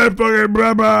 fucking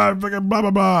blah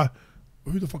blah blah.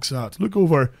 Who the fuck's that? Look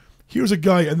over. Here's a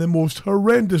guy in the most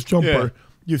horrendous jumper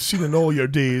you've seen in all your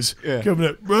days, giving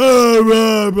it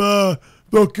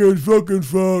fucking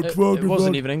fuck. It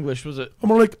wasn't even English, was it? I'm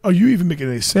like, are you even making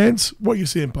any sense? What are you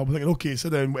saying, Papa? I'm thinking, okay,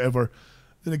 sit down, whatever.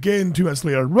 Then again, 2 minutes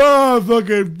later,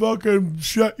 fucking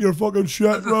shit, you're fucking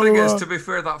shit. The thing is, to be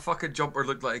fair, that fucking jumper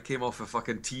looked like it came off a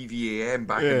fucking TVAM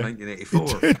back in 1984.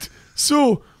 It did.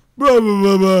 So,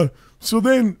 so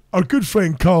then our good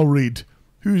friend Carl Reid,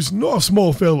 who's not a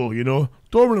small fellow,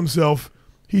 dormant himself,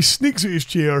 he sneaks at his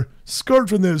chair,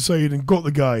 skirts from the outside and got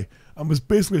the guy, and was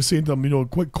basically saying to him,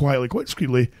 quite quietly, quite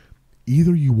discreetly,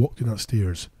 either you walk down that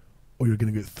stairs or you're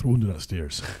going to get thrown down that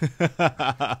stairs.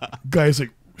 Guy's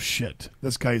like, shit,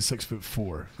 this guy is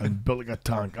 6'4" and built like a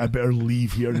tank. I better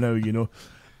leave here now,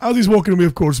 As he's walking away,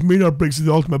 of course, Maynard breaks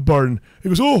the ultimate burn. He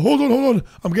goes, oh, hold on.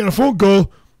 I'm getting a phone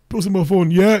call. Pulls him on the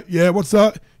phone. Yeah, what's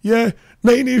that? Yeah,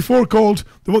 1984 called.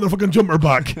 They want their fucking jumper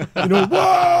back.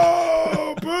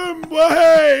 Whoa, boom,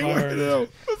 hey. The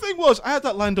thing was, I had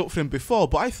that lined up for him before,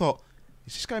 but I thought,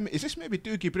 is this maybe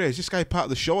Doogie Bray? Is this guy part of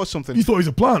the show or something? You thought he was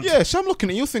a plant? Yeah, so I'm looking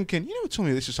at you thinking, you never told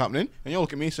me this is happening. And you're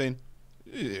looking at me saying,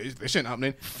 this ain't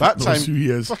happening. That time,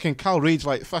 fucking Cal Reid's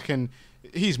like fucking,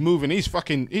 he's moving, he's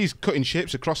cutting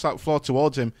shapes across that floor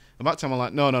towards him. And that time I'm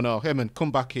like, no, Heyman,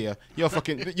 come back here.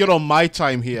 You're on my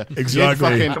time here.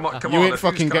 Exactly. Come on, you ain't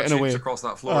fucking getting away. Across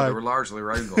that floor, they were largely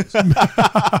round ones.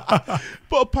 But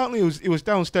apparently he was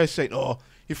downstairs saying, oh,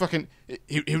 he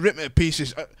ripped me to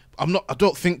pieces. I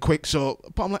don't think quick, so.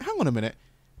 But I'm like, hang on a minute.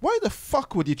 Why the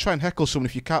fuck would you try and heckle someone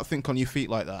if you can't think on your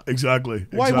feet like that? Exactly.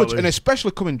 Why would you? And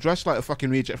especially coming dressed like a fucking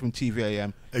reject from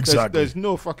TVAM. Exactly. There's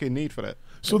no fucking need for it.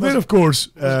 So then, of course...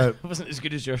 it wasn't as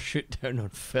good as your shoot down on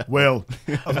Phil. Well,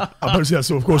 I'm about to say that.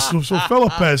 So, of course, so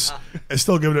Philip is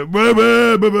still giving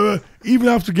it... Even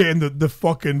after getting the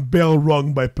fucking bell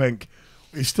rung by Pink,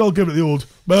 he's still giving it the old...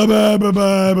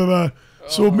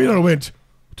 So Maynard went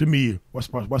to me,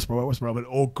 whisper. I went,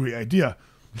 oh, great idea.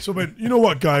 So I went, you know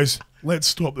what, guys? Let's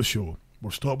stop the show.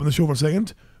 We're stopping the show for a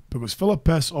second because Philip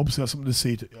Piss obviously has something to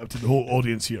say to the whole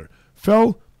audience here.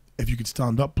 Phil, if you could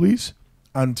stand up, please.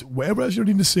 And whatever it is you're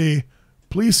needing to say,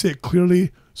 please say it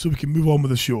clearly so we can move on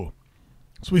with the show.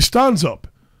 So he stands up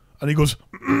and he goes,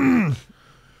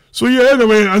 so yeah,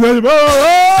 anyway, and then,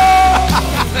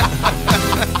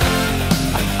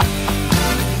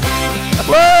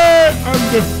 and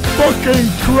the fucking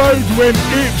crowd went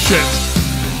apeshit.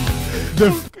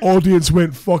 Audience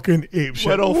went fucking apeshit.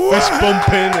 We're all fist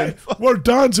bumping. And We're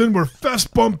dancing, we're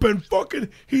fist bumping, fucking.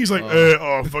 He's like,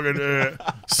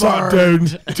 sat down,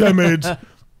 timid.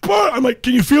 Burn. I'm like,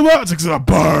 can you feel that? It's like, a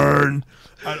burn.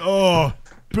 And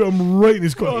put him right in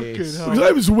his gut. Because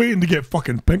I was waiting to get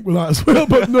fucking pink with that as well,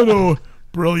 but no.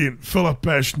 Brilliant.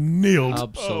 Philippesh nailed.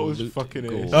 Absolutely. fucking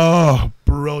gold. Oh,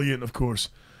 brilliant, of course.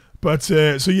 But,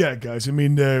 so yeah, guys, I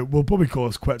mean, we'll probably call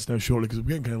us quits now shortly because we're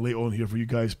getting kind of late on here for you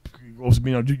guys. Also,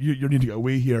 you need to get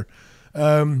away here.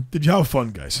 Did you have fun,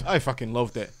 guys? I fucking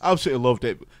loved it. Absolutely loved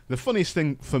it. The funniest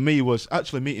thing for me was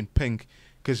actually meeting Pink,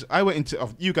 because I went into,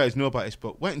 you guys know about this,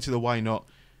 but went into the Why Not,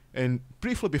 and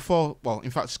briefly before, well, in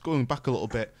fact, going back a little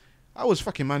bit, I was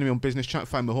fucking minding my own business, trying to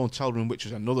find my hotel room, which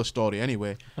is another story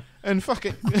anyway. And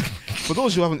fucking, for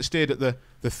those who haven't stayed at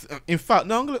in fact,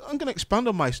 no, I'm gonna expand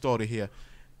on my story here.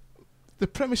 The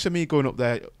premise of me going up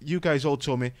there, you guys all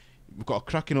told me, we've got a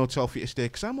cracking hotel for you to stay,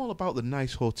 because I'm all about the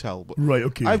nice hotel. But right,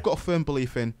 okay. I've got a firm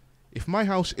belief in, if my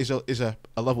house is a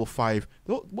level 5,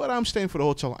 where I'm staying for the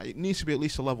hotel, it needs to be at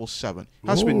least a level 7. It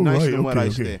has to be nicer than where I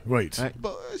stay. Right.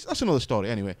 But that's another story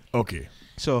anyway. Okay.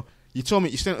 So, you told me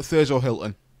you're staying at Thurso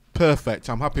Hilton. Perfect.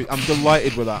 I'm happy. I'm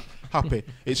delighted with that. Happy.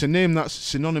 It's a name that's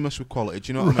synonymous with quality.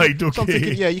 Do you know what I mean? Right, okay. So I'm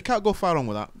thinking, yeah, you can't go far wrong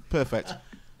with that. Perfect.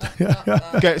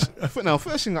 Now,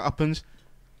 first thing that happens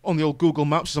on the old Google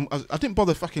Maps is I didn't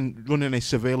bother fucking running any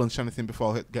surveillance or anything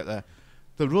before I get there.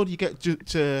 The road you get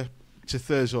to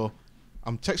Thurso,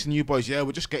 I'm texting you boys, yeah,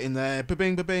 we're just getting there.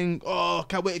 Ba-bing, ba-bing. Oh,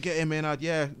 can't wait to get in, Maynard.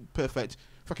 Yeah, perfect.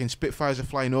 Fucking Spitfires are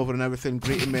flying over and everything,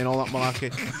 greeting me and all that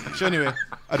malarkey. So anyway,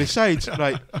 I decide,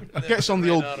 right, gets on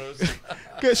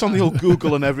the old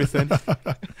Google and everything.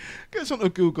 Gets onto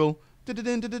Google,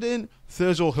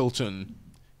 Thurso Hilton.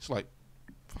 It's like,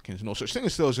 fucking there's no such thing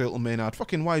as Thurso Hilton, Maynard.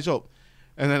 Fucking wise up.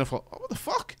 And then I thought, what the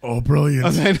fuck? Oh, brilliant.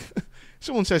 And then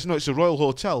someone says, no, it's a Royal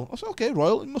Hotel. I said, okay,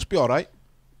 Royal, it must be all right.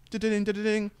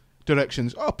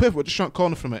 Directions. Oh, perfect, we're just around the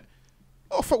corner from it.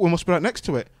 Oh, fuck, we must be right next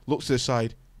to it. Looks to the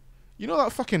side. You know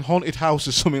that fucking haunted house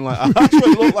or something like that? That's what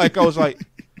it looked like. I was like,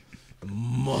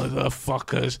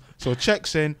 motherfuckers. So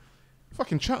checks in,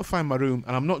 fucking trying to find my room,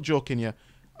 and I'm not joking you.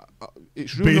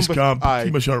 It's room Base number camp,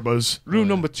 keep my shirt buzz. Room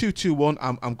number 221.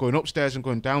 I'm going upstairs, I'm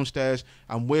going downstairs,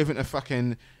 I'm waving to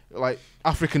fucking like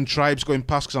African tribes going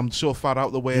past because I'm so far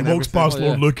out the way. He and walks everything. past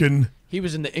Lord looking. He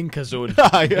was in the Inca zone. You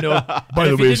know, by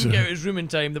the if way, he didn't get his room in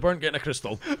time, they weren't getting a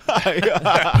crystal.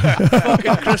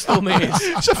 Fucking crystal maze.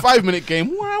 It's a 5-minute game.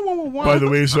 By the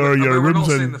way, sir, your we're not room's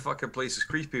saying in. the fucking place is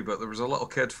creepy, but there was a little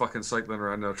kid fucking cycling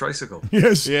around on a tricycle.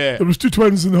 Yes, yeah. There was 2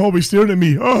 twins in the hallway staring at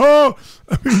me. I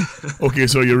mean, okay,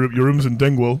 so your room's in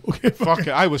Dingwall. Okay, fuck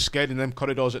it. I was scared in them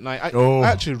corridors at night. I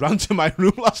actually ran to my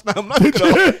room last night. I'm not gonna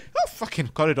lie. That fucking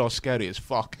corridor's scary as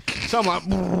fuck. So I'm like,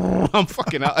 I'm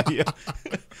fucking out of here.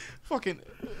 Fucking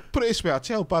put it this way, I'll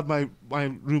tell you how bad my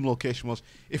room location was.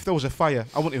 If there was a fire,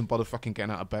 I wouldn't even bother fucking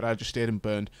getting out of bed. I just stayed and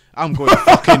burned. I'm going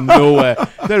fucking nowhere.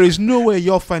 There is no way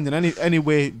you're finding any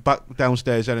way back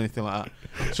downstairs or anything like that.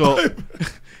 So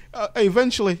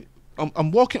eventually,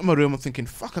 I'm walking to my room. I'm thinking,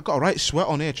 fuck, I got a right sweat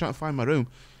on here trying to find my room.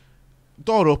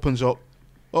 Door opens up.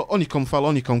 Oh, on you come, fella,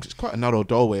 on you come. 'Cause it's quite a narrow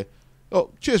doorway.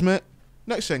 Oh, cheers, mate.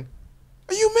 Next thing,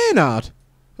 are you Maynard?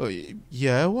 Oh,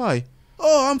 yeah. Why?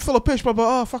 Oh, I'm full of pish, blah,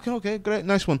 blah. Oh, fucking okay, great,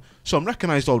 nice one. So I'm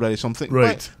recognised already, so I'm thinking,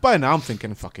 right. By now I'm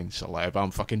thinking, fucking celeb, I'm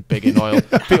fucking big in oil.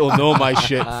 People know my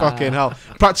shit, fucking hell.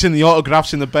 Practicing the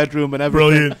autographs in the bedroom and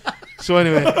everything. Brilliant. So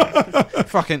anyway,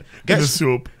 fucking gets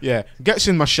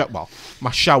in my shower,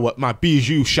 my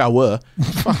bijou shower.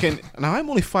 Fucking, now I'm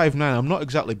only 5'9", I'm not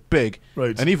exactly big.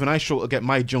 Right. And even I struggle to get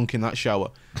my junk in that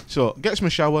shower. So gets my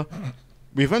shower.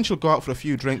 We eventually go out for a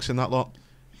few drinks and that lot.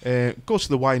 Goes to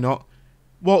the Why Not.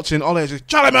 Walks in, Ollie says,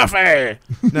 Charlie Murphy!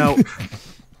 Now,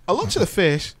 I looked at the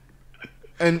face,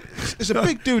 and there's a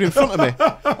big dude in front of me.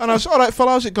 And I was, all right,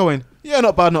 fella, how's it going? Yeah,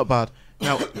 not bad, not bad.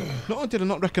 Now, not only did I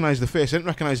not recognise the face, I didn't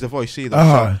recognise the voice either.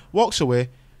 So walks away,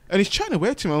 and he's chatting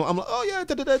away to me. I'm like, oh, yeah,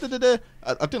 da-da-da-da-da.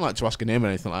 I didn't like to ask a name or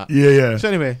anything like that. Yeah. So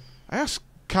anyway, I asked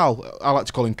Cal, I like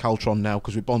to call him Caltron now,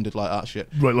 because we bonded like that shit.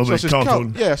 Right, lovely, so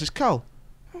Caltron. I says, Cal,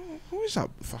 who's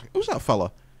that fella?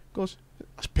 He goes,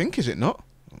 that's Pink, is it not?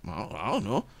 I don't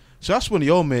know. So that's one of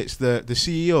your mates, the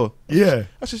CEO. Yeah.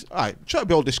 I says, alright, try to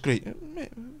be all discreet. Mate,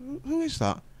 who is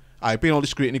that? Alright, being all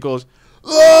discreet, and he goes,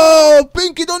 oh,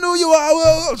 Pinky, don't know who you are. I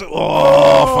was like,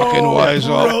 fucking wise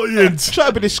up. Brilliant. Try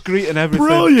to be discreet and everything.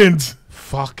 Brilliant.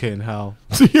 Fucking hell.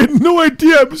 So you had no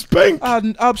idea it was Pink? I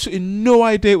had absolutely no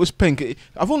idea it was Pink.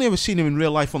 I've only ever seen him in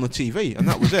real life on the TV, and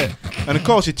that was it. And of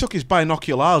course, he took his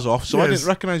binoculars off, so I didn't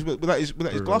recognise without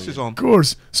his glasses on. Of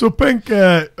course. So Pink,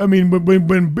 I mean,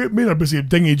 when Maynard basically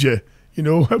dinged you, you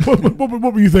know,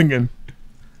 what were you thinking?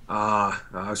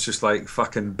 I was just like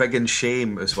fucking big in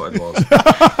shame is what it was.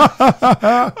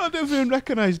 I never even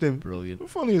recognised him. Brilliant.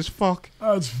 Funny as fuck.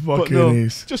 That's But fucking no,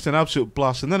 ace. just an absolute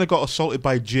blast. And then I got assaulted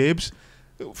by Jabes,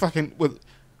 fucking with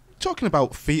talking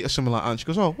about feet or something like that. And she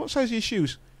goes, "Oh, what size are your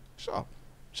shoes?" So,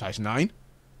 size 9,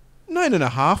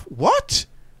 9.5. What?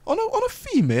 On a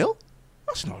female?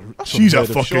 That's not. That's She's a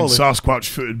unheard of, fucking surely.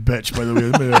 Sasquatch-footed bitch, by the way.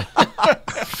 Isn't it?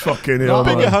 Fucking hell,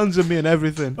 Put your man. hands on me and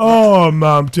everything. Oh, man,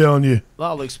 I'm telling you.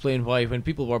 That'll explain why when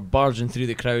people were barging through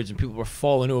the crowds and people were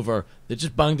falling over, they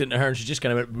just banged into her and she just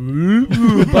kind of went woo,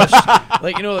 woo,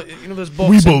 like you know those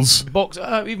boxing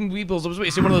Weebles. even Weebles. I was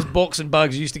waiting to say one of those boxing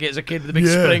bags you used to get as a kid with the big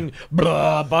Yeah. spring,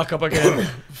 blah, back up again,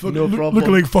 no problem.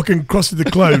 Looking like fucking Krusty the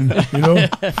Clown, you know?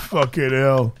 Fucking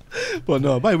hell. But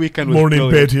no, my weekend was Morning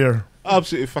brilliant. bed here.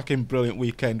 Absolutely fucking brilliant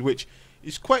weekend, which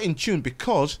is quite in tune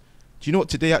because do you know what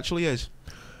today actually is?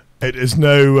 It is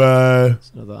now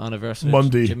It's another anniversary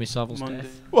Monday. of Jimmy Savile's Monday.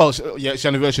 death. Well, it's the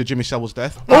anniversary of Jimmy Savile's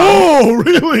death. Oh,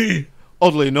 really?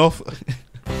 Oddly enough.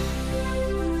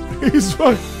 He's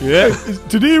fine. Yeah.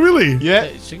 Today, really? Yeah.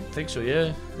 I think so,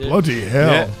 yeah. Bloody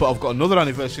hell. Yeah, but I've got another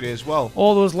anniversary as well.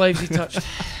 All those lives he touched.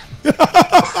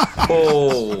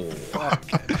 Oh,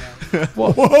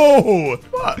 Whoa!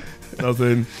 What?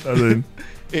 Nothing.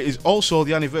 It is also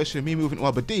the anniversary of me moving to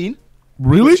Aberdeen.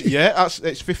 Really? Yeah,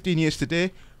 it's 15 years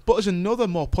today. But there's another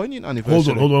more poignant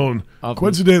anniversary. Hold on. I've-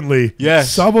 Coincidentally,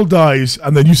 Yes. Savile dies,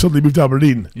 and then you suddenly moved to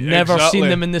Aberdeen. Never exactly. seen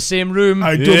them in the same room.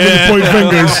 I don't mean to point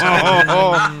fingers. Now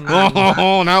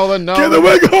then, no. Get the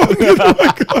wig on! Get the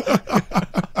wig on!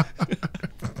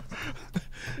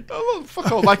 Oh, fuck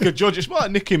all like a judge. It's more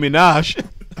like Nicki Minaj.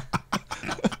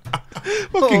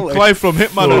 Fucking Holy Clive from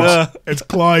Hitman and her. It's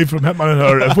Clive from Hitman and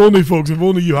Her. If only, folks, if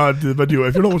only you had the video.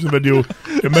 If you're not watching the video,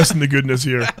 you're missing the goodness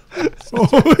here.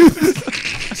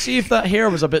 See if that hair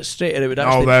was a bit straighter, it would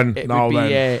actually.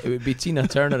 It would be Tina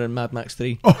Turner in Mad Max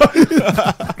 3.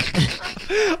 I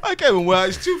can't even wear it.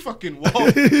 It's too fucking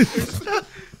warm.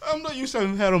 I'm not used to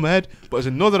having hair on my head. But there's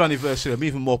another anniversary, an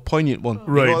even more poignant one.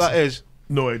 Right. You know what that is?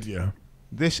 No idea.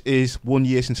 This is 1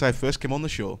 year since I first came on the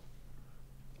show.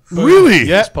 Really?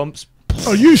 Yeah. Pumps.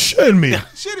 Are you shitting me?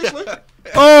 Seriously?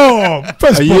 Oh,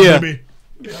 fist A bump, year. baby.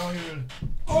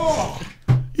 Oh,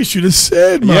 you should have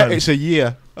said, Yeah, man. it's a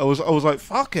year. I was like,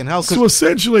 fucking hell. 'cause So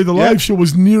essentially, the live show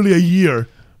was nearly a year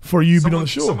for you being on the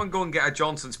show. Someone go and get a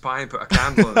Johnson's pie and put a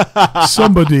candle in it.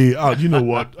 Somebody, you know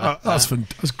what? That's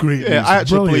great. yeah, news. I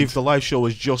actually Brilliant. believe the live show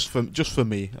was just for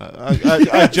me.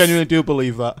 I genuinely do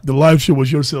believe that. The live show was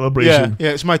your celebration. Yeah,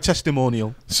 it's my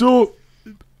testimonial. So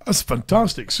that's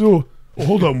fantastic. So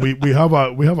hold on, we have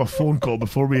a phone call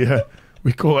before we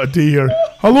call it a day here.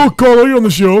 Hello, caller, you're on the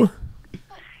show.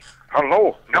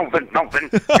 Hello, Melvin.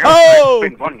 Oh! It's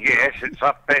been 1 year since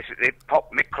I've basically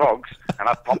popped my clogs, and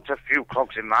I've popped a few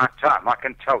clogs in my time, I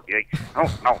can tell you.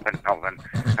 Oh, Melvin.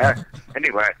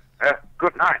 Anyway,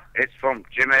 good night. It's from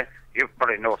Jimmy. You've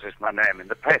probably noticed my name in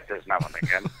the papers now and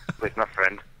again with my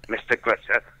friend, Mr.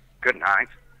 Glitter. Good night.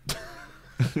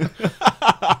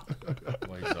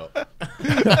 Wise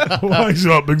up. Wise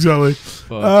up, exactly.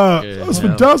 That's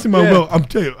fantastic, man. Yeah. Well, I'm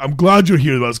telling you, I'm glad you're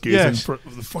here, that's Gates. Yes. And for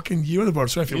the fucking year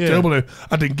anniversary, I feel Yeah. terrible now.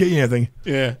 I didn't get you anything.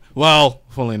 Yeah. Well,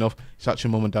 funnily enough, it's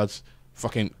actually Mum and Dad's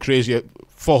fucking crazy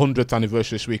 400th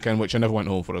anniversary this weekend, which I never went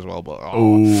home for as well. But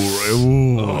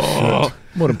Shit.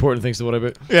 More important things to worry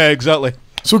about. yeah, exactly.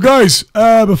 So, guys,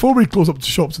 before we close up the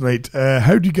shop tonight,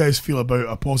 how do you guys feel about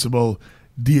a possible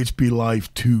DHB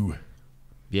Live 2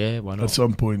 Yeah, why at not?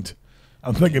 some point?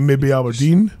 I'm thinking maybe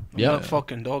Aberdeen. Yeah, That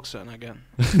fucking dog sitting again.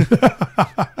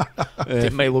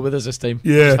 take Milo with us this time.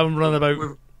 Yeah. I'm running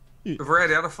about. We've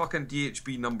already had a fucking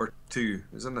DHB number 2.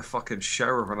 It was in the fucking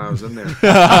shower when I was in there.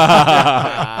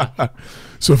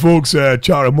 So, folks,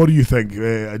 Chatham, what do you think?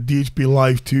 A DHB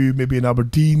Live 2, maybe in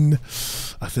Aberdeen?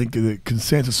 I think the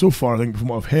consensus so far, I think from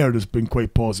what I've heard, has been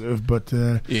quite positive. But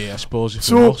Yeah, I suppose if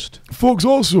so, we lost. folks,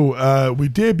 also, we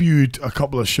debuted a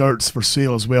couple of shirts for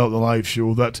sale as well at the live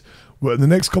show that in the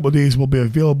next couple of days will be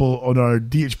available on our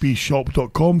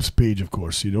dhbshop.com's page, of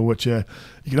course, which you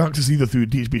can access either through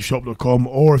dhbshop.com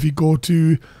or if you go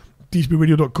to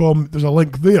dhbradio.com, there's a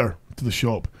link there to the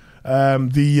shop.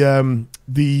 The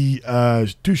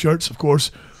two shirts, of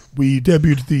course, we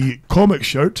debuted the comic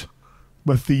shirt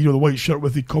with the the white shirt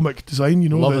with the comic design.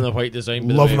 Loving the white design. by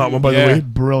the loving way. that one, by Yeah. the way,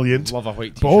 brilliant. Love a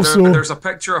white But t-shirt. also, There's a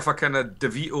picture of a kind of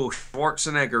DeVito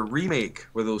Schwarzenegger remake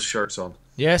with those shirts on.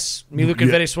 Yes, me looking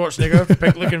Yeah. very Schwarzenegger,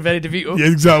 Pick looking very DeVito. yeah,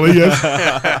 exactly,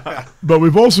 yes. But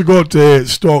we've also got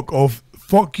stock of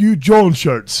Fuck You John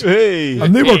shirts. Hey.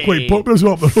 And they were quite popular as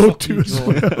well up the road too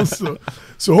as well.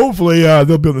 So hopefully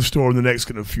they'll be on the store in the next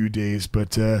kind of few days.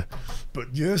 But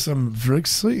yes, I'm very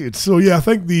excited. So yeah, I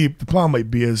think the plan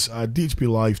might be is DHB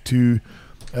Live 2.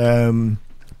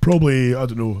 Probably, I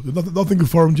don't know, nothing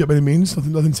confirmed yet by any means.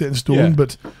 Nothing set in stone,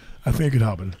 but I think it could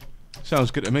happen.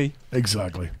 Sounds good to me.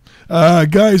 Exactly.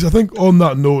 Guys, I think on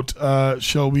that note,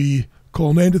 shall we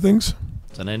call an end to things?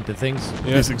 It's an end to things.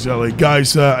 Yes, exactly.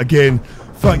 Guys, again,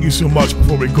 thank you so much.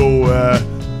 Before we go,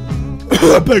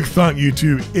 a big thank you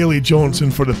to Ailey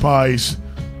Johnson for the pies.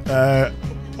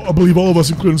 I believe all of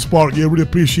us, including Sparky, really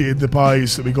appreciated the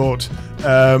pies that we got.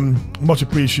 Much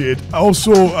appreciated.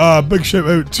 Also, big shout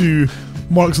out to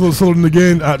Mark Sutherland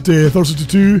again at Thursday to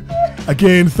 2.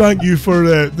 Again, thank you for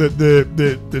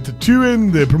the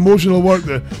tattooing, the promotional work,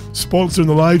 the sponsoring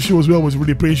the live show as well was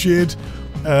really appreciated.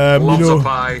 Loves a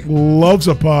pie. Loves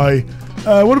a pie.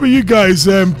 What about you guys?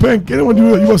 Pink, anyone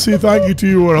you want to say thank you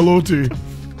to or hello to?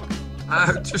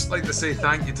 I'd just like to say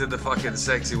thank you to the fucking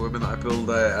sexy women that I pulled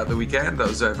at the weekend. That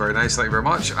was very nice, thank you very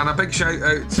much. And a big shout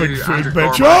out to Andrew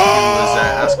Cormack, who was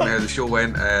asking me how the show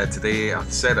went today. I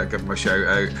said I'd give him a shout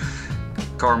out.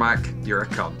 Cormac, you're a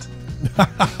cunt.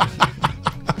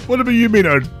 What about you,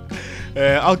 Maynard?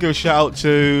 I'll give a shout out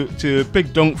to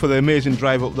Big Dunk for the amazing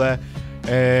drive up there.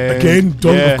 Again,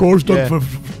 Dunk, of course. Dunk for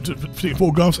taking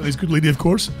photographs, and his good lady, of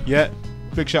course. Yeah,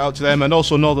 big shout out to them, and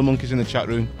also Northern Monkeys in the chat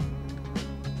room.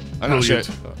 And that's it.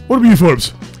 What about you,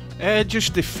 Forbes?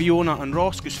 Just the Fiona and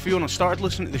Ross, because Fiona started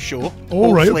listening to the show.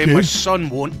 Oh, right, hopefully okay. my son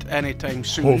won't anytime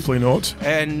soon. Hopefully not.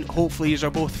 And hopefully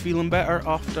you're both feeling better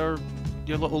after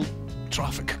your little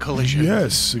traffic collision.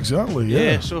 Yes, exactly.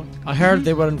 Yeah. So I heard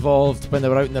they were involved when they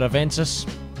were out in their Aventus,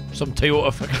 some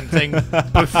Toyota fucking thing,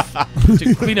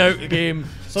 to clean out the game.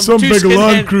 Some big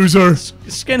Land Cruiser.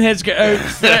 Skinheads get out,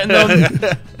 threaten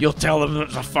them. You'll tell them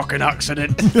it's a fucking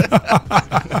accident.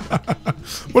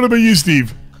 What about you,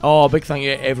 Steve? Oh, big thank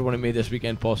you to everyone who made this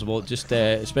weekend possible. Just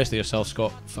especially yourself,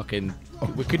 Scott. Fucking,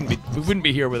 we wouldn't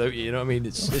be here without you. You know what I mean?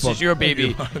 This is your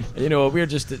baby. You know, we're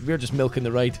just milking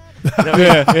the ride. You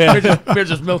know we're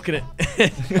just milking it.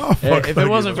 If it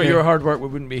wasn't for your hard work, we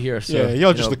wouldn't be here. So,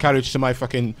 you're just the carriage to my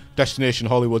fucking destination,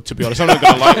 Hollywood. To be honest, I'm not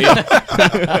gonna lie to you.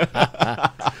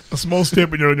 A small step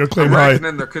when you're on your claim I'm high.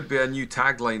 reckoning there could be a new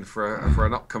tagline for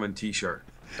an upcoming T-shirt.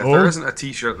 If there isn't a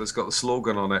T-shirt that's got the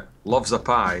slogan on it, "Loves a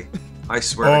pie," I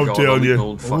swear to God, I'll eat my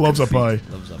own fucking loves a feet. pie.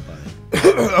 Loves a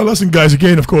pie. Listen, guys,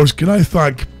 again, of course, can I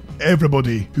thank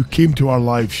everybody who came to our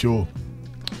live show?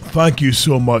 Thank you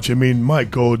so much. I mean, my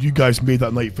God, you guys made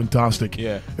that night fantastic.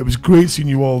 Yeah. It was great seeing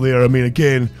you all there. I mean,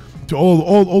 again, to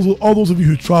all those of you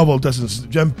who travelled distance,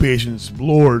 Jim Patience,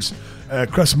 Lords,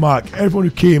 Chris Mack, everyone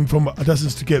who came from a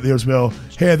distance to get there as well.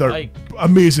 Heather,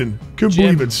 amazing. Couldn't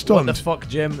Jim, believe it. Stunned. What the fuck,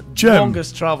 Jim? Jim.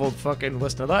 Longest travelled fucking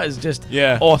listener. That is just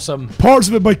awesome. Parts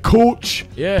of it by coach,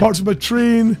 parts of it by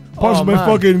train, parts of it by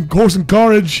fucking horse and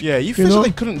carriage. Yeah, you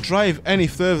physically couldn't drive any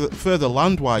further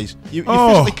land-wise. You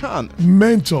physically can't.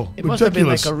 Mental. It must have been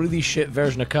like a really shit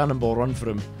version of Cannonball Run for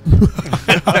him.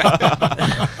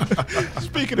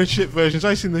 Speaking of shit versions,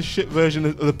 I seen the shit version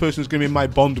of the person who's going to be in my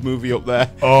Bond movie up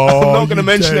there. Oh, I'm not going to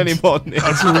mention any more names.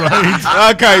 That's right.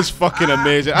 That guy's fucking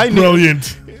amazing.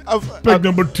 Brilliant. Big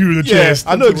number 2 in the chest.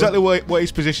 I know exactly what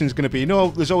his position is going to be. You know,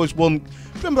 there's always one.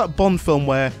 Remember that Bond film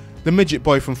where the midget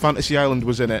boy from Fantasy Island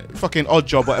was in it? Fucking Odd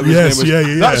Job, whatever his name was.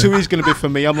 Yeah. That's who he's going to be for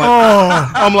me. I'm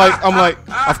like,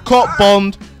 I've caught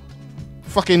Bond.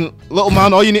 Fucking little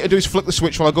man, all you need to do is flick the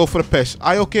switch while I go for a piss.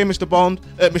 Aye, okay, Mr. Bond,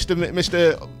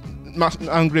 Mr.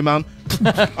 Angry Man.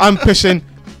 I'm pissing.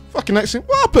 Fucking next thing,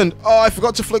 what happened? Oh, I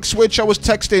forgot to flick switch. I was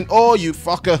texting. Oh, you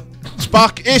fucker.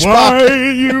 Spark, hey Spark.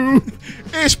 Why you?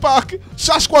 Hey Spark,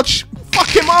 Sasquatch, fuck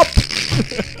him up.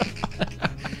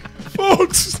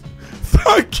 Folks,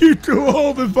 thank you to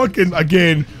all the fucking,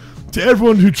 again, to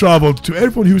everyone who travelled, to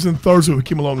everyone who was in Thursday who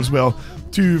came along as well,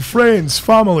 to friends,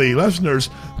 family, listeners,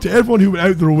 to everyone who went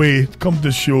out their way to come to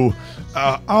this show.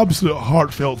 Absolute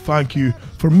heartfelt thank you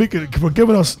for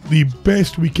giving us the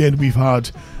best weekend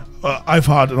I've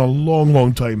had in a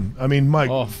long time. I mean,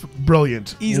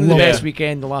 brilliant. Easily the best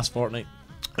weekend the last fortnight.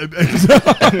 It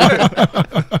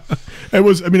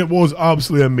was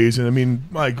absolutely amazing. I mean,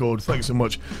 my God, thanks so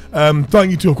much.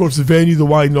 Thank you to, of course, the venue, the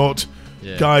Why Not.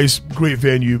 Yeah. Guys, great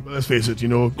venue, let's face it,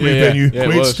 great venue,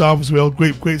 great staff as well,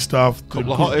 great staff.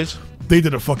 Couple of hotties. They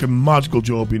did a fucking magical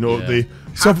job, they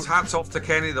Hats off to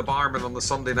Kenny the barman on the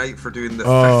Sunday night for doing the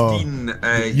 15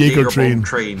 Jaeger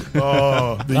train.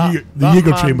 Oh, the that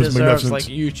Jaeger man train was deserves, magnificent. like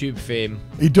YouTube fame.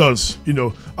 He does, you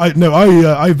know. I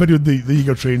videoed the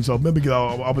Jaeger train, so I'll maybe get that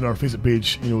up on our Facebook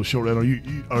page, you know, shortly,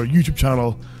 on our YouTube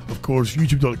channel, of course,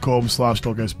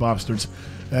 youtube.com/Doghouse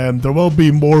There will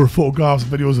be more photographs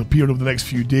and videos appearing over the next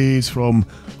few days from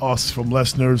us, from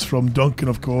listeners, from Duncan,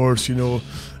 of course, you know.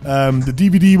 The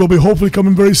DVD will be hopefully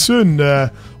coming very soon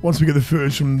once we get the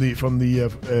footage from the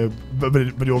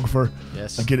videographer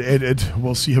and get it edited.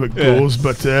 We'll see how it goes,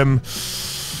 but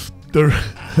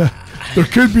there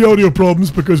could be audio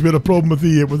problems because we had a problem with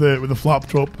the flap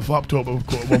top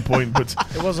at one point, but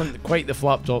it wasn't quite the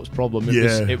flap top's problem.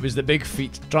 It was the big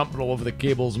feet trampling all over the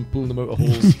cables and pulling them out of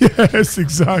holes. Yes,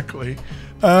 exactly.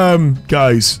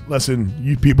 Guys, listen,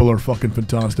 you people are fucking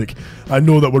fantastic. I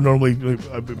know that we're normally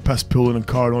piss pulling and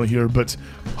carrying on here, but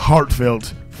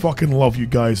heartfelt, fucking love you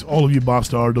guys, all of you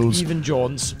bastardos. Even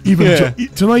Johns.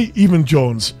 Tonight, even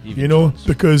Johns. Even you know, Johns.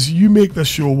 because you make this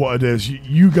show what it is.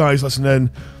 You guys listening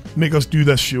make us do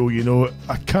this show. You know,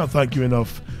 I can't thank you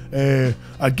enough.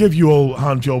 I'd give you all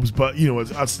hand jobs, but you know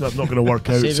that's not going to work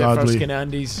out. Save sadly, it for Skin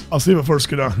Andy's. I'll save it for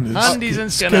Skin Andy's. Andy's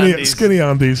and Skin Andy's. Skinny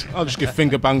Andy's. I'll just give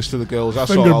finger bangs to the girls.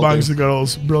 That's Finger all I'll bangs do. to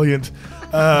girls. Brilliant.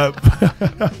 On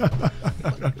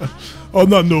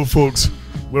that note, folks,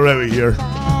 we're out of here.